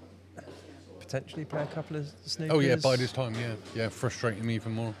 potentially play a couple of snookers. Oh yeah, by this time, yeah. Yeah, frustrate him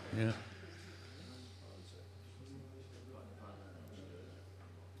even more, yeah.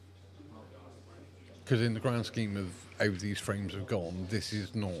 because in the grand scheme of how these frames have gone, this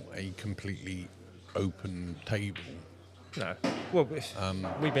is not a completely open table. No. Well,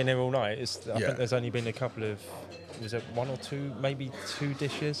 we've been here all night. I Yeah. think there's only been a couple of, was it one or two, maybe 2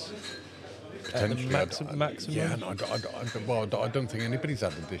 dishes? At the Potentially, maximum? Yeah, and I don't think anybody's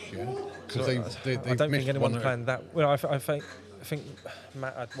had a dish yet. Because I they've don't missed think anyone's one. planned that. Well, I think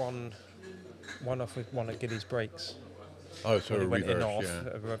Matt had one off with one at Gilly's breaks. Oh, so when a he went in reverse, off,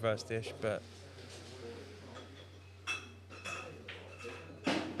 yeah. a reverse dish, but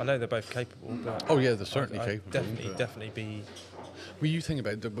I know they're both capable. But Oh yeah, they're certainly I'd capable. definitely be. Well, you think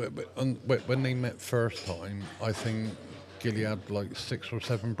about it, when they met first time, I think Gilly had like 6 or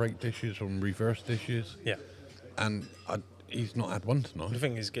 7 break dishes on reverse dishes. Yeah. And he's not had one tonight. The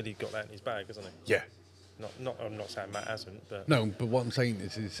thing is, Gilly got that in his bag, hasn't he? Yeah. I'm not saying Matt hasn't, but No, but what I'm saying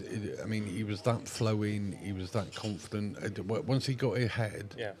is I mean, he was that flowing, he was that confident. Once he got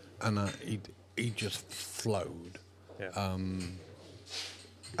ahead, yeah, and he just flowed, yeah,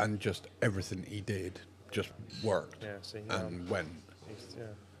 and just everything he did just worked, yeah. See, and went.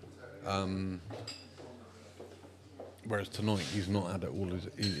 Yeah. Whereas tonight he's not had it all.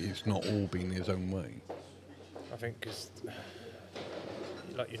 It's not all been his own way. I think because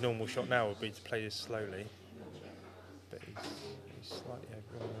like your normal shot now would be to play this slowly, but he's slightly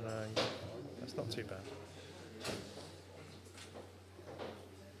over. That's not too bad.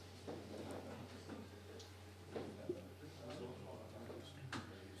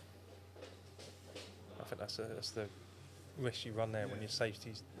 I think that's the risk you run there when your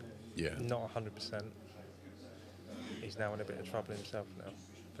safety's not 100%. He's now in a bit of trouble himself now,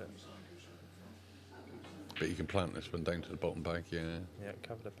 but you can plant this one down to the bottom bag, yeah. Yeah,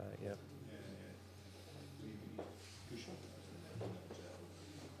 cover the bag, yeah.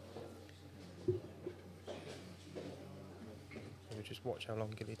 We just watch how long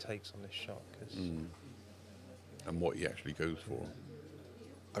Gilly takes on this shot, And what he actually goes for.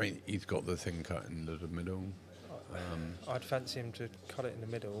 I mean, he's got the thing cut in the middle. I'd fancy him to cut it in the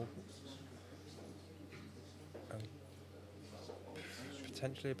middle. And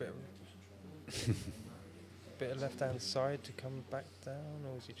potentially a bit of left-hand side to come back down,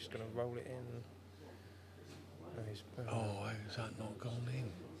 or is he just going to roll it in? How's that not gone in?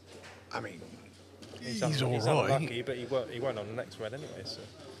 I mean, he's all right. unlucky, but he won't on the next red anyway. So,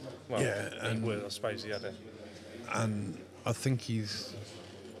 well, he will. I suppose he had a. And I think he's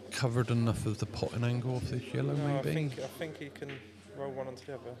covered enough of the potting angle off this yellow, maybe. I think he can roll one onto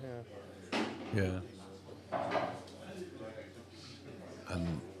the other. Yeah. Yeah.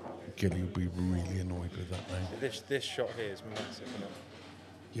 And Gilly will be really annoyed with that now. This shot here is massive, isn't it?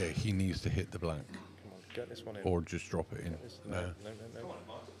 Yeah, he needs to hit the black. Come on, get this one in. Or just drop it in. No.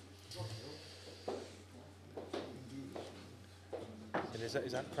 And is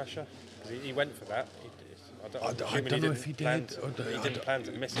that pressure? 'Cause he went for that. I don't know if he did. He didn't plan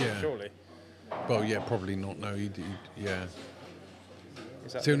to miss it, surely. Well, yeah, probably not. No, he did. Yeah.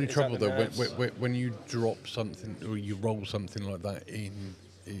 Is It's the only trouble though when you drop something or you roll something like that in,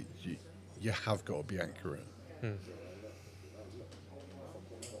 you have got to be accurate.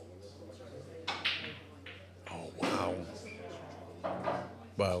 Oh wow!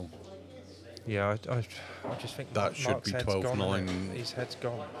 Well, yeah, I just think that should be 12-9. His head's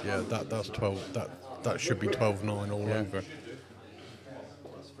gone. Yeah, that's 12. That should be 12-9 all over.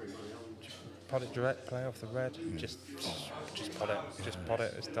 Pot it direct, play off the red. Just pot it. Just pot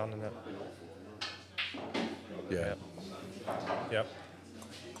it. It's done, isn't it? Yeah. Yep.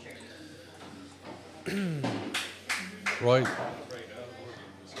 Right.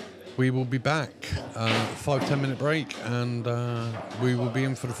 We will be back. 5-10 minute break, and we will be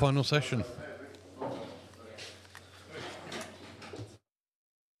in for the final session.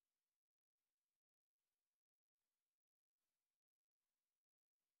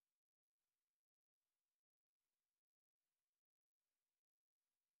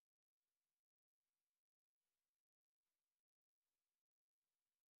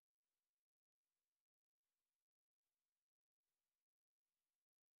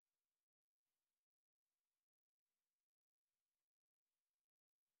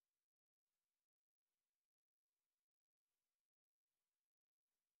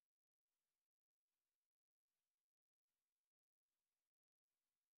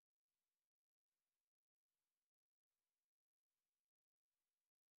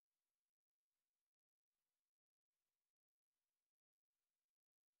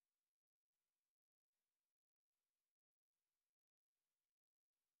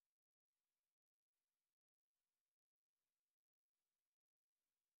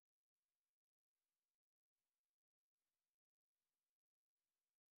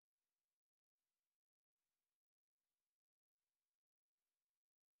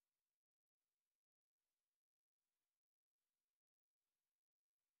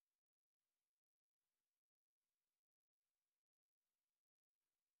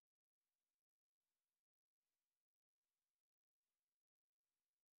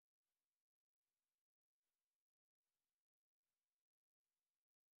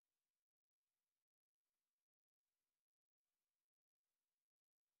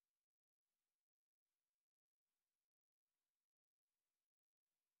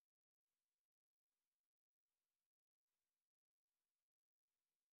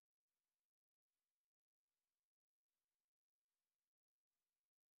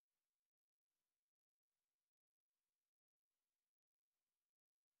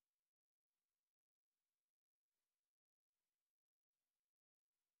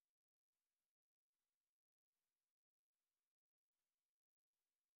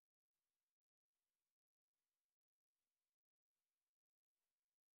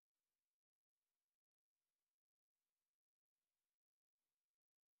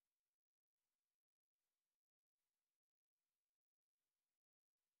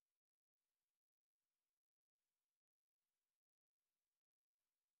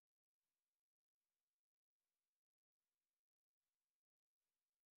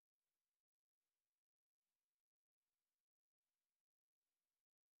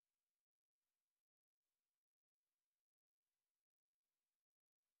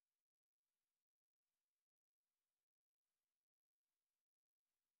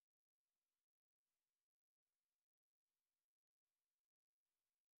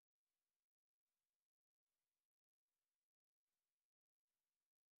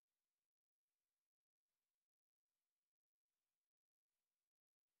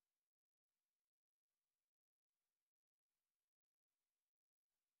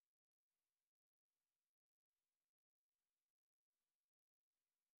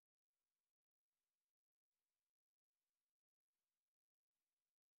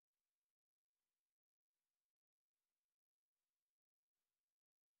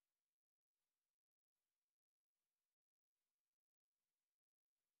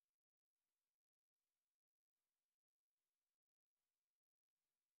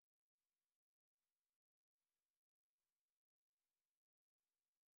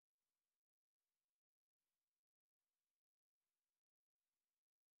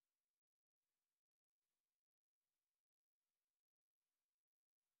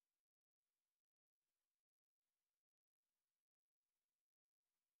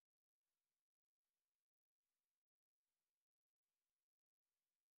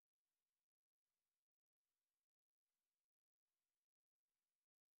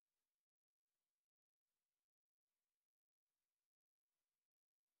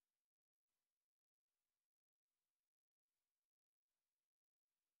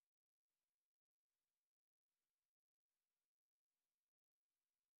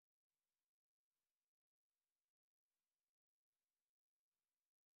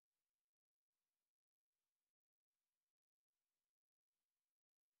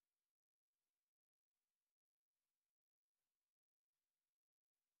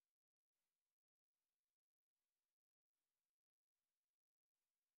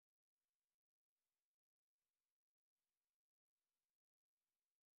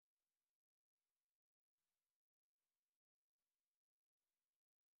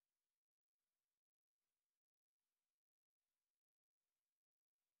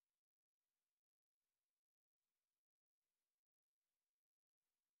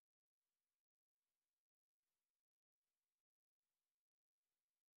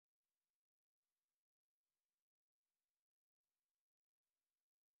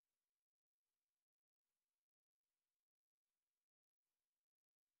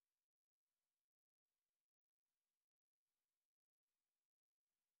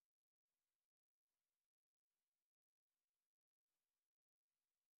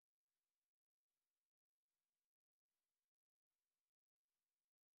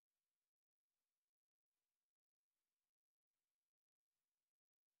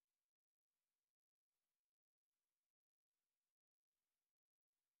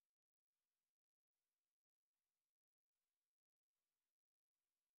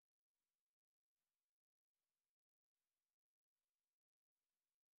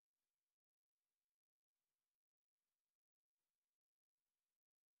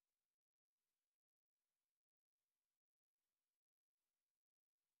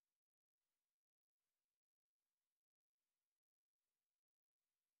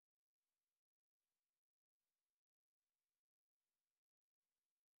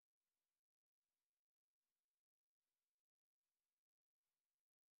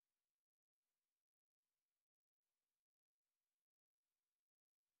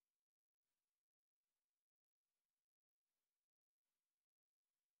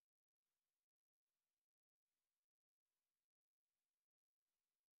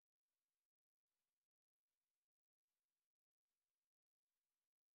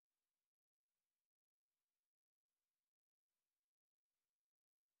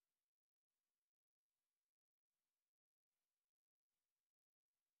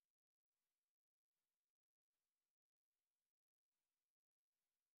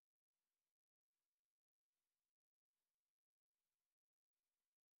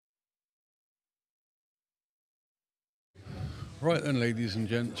 Right then, ladies and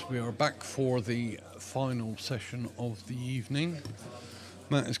gents, we are back for the final session of the evening.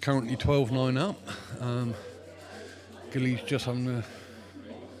 Matt is currently 12-9 up. Gilly's just having a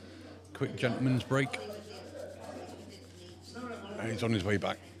quick gentleman's break. He's on his way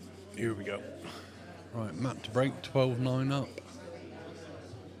back. Here we go. Right, Matt to break, 12-9 up.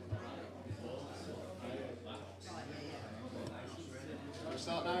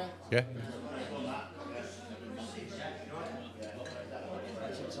 Start now? Yeah.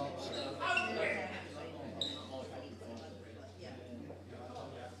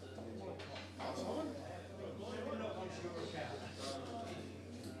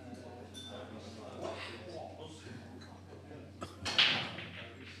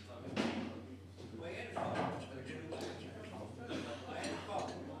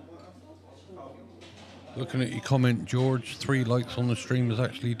 Looking at your comment, George, 3 likes on the stream is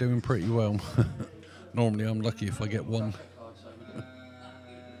actually doing pretty well. Normally I'm lucky if I get 1.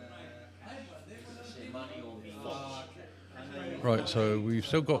 Right, so we've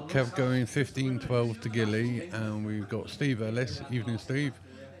still got Kev going 15-12 to Gilly, and we've got Steve Ellis, evening Steve,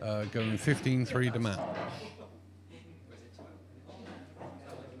 going 15-3 to Matt.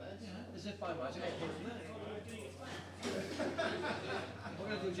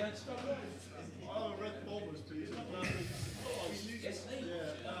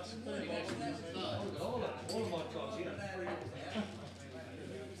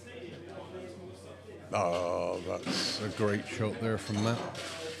 Oh, that's a great shot there from Matt.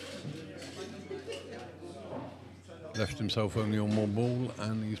 Left himself only on 1 ball,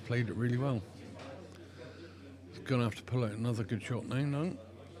 and he's played it really well. He's going to have to pull out another good shot now, no?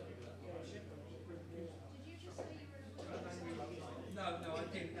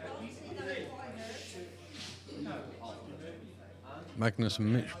 Magnus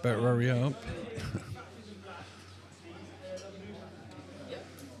and Mitch better hurry up.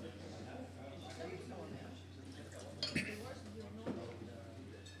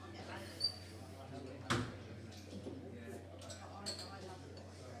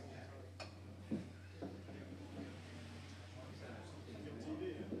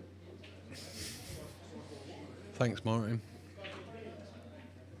 Thanks, Martin.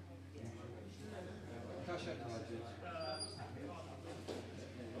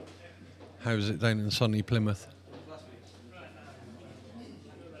 How's it down in sunny Plymouth?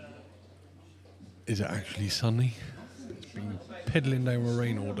 Is it actually sunny? It's been piddling down with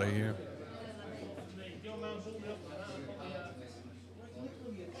rain all day here.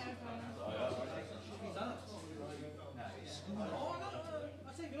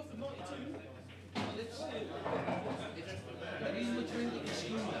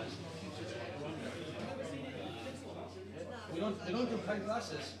 They don't do pint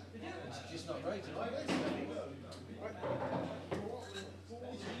glasses. It's just not right.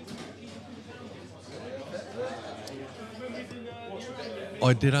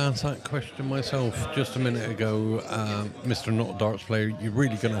 I did answer that question myself just a minute ago, Mr. Not a Darts Player. You're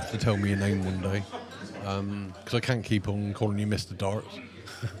really going to have to tell me your name one day, because I can't keep on calling you Mr. Darts.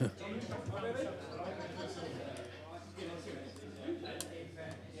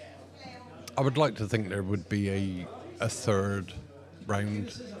 I would like to think there would be a third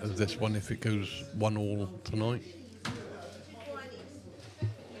round of this one if it goes 1-1 tonight.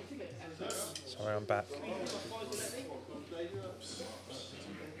 Sorry, I'm back.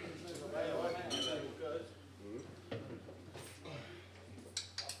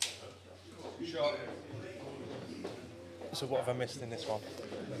 So what have I missed in this one?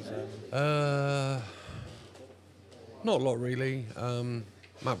 Not a lot really.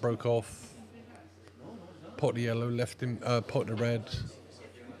 Matt broke off. Pot the yellow, left him. Pot the red.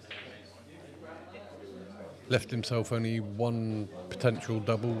 Left himself only 1 potential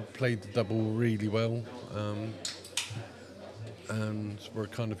double. Played the double really well, and we're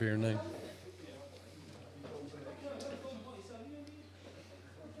kind of here now.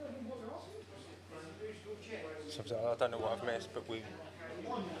 So I don't know what I've missed, but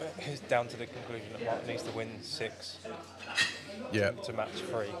it's down to the conclusion that Mark needs to win 6. Yeah. To match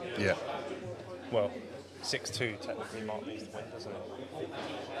 3. Yeah. Well, 6-2 technically Mark needs to win, doesn't it?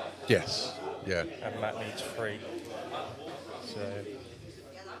 Yes. Yeah. And Matt needs 3. So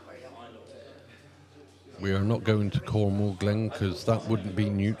we are not going to Cornwall, Glen, because that wouldn't be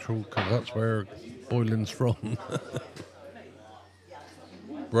neutral, because that's where Boylan's from.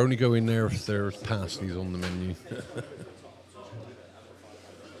 We're only going there if there's pasties on the menu.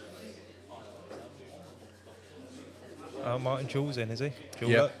 Martin Jules in, is he?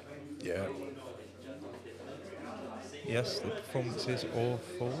 Jules Yeah. up? Yeah. Yes, the performance is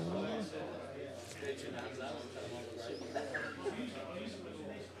awful.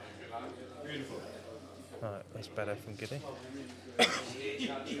 Right, that's better from Giddy.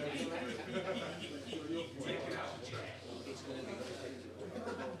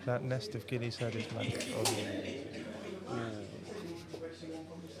 That nest of Giddy's head is magic. Oh.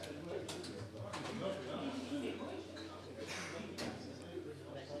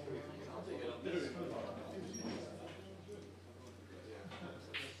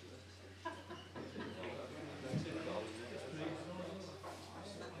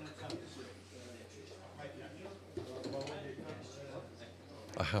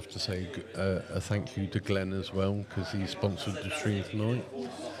 I have to say a thank you to Glenn as well, because he sponsored the stream tonight.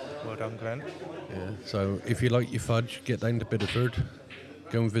 Well done, Glenn. Yeah. So if you like your fudge, get down to Bideford.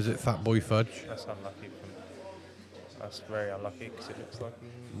 Go and visit Fat Boy Fudge. That's unlucky. That's very unlucky because it looks like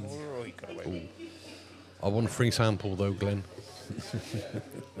more. You got away. I want a free sample though, Glenn.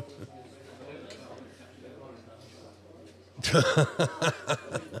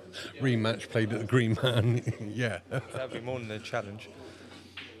 Rematch played at the Green Man. Yeah. That'd be more than a challenge.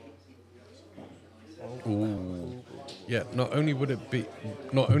 Ooh. Yeah. Not only would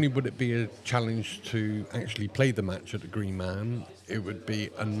it be a challenge to actually play the match at the Green Man, it would be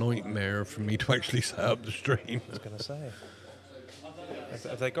a nightmare for me to actually set up the stream. I was going to say.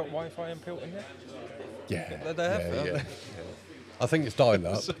 Have they got Wi-Fi in Pilton yet? Yeah. They have. Yeah. I think it's dial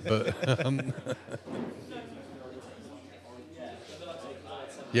up, but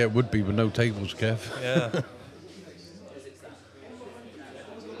yeah, it would be with no tables, Kev. Yeah.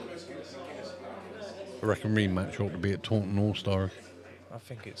 I reckon rematch ought to be at Taunton All Star. I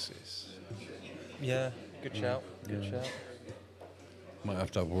think it's yeah, good shout. Good shout. Might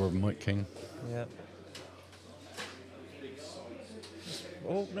have to have a word with Mike King. Yeah.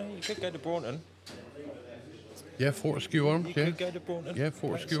 Oh no, you could go to Braunton. Yeah, Fortescue Arms. You Yeah. could go to Braunton. Yeah,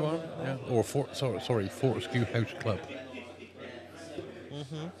 Fortescue Arms. Yeah. Or Fortescue House Club.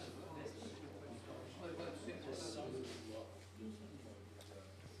 Mhm.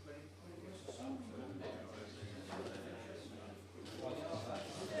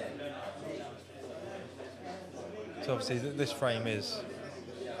 So obviously this frame is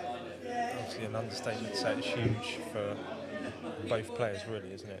obviously an understatement to say it's huge for both players,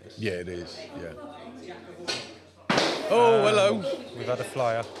 really, isn't it? Yeah, it is. Yeah. Oh, hello. We've had a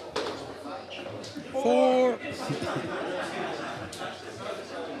flyer. 4.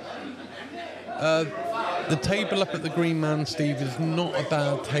 The table up at the Green Man, Steve, is not a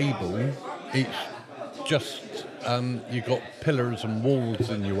bad table. It's just you've got pillars and walls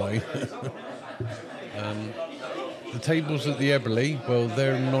in your way. The tables at the Eberly, well,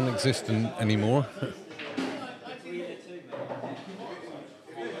 they're non-existent anymore.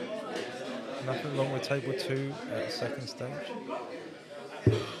 Nothing wrong with table 2 at the second stage.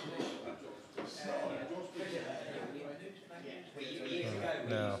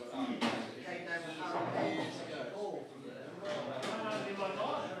 Now.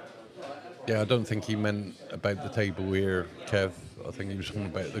 Yeah, I don't think he meant about the table here, Kev. I think he was talking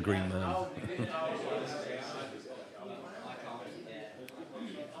about the Green Man.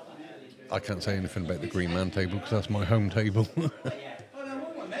 I can't say anything about the Green Man table because that's my home table.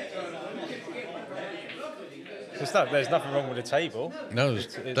 There's nothing wrong with the table. No, there's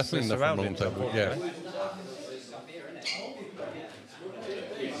definitely nothing wrong with the table. Yeah.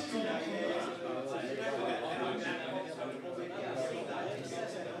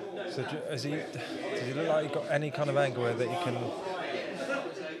 So does he look like he got any kind of angle that he can,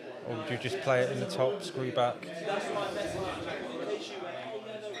 or would you just play it in the top, screw back?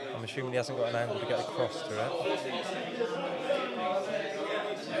 I'm assuming he hasn't got an angle to get across to it.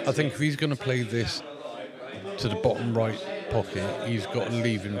 I think if he's going to play this to the bottom right pocket, he's got to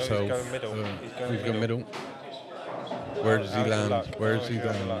leave himself. He's going middle. He's going middle. Where does he land? Where does he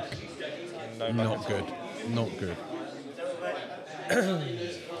land? Not good. Not good.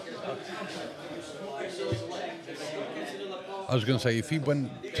 I was going to say, if he went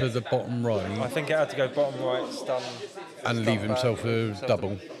to the bottom right... I think it had to go bottom right, stun... And leave himself a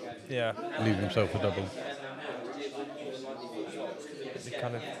double. Yeah. Leave himself a double. He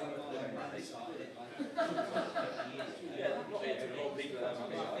kind of...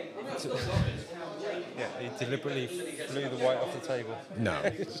 Yeah, he deliberately flew the white off the table. No,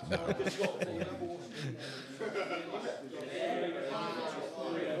 no.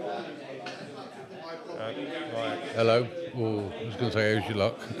 Right. Hello. Oh, I was going to say, how's your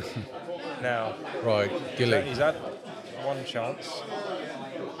luck? Now. Right, Gilly. He's had one chance.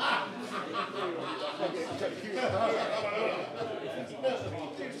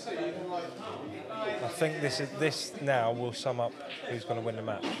 I think this now will sum up who's going to win the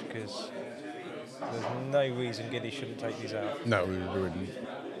match, because there's no reason Giddy shouldn't take these out. No, we wouldn't.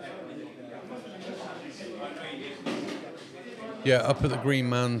 Yeah, up at the Green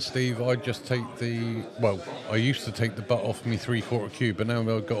Man, Steve, I just take I used to take the butt off me 3/4 cube, but now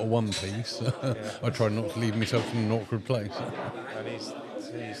I've got a 1 piece. I try not to leave myself in an awkward place. And he's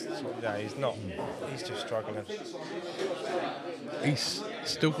not. He's just struggling. He's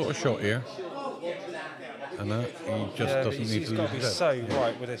still got a shot here. And that, he just doesn't need to he's got to be lose his so head.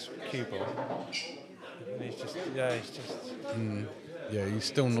 right with this cue ball. And he's just. Yeah, he's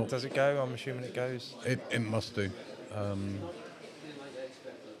still not... Does it go? I'm assuming it goes. It must do.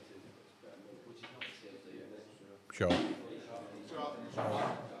 Sure.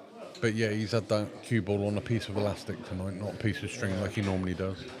 But yeah, he's had that cue ball on a piece of elastic tonight, not a piece of string like he normally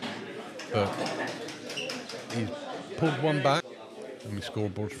does. But he's pulled one back, and my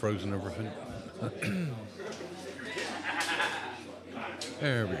scoreboard's frozen everything.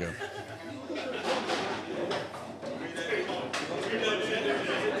 There we go.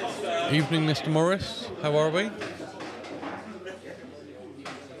 Evening, Mr. Morris. How are we?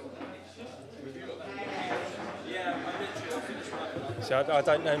 So I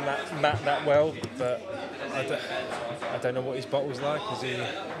don't know Matt that well, but I don't know what his bottle's like. Is he?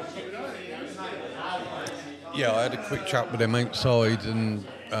 Yeah, I had a quick chat with him outside, and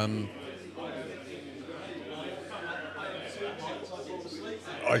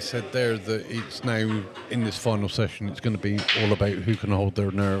I said there that it's now, in this final session, it's going to be all about who can hold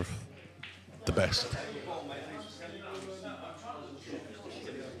their nerve the best.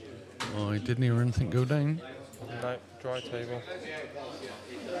 I didn't hear anything go down. No, dry table.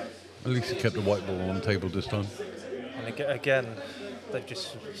 At least he kept the white ball on the table this time. And again, they've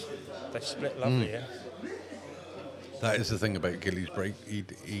split lovely here. That is the thing about Gilly's break.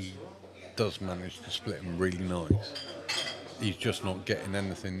 He does manage to split him really nice. He's just not getting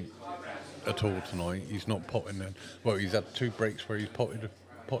anything at all tonight. He's not potting in. Well, he's had 2 breaks where he's potted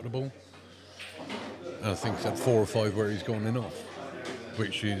the ball. And I think he's had 4 or 5 where he's gone in off,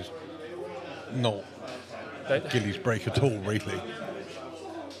 which is not Gilly's break at all, really.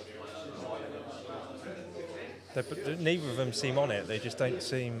 But neither of them seem on it. They just don't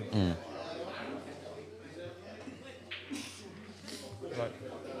seem like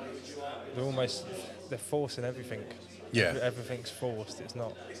they're forcing everything. Yeah. Everything's forced. It's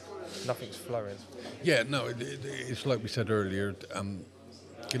not. Nothing's flowing. Yeah, no, it's like we said earlier.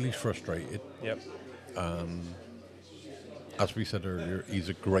 Gilly's frustrated. Yep. As we said earlier, he's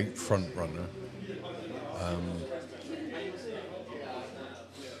a great front runner.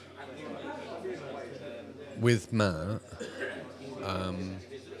 With Matt,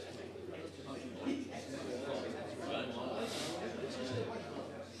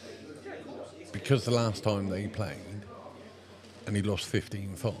 because the last time they played and he lost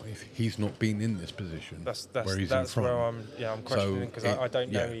 15-5, he's not been in this position where he's in front. Where I'm questioning, because I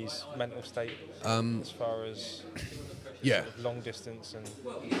don't know yeah. his mental state as far as yeah, sort of long distance and.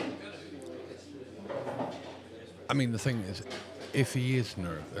 I mean, the thing is, if he is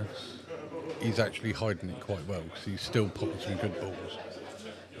nervous, he's actually hiding it quite well because he's still putting some good balls.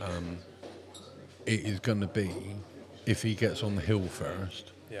 It is going to be, if he gets on the hill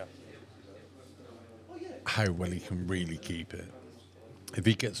first, Yeah. how well he can really keep it. If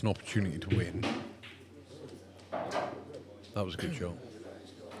he gets an opportunity to win, that was a good shot.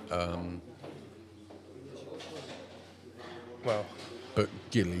 Well. But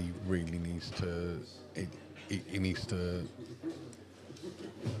Gilly really needs to. He needs to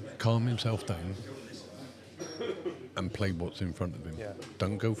calm himself down and play what's in front of him. Yeah.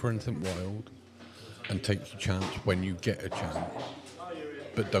 Don't go for anything wild, and take your chance when you get a chance,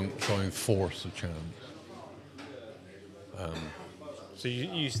 but don't try and force a chance. So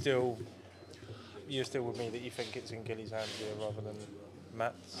you're still with me that you think it's in Gilly's hands here rather than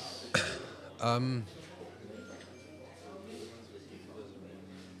Matt's?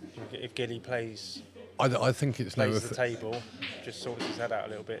 If Gilly plays I think it's now. the table, just sorts his head out a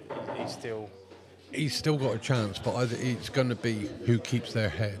little bit, He's still got a chance, but it's going to be who keeps their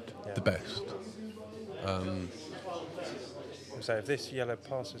head the best. So if this yellow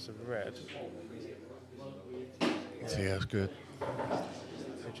passes a red, See, that's good.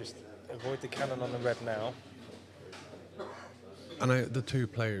 so just avoid the cannon on the red now. And out of the 2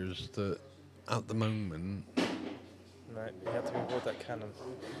 players that, at the moment, No, you have to avoid that cannon.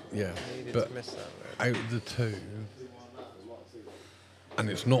 yeah, You needed but to miss that red. out of the 2, and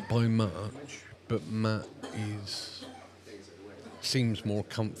it's not by much, but Matt seems more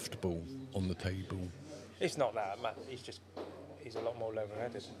comfortable on the table. It's not that, Matt. He's a lot more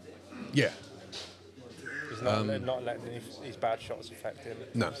level-headed. Yeah. He's not letting his bad shots affect him.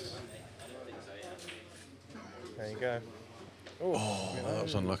 No. There you go. Oh, that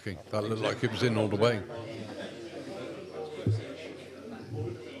was unlucky. That looked like it was in all the way.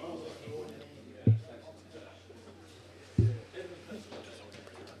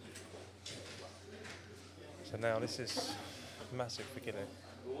 So now this is massive for Gilly.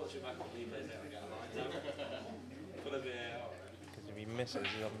 Because if he misses,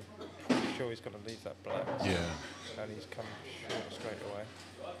 I'm pretty sure he's going to leave that black. Yeah. And he's come short straight away.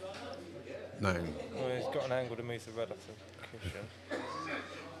 No. Well, he's got an angle to move the red off the cushion.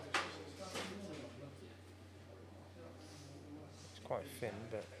 It's quite thin,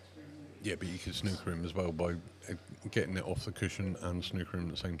 but... Yeah, but you can snooker him as well by getting it off the cushion and snooker him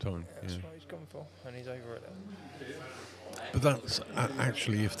at the same time. That's what he's gone for, and he's over it. But that's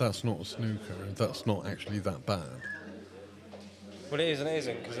actually, if that's not a snooker, that's not actually that bad. Well, it is and it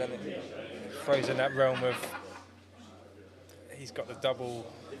isn't, because then it throws in that realm of he's got the double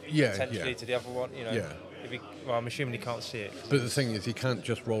potentially to the other one. You know, if he, well, I'm assuming he can't see it. But the thing is, he can't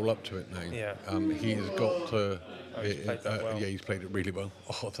just roll up to it now. Yeah. He has got to. Oh, he's played that well. Yeah, he's played it really well.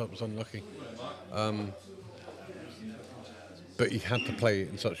 Oh, that was unlucky. But he had to play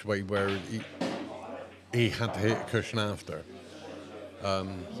it in such a way where he had to hit a cushion after. So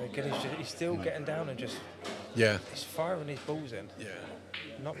again, he's still getting down and just he's firing his balls in. Yeah.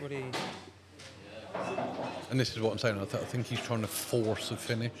 Not really. And this is what I'm saying. I think he's trying to force a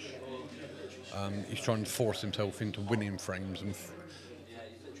finish. He's trying to force himself into winning frames and.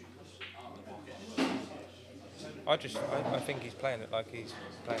 I think he's playing it like he's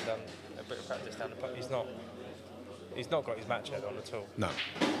playing down a bit of practice down the putt. He's not got his match head on at all. No.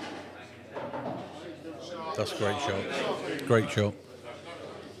 That's a great shot. Great shot.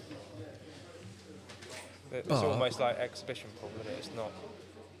 It's almost like exhibition pool, isn't it? It's not.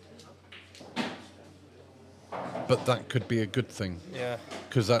 But that could be a good thing. Yeah.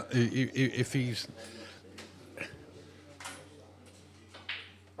 Because that if he's.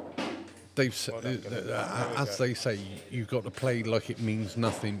 As they say, you've got to play like it means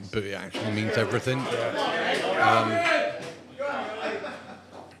nothing, but it actually means everything.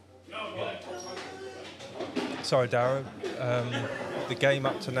 Sorry, Darrow. The game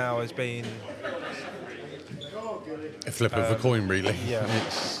up to now has been a flip of a coin, really. Yeah,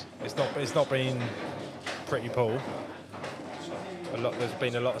 it's not been pretty pool. There's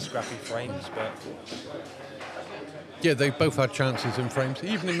been a lot of scrappy frames, but yeah, they both had chances in frames.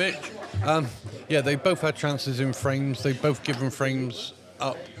 Evening, Mitch. They both had chances in frames. They both given frames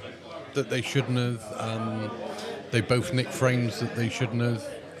up that they shouldn't have. They both nicked frames that they shouldn't have.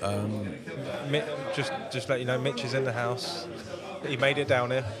 Just let you know, Mitch is in the house. He made it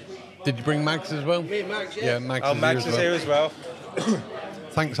down here. Did you bring Mags as well? Me and Mags, yeah. Yeah, Mags is here as well.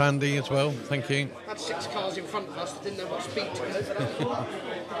 Thanks, Andy, as well. Thank you. Had 6 cars in front of us that didn't know what speed to go, but that's all.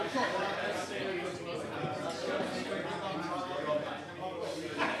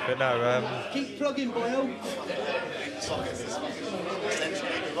 But no, keep plugging, Boyle.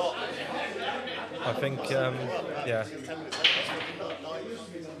 I think, yeah.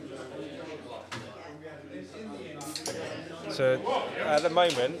 So at the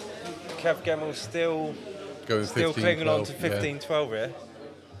moment, Kev Gemmel's still clinging on to 15-12 here.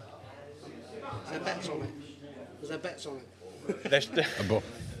 Is there bets on it? Is there bets on it?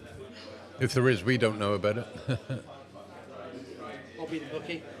 If there is, we don't know about it. I'll be the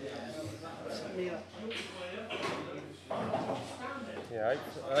bookie. Yeah,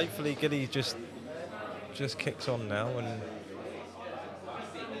 hopefully Gilly just kicks on now and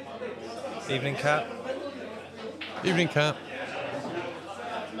evening Cat. Evening Cat.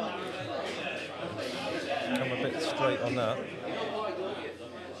 Come a bit straight on that.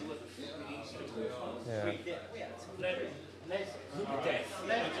 Yeah. He's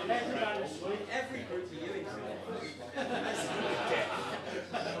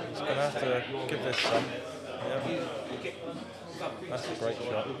going to have to give this some. Yeah. That's a great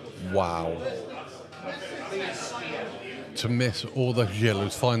shot. Wow. To miss all those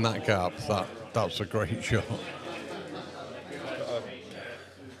yellows, find that gap, that's a great shot. Got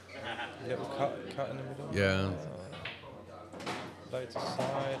a little cut in the middle. Yeah. Low to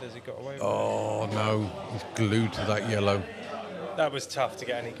side, has he got away with it? Oh no, he's glued to that yellow. That was tough to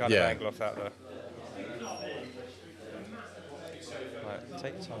get any kind of angle off that though. Right,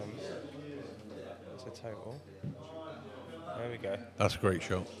 take time. That's a total. There we go. That's a great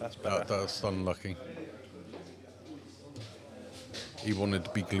shot. That's better. That's unlucky. He wanted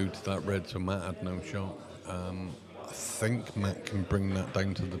to be glued to that red, so Matt had no shot. I think Matt can bring that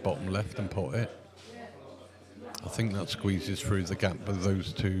down to the bottom left and pot it. I think that squeezes through the gap with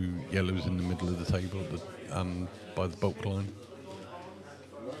those 2 yellows in the middle of the table by the bulk line.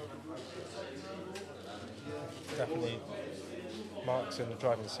 Definitely Mark's in the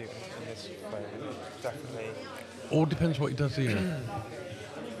driving seat in this frame. Definitely. All depends what he does here.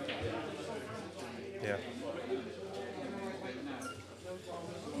 Yeah.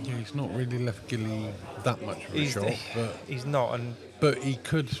 Yeah, he's not really left Gilly that much of a shot, but he's not, but he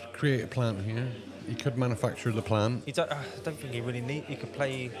could create a plant here. He could manufacture the plant. I don't think he really need. He could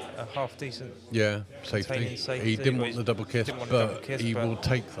play a half decent. Yeah, safety. He didn't want the double kiss, but he will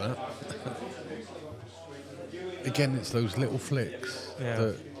take that. Again, it's those little flicks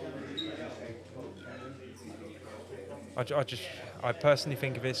that. I personally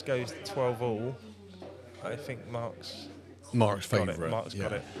think if this goes 12 all, I think Mark's favourite. Mark's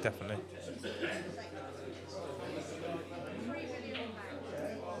got it, definitely.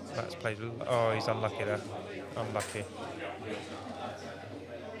 Matt's played. Oh, he's unlucky there. Unlucky.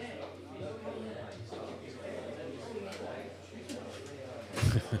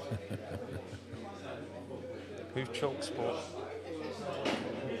 Who's Chalk Sport?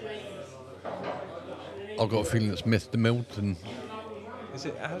 I've got a feeling it's Mr. Milton. Is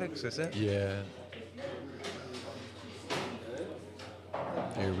it Alex, is it? Yeah.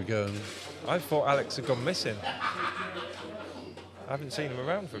 Here we go. I thought Alex had gone missing. I haven't seen him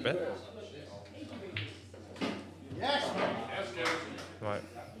around for a bit. Right.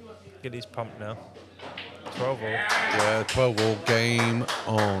 Gilly's pumped now. 12 all. Yeah, 12 all, game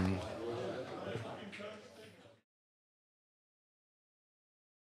on.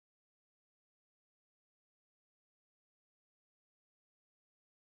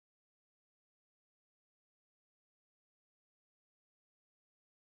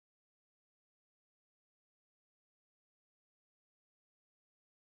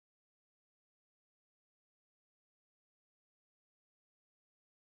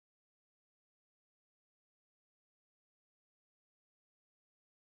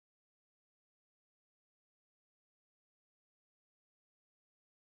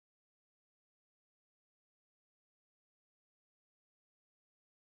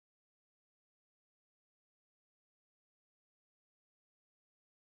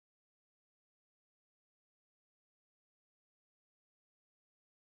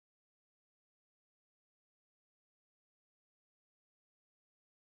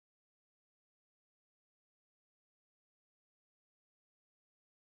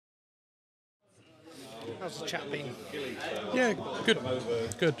 How's the chat been? Yeah, good.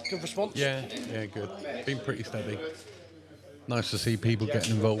 Good. Good response? Yeah, good. Been pretty steady. Nice to see people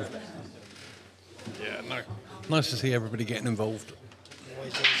getting involved. Yeah, no. Nice to see everybody getting involved.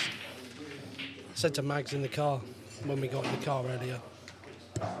 Always is. I said to Mags in the car, when we got in the car earlier,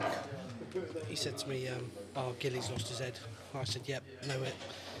 he said to me, Gilly's lost his head. I said, yep, know it.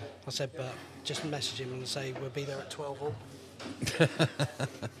 I said, but just message him and say, we'll be there at 12 all.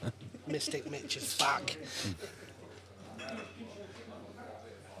 Mystic Mitch is back. You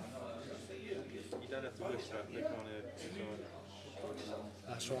don't have to whisper. They can't hear.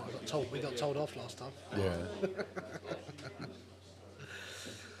 That's right. We got told off last time. Yeah.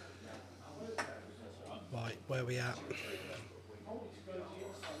 Right, where are we at?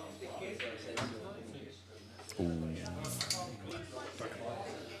 Ooh.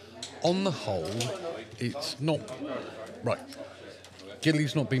 On the whole, it's not right.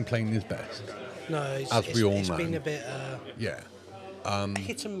 Gilly's not been playing his best. No, as we all know. It's been a bit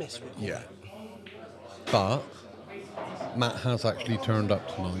hit and miss. Yeah. But Matt has actually turned up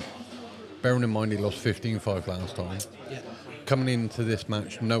tonight. Bearing in mind he lost 15-5 last time. Yeah. Coming into this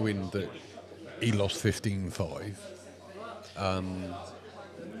match knowing that he lost 15-5,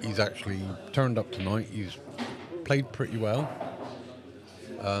 he's actually turned up tonight. He's played pretty well.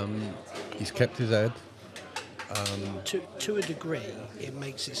 He's kept his head. To a degree, it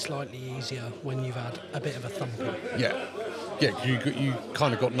makes it slightly easier when you've had a bit of a thumping. Yeah, you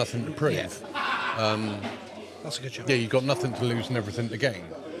kind of got nothing to prove. Yeah. That's a good job. Yeah, you got nothing to lose and everything to gain.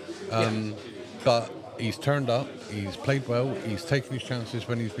 But he's turned up, he's played well, he's taken his chances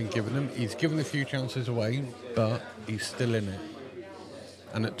when he's been given them. He's given a few chances away, but he's still in it.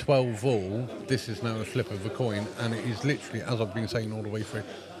 And at 12 all, this is now a flip of a coin, and it is literally, as I've been saying all the way through,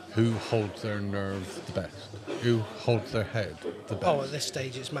 who holds their nerve the best? Who holds their head the best? Oh, at this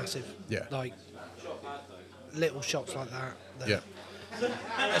stage, it's massive. Yeah. Like, little shots like that. Yeah.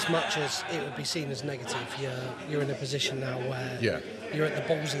 As much as it would be seen as negative, you're in a position now where you're at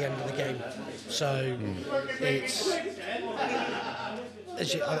the ballsy end of the game. So it's...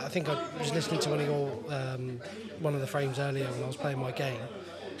 I think I was listening to one of the frames earlier when I was playing my game,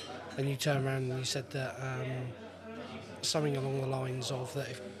 and you turned around and you said that something along the lines of that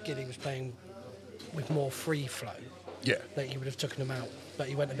if Gilly was playing with more free flow, that he would have taken him out, but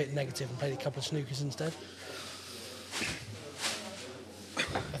he went a bit negative and played a couple of snookers instead.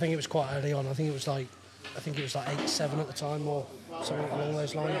 I think it was quite early on. I think it was like 8-7 at the time or something along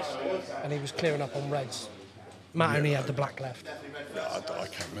those lines, and he was clearing up on reds Matt only had the black left. I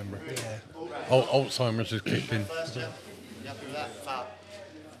can't remember. Yeah. Alzheimer's is kicked in.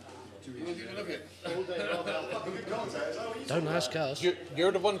 Don't ask us.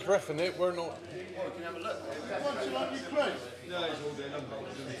 You're the ones reffing it, we're not.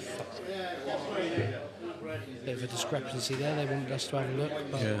 Bit of a discrepancy there. They wanted us to have a look,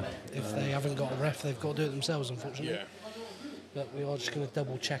 but if they haven't got a ref, they've got to do it themselves, unfortunately. Yeah. But we are just going to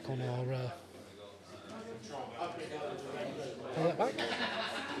double check on our. Pull that back.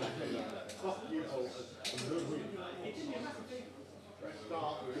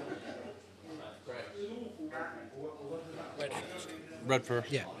 Red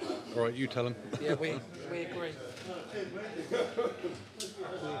first. Yeah. All right, you tell him. Yeah, we agree.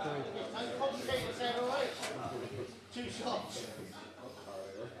 Two shots.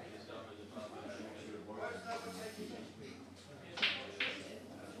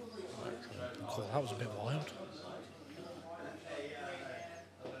 Cool, that was a bit wild.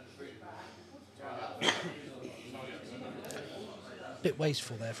 Bit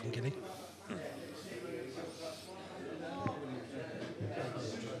wasteful there from Gilly.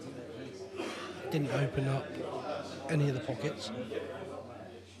 Didn't open up any of the pockets.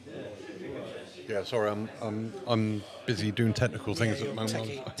 Yeah, sorry, I'm busy doing technical things at the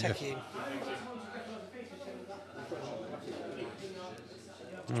moment. Techie.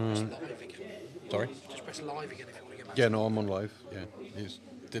 Sorry? Just press live again if you want to get back. Yeah, no, I'm on live. Yeah, it's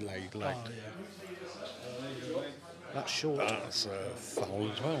delayed, lagged. Oh, yeah. That's short. That's foul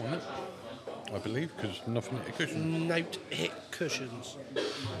as well, isn't it? I believe, because nothing hit a cushion. Note hit cushions.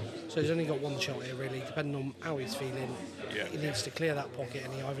 So he's only got one shot here, really, depending on how he's feeling. Yeah. He needs to clear that pocket,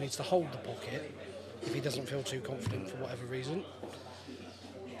 and he either needs to hold the pocket if he doesn't feel too confident for whatever reason.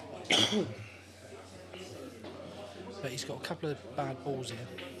 But he's got a couple of bad balls here.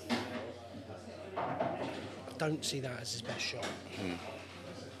 I don't see that as his best shot.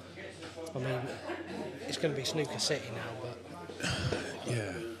 I mean, it's going to be snooker city now, but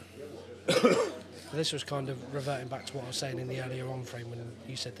Yeah. this was kind of reverting back to what I was saying in the earlier on frame when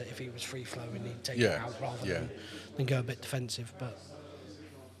you said that if he was free flowing, he'd take it out rather than go a bit defensive.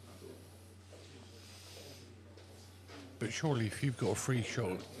 But surely, if you've got a free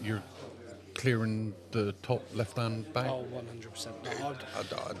shot, you're clearing the top left-hand back. Oh,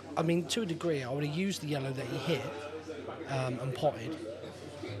 100%. I mean, to a degree, I would have used the yellow that he hit and potted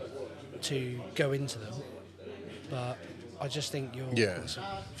to go into them, but I just think you're... Yeah,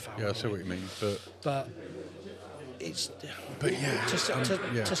 foul yeah, I see what you mean, but it's... But yeah,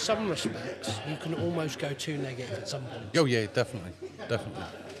 to some respects, you can almost go too negative at some point. Oh yeah, definitely.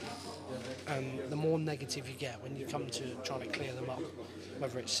 And the more negative you get when you come to trying to clear them up,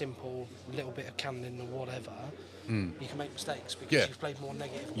 whether it's simple, a little bit of cannon or whatever, you can make mistakes because you've played more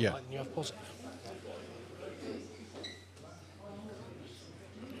negative than you have positive.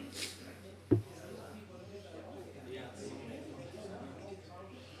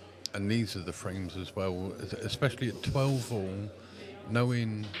 And these are the frames as well, especially at 12 all,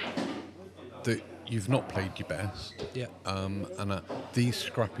 knowing that you've not played your best. Yeah. And these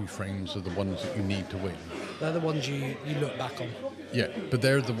scrappy frames are the ones that you need to win. They're the ones you look back on. Yeah, but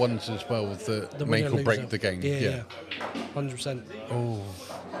they're the ones as well that The make winner, or break loser. the game. Yeah. 100%. Oh.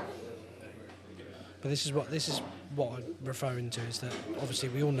 But this is what I'm referring to, is that obviously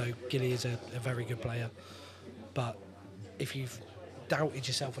we all know Gilly is a very good player, but if you've doubted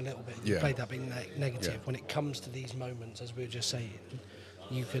yourself a little bit, you played that being negative, when it comes to these moments, as we were just saying,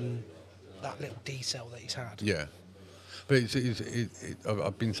 you can, that little decel that he's had. Yeah. But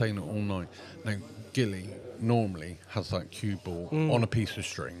I've been saying it all night. Now, Gilly normally has that cue ball on a piece of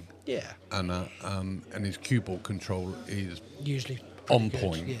string. Yeah. And his cue ball control is usually on good.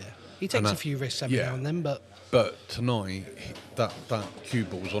 point. Yeah. He takes a few risks every now and then, but tonight that cue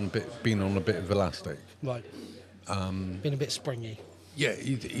ball's been on a bit of elastic. Right. Been a bit springy. Yeah,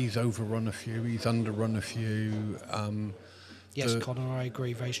 he's overrun a few, he's underrun a few. Yes, Connor, I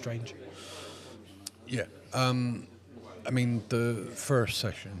agree. Very strange. Yeah. I mean, the first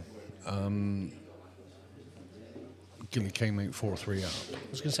session, Gilly came out 4-3 up. I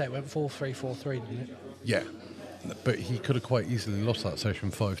was going to say it went 4-3, 4-3, didn't it? Yeah, but he could have quite easily lost that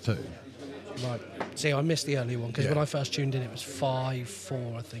session 5-2. Right. See, I missed the early one because when I first tuned in, it was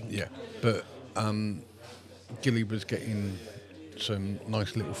 5-4, I think. Yeah, but Gilly was getting some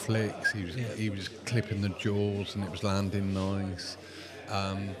nice little flicks. He was clipping the jaws and it was landing nice.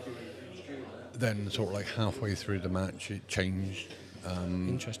 Then sort of like halfway through the match, it changed.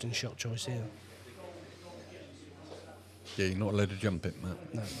 Interesting shot choice here. Yeah, you're not allowed to jump it, Matt.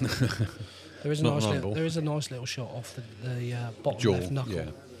 No. There is a nice little shot off the bottom jaw, left knuckle.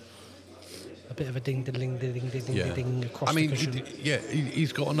 Yeah. a bit of a ding ding ding ding ding Yeah. ding across I mean, the cushion.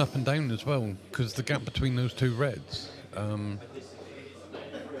 he's got an up and down as well, because the gap between those two reds. I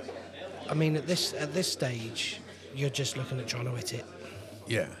mean, at this stage, you're just looking at trying to hit it.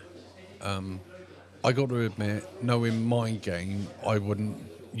 Yeah. I got to admit, knowing my game, I wouldn't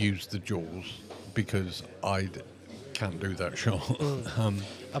use the jaws because I can't do that shot.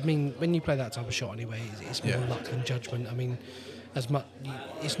 I mean, when you play that type of shot anyway, it's more Yeah. luck than judgment. I mean, as much,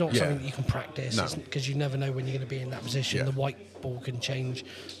 it's not Yeah. something that you can practice No. because you never know when you're going to be in that position. Yeah. The white ball can change.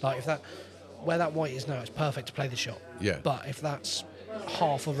 Like if that, where that white is now, it's perfect to play the shot. Yeah. But if that's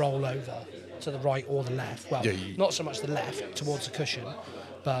half a roll over to the right or the left, well, Yeah, not so much the left towards the cushion,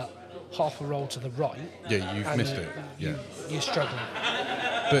 but half a roll to the right. Yeah, you've and missed it. Yeah. You're struggling.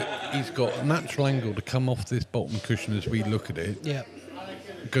 But he's got a natural angle to come off this bottom cushion as we look at it, Yeah.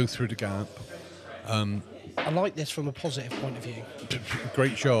 go through the gap. I like this from a positive point of view.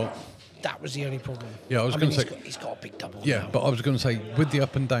 Great shot. That was the only problem. Yeah, I was mean, going to say. he's got a big double. Yeah, now. but I was going to say, with the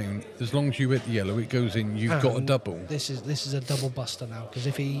up and down, as long as you hit the yellow, it goes in. You've got a And double. This is a double buster now because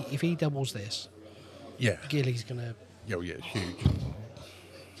if he doubles this, Yeah. Gilly's gonna Yeah, it's huge.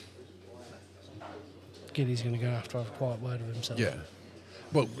 go have to have a quiet word with himself. Yeah.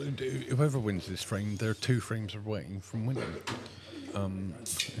 Well, whoever wins this frame, they're 2 frames away from winning.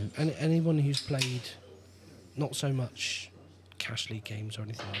 And anyone who's played not so much cash league games or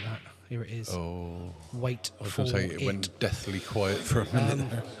anything like that, here it is. Oh, Wait I was for going to say it went deathly quiet for a minute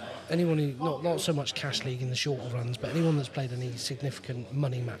there. Anyone who not so much cash league in the shorter runs, but anyone that's played any significant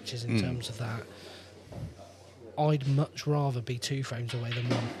money matches in terms of that, I'd much rather be 2 frames away than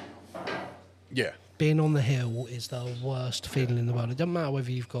 1. Yeah. Being on the hill is the worst feeling in the world. It doesn't matter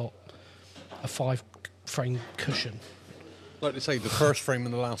whether you've got a 5-frame cushion. Like they say, the first frame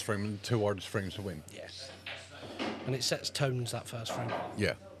and the last frame are the 2 hardest frames to win. Yes. And it sets tones, that first frame.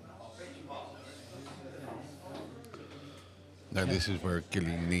 Yeah. Now this is where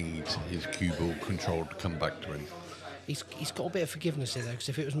Gilly needs his cue ball control to come back to him. He's got a bit of forgiveness here, though, because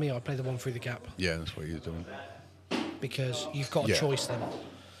if it was me, I'd play the one through the gap. Yeah, that's what he's doing. Because you've got a Yeah. choice then.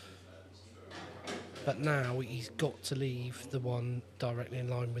 But now he's got to leave the one directly in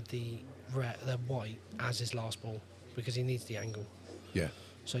line with the white as his last ball, because he needs the angle. Yeah.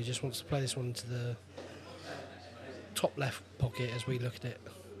 So he just wants to play this one to the top left pocket as we look at it.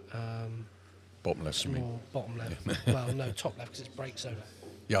 Bottom left, you mean? Small bottom left. Well, no, top left because it's break zone.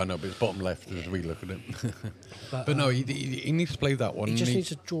 Yeah, I know, but it's bottom left as we look at it. But, But no, he needs to play that one. he just and needs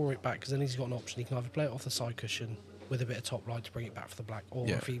to draw it back, because then he's got an option. He can either play it off the side cushion with a bit of top right to bring it back for the black, or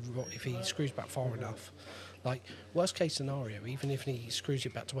Yeah. if he screws back far enough, like worst case scenario, even if he screws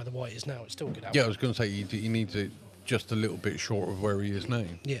it back to where the white is now, it's still a good outcome. Yeah, I was going to say he needs it just a little bit short of where he is now.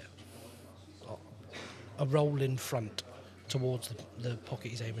 Yeah. A roll in front towards the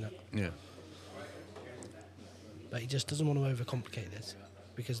pocket he's aiming at. Yeah. But he just doesn't want to overcomplicate this,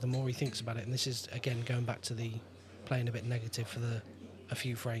 because the more he thinks about it, and this is again going back to the playing a bit negative for a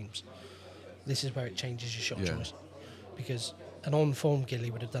few frames, this is where it changes your shot Yeah. choice. Because an on-form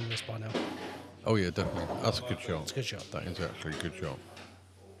Gilly would have done this by now. Oh yeah, definitely. That's a good shot. It's a good shot. That is actually a good shot.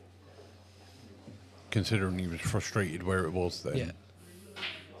 Considering he was frustrated where it was then. Yeah.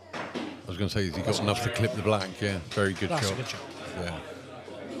 I was going to say, has he got enough to clip the black? Yeah, very good That's shot. a good shot. Yeah.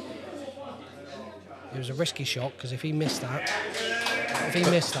 It was a risky shot, because if he missed that,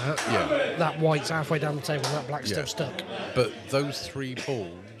 Yeah. that white's halfway down the table and that black's Yeah. still stuck. But those 3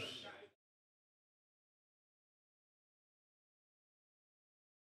 balls.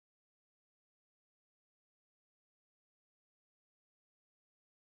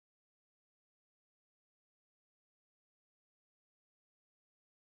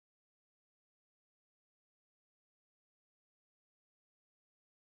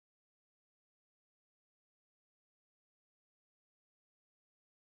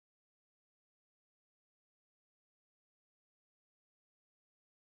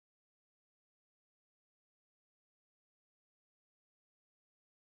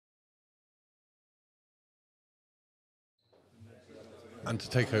 And to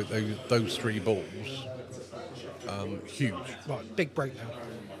take out those 3 balls, huge. Right, big break now.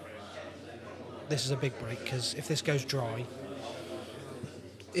 This is a big break, because if this goes dry,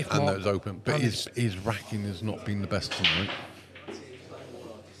 And that was open. But and his racking has not been the best tonight.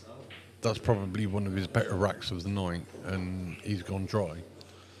 That's probably one of his better racks of the night, and he's gone dry.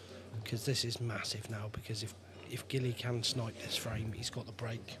 because this is massive now, because if Gilly can snipe this frame, he's got the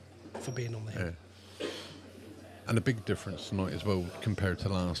break for being on the hill. Yeah. And a big difference tonight as well compared to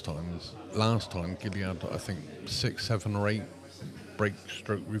last time is last time Gilly had, I think, 6, 7 or 8 break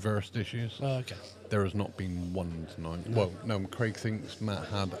stroke reversed issues. Oh, okay. There has not been one tonight. Well, no, Craig thinks Matt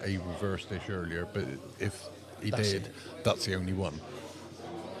had a reversed dish earlier, but if he That's did, it. that's the only one.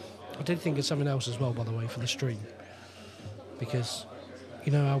 I did think of something else as well, by the way, for the stream. Because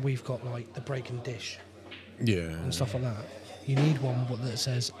you know how we've got like the break and dish Yeah. and stuff like that? You need one that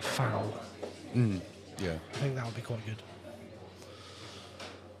says foul. Yeah. I think that would be quite good.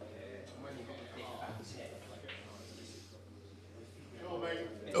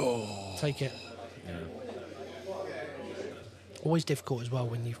 Oh. Take it. Yeah. Always difficult as well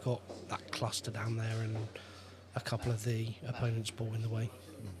when you've got that cluster down there and a couple of the opponent's ball in the way,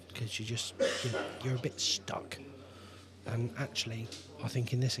 because you're a bit stuck. And actually, I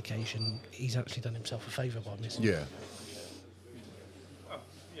think in this occasion, he's actually done himself a favour by missing. Yeah.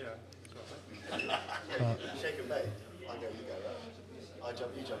 Shake a leg. I go, you go. I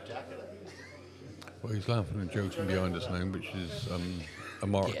jump, you jump jack at it. Well, he's laughing and joking behind us now, which is a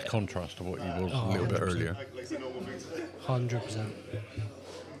marked contrast to what he was a little bit 100%. earlier. 100%.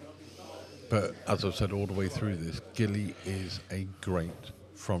 But as I've said all the way through this, Gilly is a great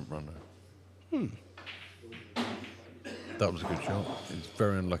front runner. That was a good shot. It's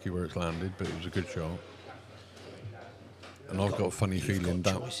very unlucky where it's landed, but it was a good shot. And I've got a funny feeling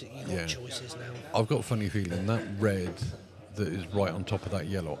that choices now. I've got a funny feeling that red that is right on top of that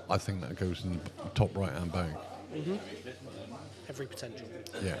yellow, I think that goes in the top right hand bag. Every potential.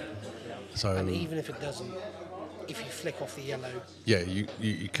 Yeah. So And even if it doesn't, if you flick off the yellow, yeah,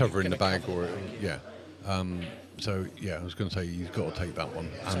 you cover in the gonna bag cover or the bag, yeah. So yeah, I was going to say he's got to take that one,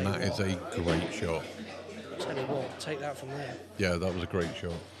 and that is a great shot. tell you what, take that from there. Yeah, that was a great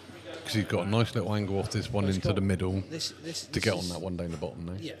shot because he's got a nice little angle off this one into the middle This to get on that one down the bottom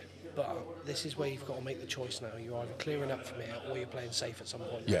now. Yeah, but this is where you've got to make the choice now. You're either clearing up from here or you're playing safe at some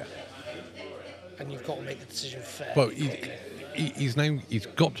point. Yeah. And you've got to make the decision fair. Well, he's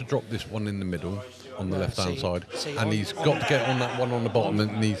got to drop this one in the middle on the left-hand side, and he's got to get on that one on the bottom,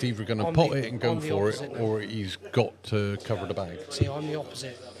 and he's either going to pot it and go for it, or he's got to cover the bag. See, I'm the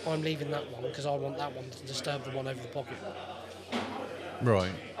opposite. I'm leaving that one because I want that one to disturb the one over the pocket.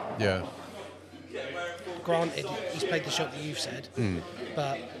 Right, yeah. Granted, he's played the shot that you've said,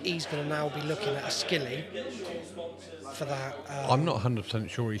 but he's going to now be looking at a skilly for that. I'm not 100%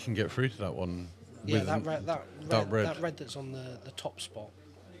 sure he can get through to that one. Yeah, that red red that's on the top spot,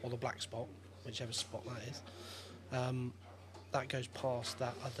 or the black spot, whichever spot that is, that goes past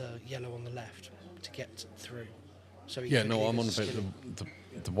that other yellow on the left to get through. So yeah, no, I'm on about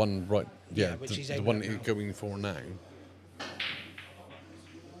the one right. Yeah, which he's the one that he's going for now.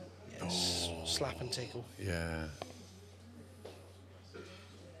 Yes, slap and tickle. Yeah.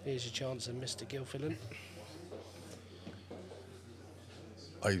 Here's your chance of Mr. Gilfillan.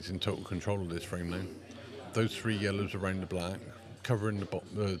 He's in total control of this frame now. Those three yellows around the black, covering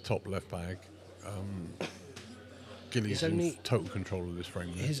the top left bag. Gilly's in total control of this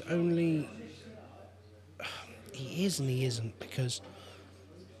frame now. His only... He is and he isn't, because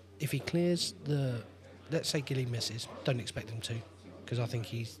if he clears the... Let's say Gilly misses, don't expect him to, because I think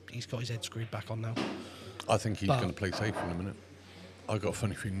he's got his head screwed back on now. I think he's going to play safe in a minute. I've got a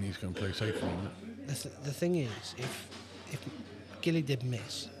funny feeling he's going to play safe in a minute. The thing is, if Gilly did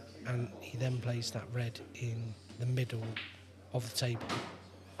miss, and he then plays that red in the middle of the table,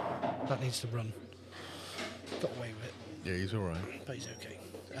 that needs to run. Got away with it. Yeah, he's all right. But he's okay.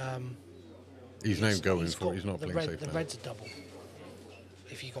 He's now going for it. He's not playing safe The now. red's a double.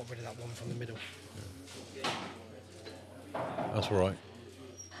 If you got rid of that one from the middle. That's all right.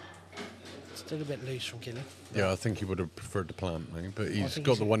 Still a bit loose from Gilly. Yeah, I think he would have preferred the plant now, but he's think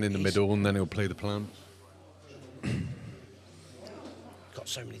got the one in the he's- middle, and then he'll play the plant. Got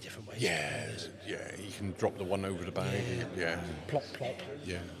so many different ways. Yeah, yeah, he can drop the one over the bag. Yeah. Plop, plop.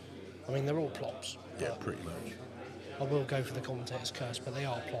 Yeah. I mean, they're all plops. Yeah, pretty much. I will go for the commentator's curse, but they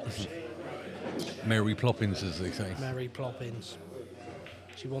are plops. Mary Ploppins, as they say. Mary Ploppins.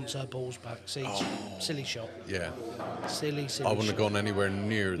 She wants her balls back. See, it's silly shot. Yeah. Silly I wouldn't have gone anywhere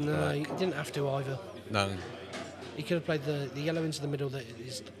near the No, black. he didn't have to either. No. He could have played the yellow into the middle that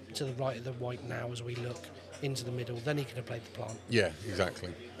is to the right of the white now as we look into the middle. Then he could have played the plant. Yeah,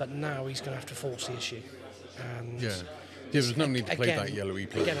 exactly. But now he's going to have to force the issue. And Yeah. There's no need to play that yellowy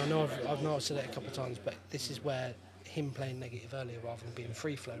play. Again, I know I've said it a couple of times, but this is where him playing negative earlier rather than being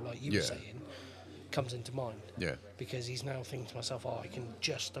free flow, like you were saying, comes into mind. Yeah. Because he's now thinking to myself, I can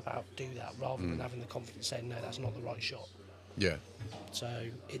just about do that, rather than having the confidence saying, no, that's not the right shot. Yeah. So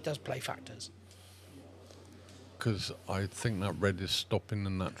it does play factors. Because I think that red is stopping the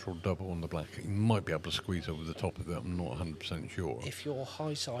natural double on the black. He might be able to squeeze over the top of it. I'm not 100% sure. If you're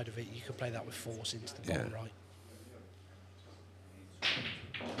high side of it, you could play that with force into the bottom right.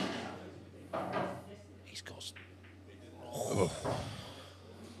 He's got... Oh.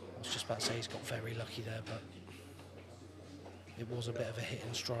 I was just about to say he's got very lucky there, but it was a bit of a hit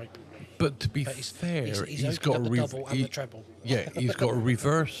and strike. But to be fair, he's got a double and the treble. Yeah, he's got a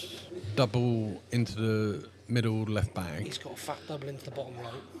reverse double into the middle left bag. He's got a fat double into the bottom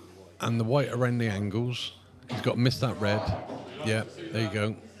right. And the white around the angles. He's got to miss that red. Yeah, there you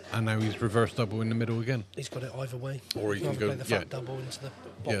go. And now he's reverse double in the middle again. He's got it either way. Or he can go, play the fat double into the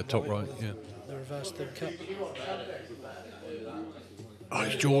bottom top right, with yeah. The reverse third cut. Oh,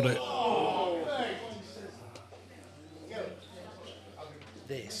 he's jawed it.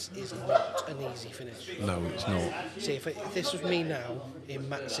 This is not an easy finish. No, it's not. See, if this was me now in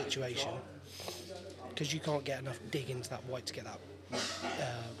Matt's situation, because you can't get enough dig into that white to get that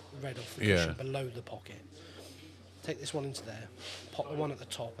red off the cushion below the pocket. Take this one into there, pop the one at the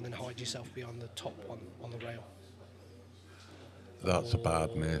top, and then hide yourself behind the top one on the rail. That's a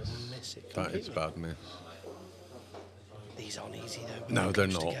bad miss. Miss it That is a bad miss. These aren't easy though. No, they're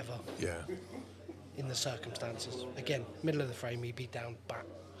not. Together. Yeah. In the circumstances. Again, middle of the frame, he'd be down, back,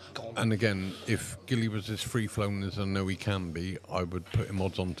 gone. And again, if Gilly was as free-flowing as I know he can be, I would put him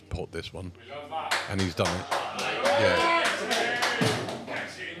odds on to pot this one. And he's done it. Yeah.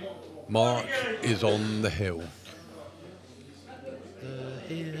 Mark is on the hill. The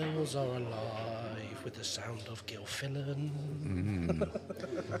hills are alive with the sound of Gilfillan.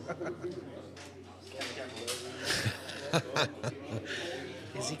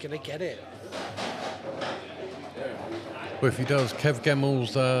 Is he going to get it? Well, if he does, Kev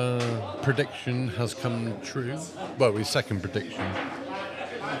Gemmel's prediction has come true. Well, his second prediction.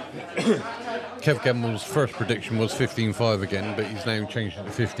 Kev Gemmel's first prediction was 15-5 again, but he's now changed it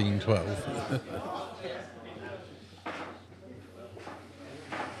to 15-12.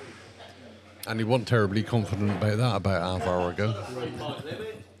 And he wasn't terribly confident about that about half hour ago.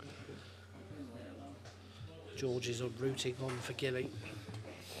 George is rooting on for Gilly.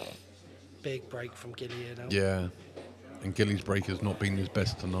 Big break from Gilly here now. Yeah, and Gilly's break has not been his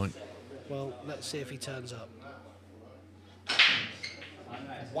best tonight. Well, let's see if he turns up.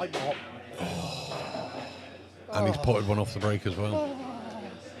 White pot. And he's potted one off the break as well.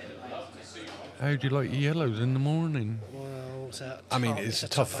 How do you like your yellows in the morning? Well, I mean, it's a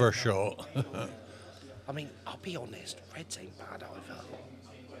tough first shot. I mean, I'll be honest, reds ain't bad either.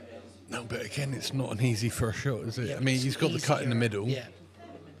 No, but again, it's not an easy first shot, is it? Yeah, I mean, he's got the cut in the middle. Yeah.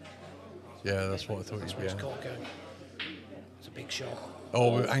 Yeah, that's what I thought. That's where it's got to go. It's a big shot.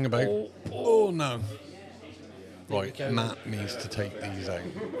 Oh, hang about. Oh, no. Right, go. Matt needs to take these out.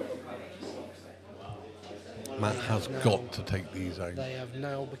 Matt has got to take these out. They have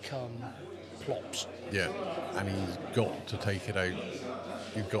now become plops. Yeah, and he's got to take it out.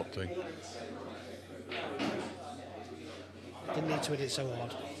 You've got to. Didn't need to hit it so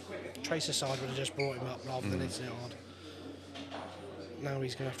hard. Tracer side would have just brought him up rather than hitting it hard. Now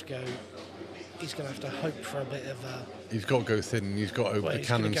he's going to have to go. He's going to have to hope for a bit of a... He's got to go thin. He's got to hope the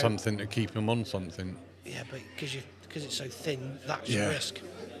cannon something to keep him on something. Yeah, but because it's so thin, that's your risk.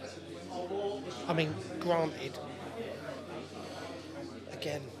 I mean, granted,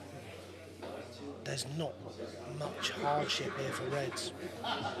 again, there's not much hardship here for Reds.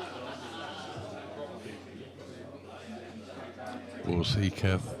 We'll see,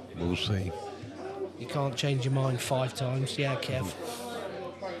 Kev. We'll see. You can't change your mind 5 times. Yeah, Kev.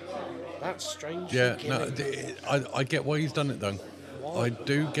 That's strange. Yeah, no, I get why he's done it, though. Why? I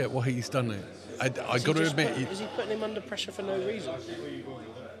do get why he's done it. I got to admit... Is he putting him under pressure for no reason?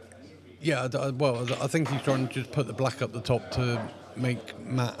 Yeah, well, I think he's trying to just put the black up the top to make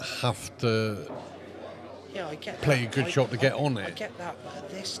Matt have to I get play a good shot to get on it. I get that, but at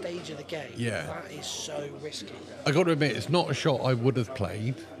this stage of the game, that is so risky. I got to admit, it's not a shot I would have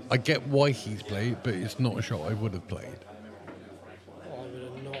played. I get why he's played, but it's not a shot I would have played. Oh, I would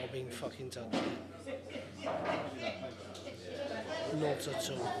have not been fucking touched it. Not at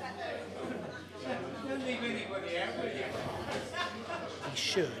all. He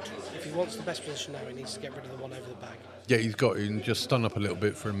should. If he wants the best position now, he needs to get rid of the one over the bag. Yeah, he's got to and just stun up a little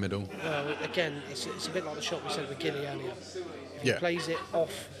bit for a middle. Well, again, it's a bit like the shot we said with Gilly earlier. If he plays it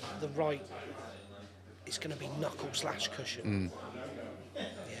off the right, it's going to be knuckle / cushion. Yeah,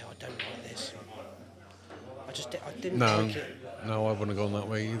 I don't like this. I didn't like it. No, I wouldn't have gone that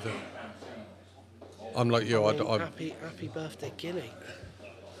way either. I'm like you. Happy birthday, Gilly.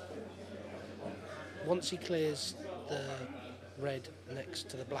 Once he clears the red next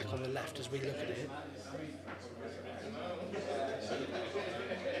to the black on the left as we look at it,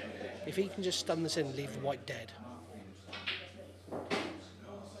 if he can just stun this in and leave the white dead,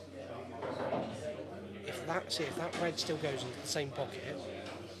 if that's it. If that red still goes into the same pocket,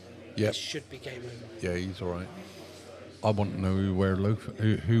 Yep. it should be game over. Yeah, he's all right. I want to know who wears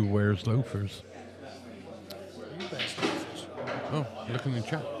loafers. Who wears loafers? Oh, look in the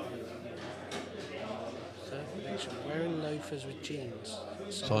chat. Wearing loafers with jeans.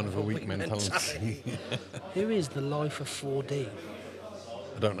 Sign of a weak mentality. Who is the life of 4D?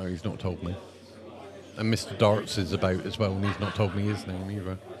 I don't know, he's not told me. And Mr. Darts is about as well, and he's not told me his name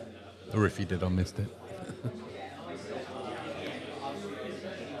either. Or if he did, I missed it.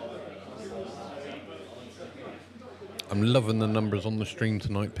 I'm loving the numbers on the stream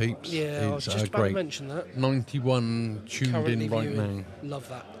tonight, peeps. Yeah, I was just about to mention that. 91 tuned Currently in right viewing. now. Love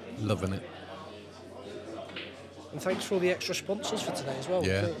that. Loving it. And thanks for all the extra sponsors for today as well.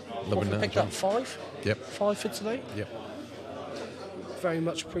 Yeah, loving that. Picked up 5. Yep. 5 for today. Yep. Very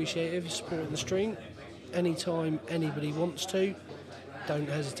much appreciative. You're supporting the stream. Anytime anybody wants to, don't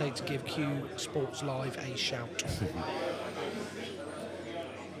hesitate to give Q Sports Live a shout.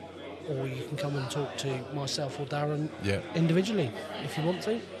 Or you can come and talk to myself or Darren individually if you want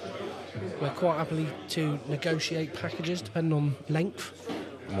to. We're quite happy to negotiate packages depending on length.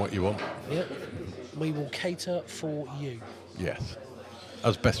 And what you want. Yeah. We will cater for you. Yes.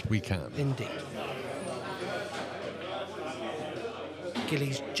 As best we can. Indeed.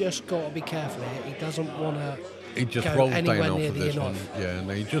 Gilly's just got to be careful here. He doesn't want to He just go rolls anywhere down near off of the this in one. off. Yeah,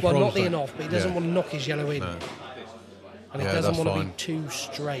 no, he just well, rolls not the down. in off, but he doesn't want to knock his yellow in. No. And he Yeah, doesn't that's want to fine. be too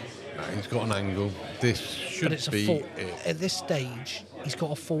straight. No, he's got an angle. This should But it's be a it. at this stage, he's got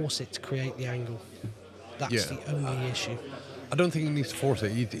to force it to create the angle. That's Yeah. the only issue. I don't think he needs to force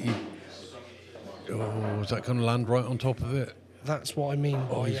it. Oh, is that going to land right on top of it? That's what I mean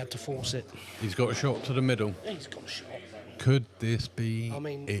by he had to force it. He's got a shot to the middle. He's got a shot. Could this be I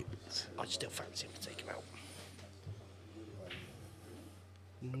mean, it? I'd still fancy him to take him out.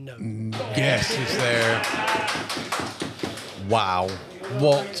 No. Yes, he's there. Wow.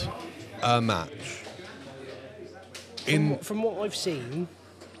 What a match. From what I've seen,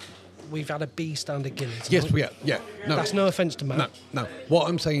 we've had a B standard Gilly tonight. Yes, we have. Yeah. No. That's no offence to Matt. No. What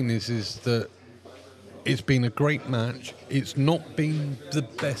I'm saying is that it's been a great match. It's not been the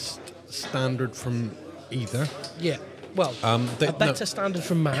best standard from either. Yeah. Well, a better standard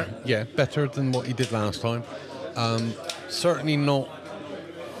from Matt. Yeah, better than what he did last time. Certainly not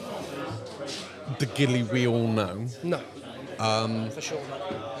the Gilly we all know. No. For sure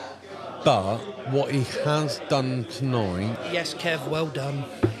not. But what he has done tonight... Yes, Kev, well done.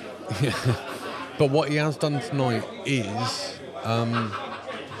 But what he has done tonight is...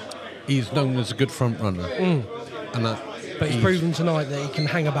 he's known as a good front runner. And that But he's proven tonight that he can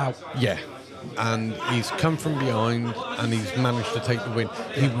hang about. Yeah. And he's come from behind and he's managed to take the win.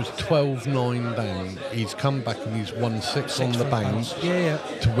 He was 12-9 down. He's come back and he's won 6 on the bounce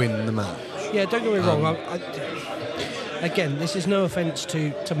to win the match. Yeah, don't get me wrong. Again, this is no offence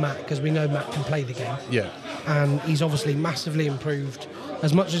to Matt, because we know Matt can play the game. Yeah. And he's obviously massively improved.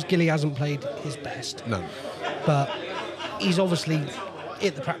 As much as Gilly hasn't played his best. No. But he's obviously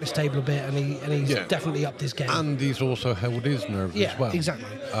hit the practice table a bit, and he's definitely upped his game. And he's also held his nerve as well. Exactly.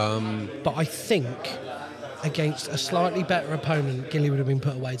 But I think against a slightly better opponent, Gilly would have been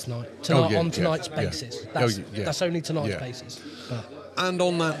put away tonight. On tonight's basis. That's only tonight's basis. But. And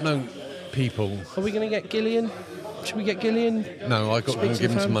on that note, people... Are we going to get Gillian? Should we get Gillian? No, I've got to go and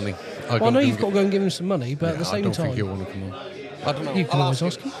give him some money. I know you've got to go and give him some money, but at the same time... I don't think he'll want to come on. I don't know. You can always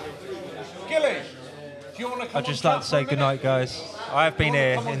ask him. Gilly, do you want to come I'd just like to say goodnight, guys. I have been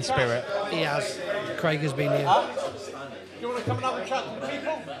here in spirit. He has. Craig has been here. Do you want to come and have a chat to the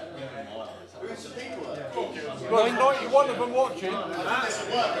people? Well, there's 91 of them watching.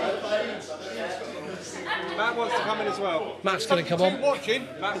 Matt wants to come in as well. Matt's going to come on. Watching.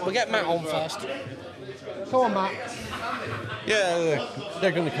 We'll get Matt on first. Come on, Matt. Yeah,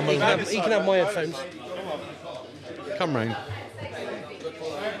 they're going to come He over. can have my headphones. Come round.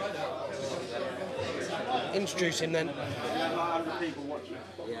 Introduce him then.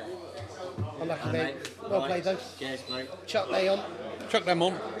 Unlucky mate. Well played though. Cheers, mate. Chuck they on. Chuck them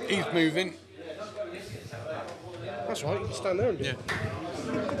on. He's moving. That's right, you can stand there and do it.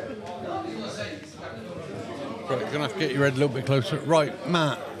 Right, you're going to have to get your head a little bit closer. Right,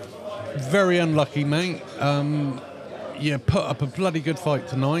 Matt. Very unlucky, mate. You put up a bloody good fight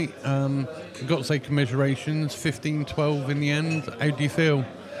tonight. I've got to say commiserations. 15-12 in the end. How do you feel?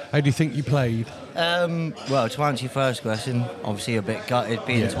 How do you think you played? Well, to answer your first question, obviously a bit gutted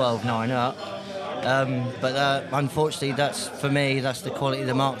being 12-9 up. But unfortunately, that's the quality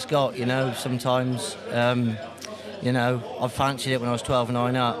the Mark's got. You know, sometimes, I fancied it when I was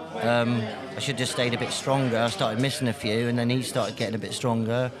 12-9 up. I should have just stayed a bit stronger. I started missing a few, and then he started getting a bit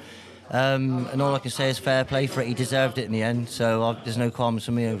stronger. And all I can say is fair play for it. He deserved it in the end, so there's no qualms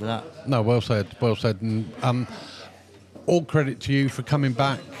for me over that. No, well said, well said. And all credit to you for coming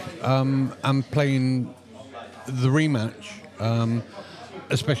back and playing the rematch,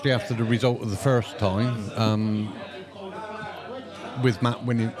 especially after the result of the first time, with Mark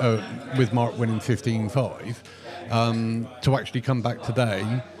winning 15-5, to actually come back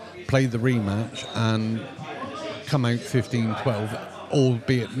today, play the rematch, and come out 15-12,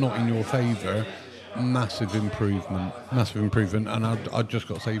 albeit not in your favour. Massive improvement, and I've just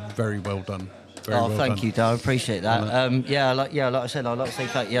got to say, very well done. Thank you, Dar. I appreciate that. Like I said, I'd like to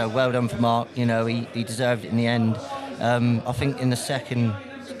say well done for Mark. You know, he deserved it in the end. I think in the second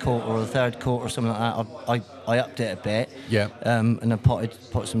quarter or the third quarter or something like that, I upped it a bit. Yeah. And I potted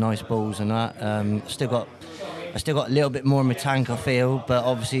some nice balls and that. I still got a little bit more in my tank, I feel, but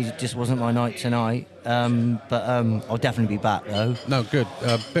obviously it just wasn't my night tonight. But I'll definitely be back though. No, good.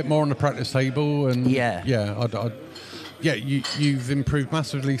 A bit more on the practice table, and you've improved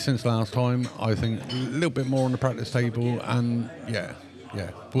massively since last time. I think a little bit more on the practice table, and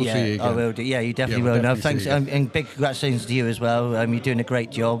we'll see you again. I will do. Yeah, you definitely will. No, thanks, and big congratulations to you as well. You're doing a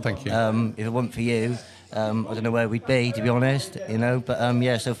great job. Thank you. If it weren't for you, I don't know where we'd be, to be honest. You know, but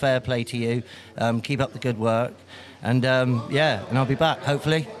so fair play to you. Keep up the good work, and and I'll be back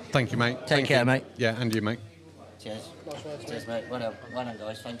hopefully. Thank you, mate. Take care, mate. Yeah, and you, mate. Cheers. Cheers, mate. Well done,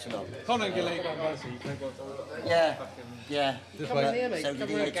 guys. Thanks a lot. Come on, Gilly. Yeah. Come on here, mate. So Come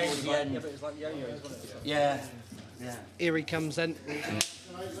did on he towards the end? Yeah. Here he comes then.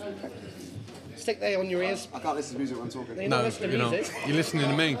 Stick they on your ears. I can't listen to music when I'm talking. You're not listening to you're music. not. You're listening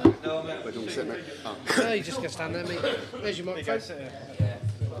to me. Wait, don't sit, mate. Oh. No, you just go stand there, mate. There's your microphone.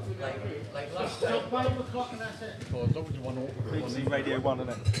 Radio 1, isn't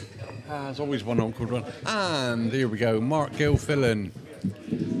it? There's always one awkward one. And here we go, Mark Gilfillan.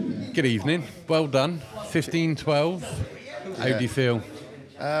 Good evening. Well done. 15-12. How do you feel?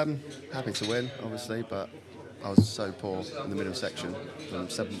 Happy to win, obviously, but I was so poor in the middle section. From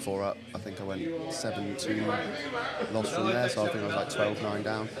 7-4 up, I think I went 7-2, lost from there, so I think I was like 12-9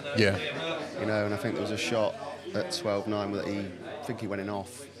 down. Yeah. You know, and I think there was a shot at 12-9 that I think he went in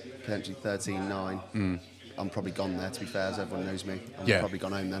off, potentially 13-9. I'm probably gone there, to be fair, as everyone knows me. I'm probably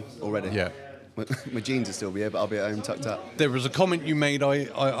gone home then, already. Yeah. My jeans will still be here, but I'll be at home tucked up. There was a comment you made,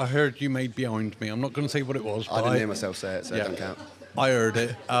 I heard you made behind me. I'm not going to say what it was. I didn't hear myself say it, so it doesn't count. I heard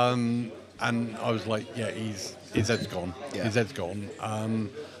it, and I was like, yeah, his head's gone. Yeah. His head's gone.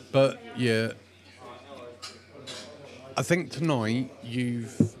 But, yeah, I think tonight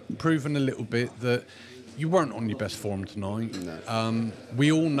you've proven a little bit that you weren't on your best form tonight. No.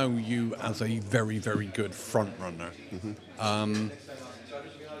 We all know you as a very, very good front runner. Mm-hmm.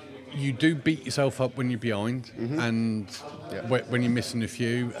 You do beat yourself up when you're behind, and when you're missing a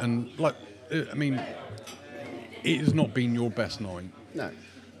few. And I mean, it has not been your best night. No.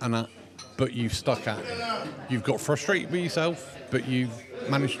 And but you've stuck at it. You've got frustrated with yourself, but you've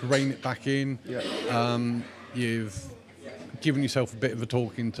managed to rein it back in. Yeah. You've given yourself a bit of a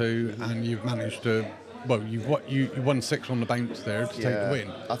talking to, and you've managed to. Well, you won 6 on the bounce there to take the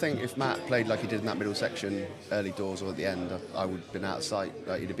win. I think if Matt played like he did in that middle section, early doors or at the end, I would have been out of sight.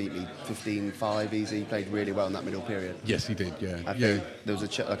 Like, he'd have beat me 15-5 easy. He played really well in that middle period. Yes, he did, yeah. I think there was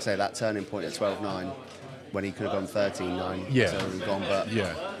like I say, that turning point at 12-9 when he could have gone 13-9. Yeah. So he gone, but you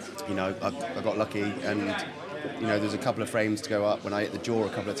know, I got lucky, and you know, there's a couple of frames to go up when I hit the jaw a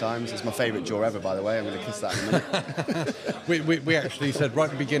couple of times. It's my favourite jaw ever, by the way. I'm going to kiss that in a minute. we actually said right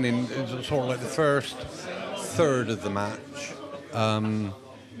at the beginning, it was sort of like the first third of the match.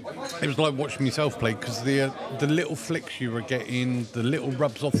 It was like watching myself play, because the little flicks you were getting, the little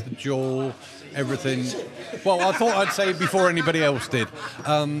rubs off the jaw, everything. Well, I thought I'd say it before anybody else did.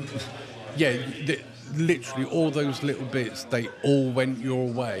 Literally all those little bits, they all went your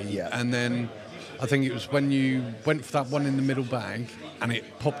way. Yeah. And then I think it was when you went for that one in the middle bag and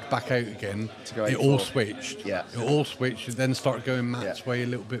it popped back out again, it all switched. Yeah. It all switched. It then started going Matt's way a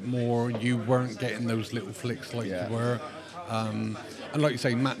little bit more. You weren't getting those little flicks like you were. And like you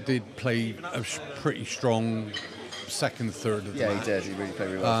say, Matt did play a pretty strong second third of the match. He did. He really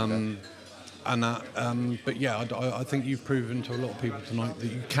played really well. But yeah, I think you've proven to a lot of people tonight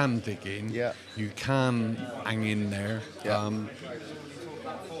that you can dig in. Yeah. You can hang in there. Yeah.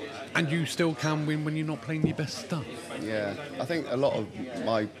 And you still can win when you're not playing your best stuff. Yeah, I think a lot of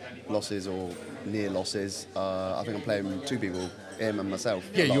my losses or near losses, I think I'm playing two people, him and myself.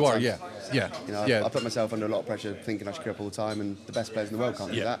 Yeah, you are, yeah. You know, I put myself under a lot of pressure thinking I should keep up all the time, and the best players in the world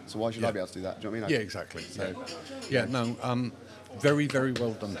can't do that, so why should I be able to do that? Do you know what I mean? Yeah, exactly. So, yeah, no, very, very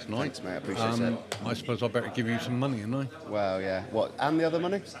well done tonight. Thanks, mate. I appreciate it. I suppose I better give you some money, ain't I? Well, yeah. What? And the other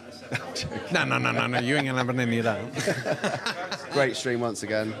money? No. You ain't gonna have any of that. Great stream once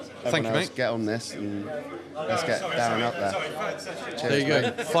again. Thank you, Everyone else, mate. get on this and let's get Darren up there. Cheers, There you go.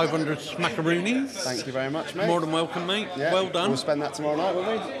 mate. 500 smackaroonies. Thank you very much, mate. More than welcome, mate. Yeah, Well done. We'll spend that tomorrow night,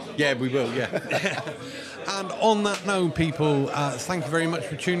 won't we? Yeah, we will, yeah. And on that note, people, thank you very much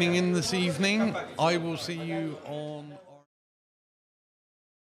for tuning in this evening. I will see you on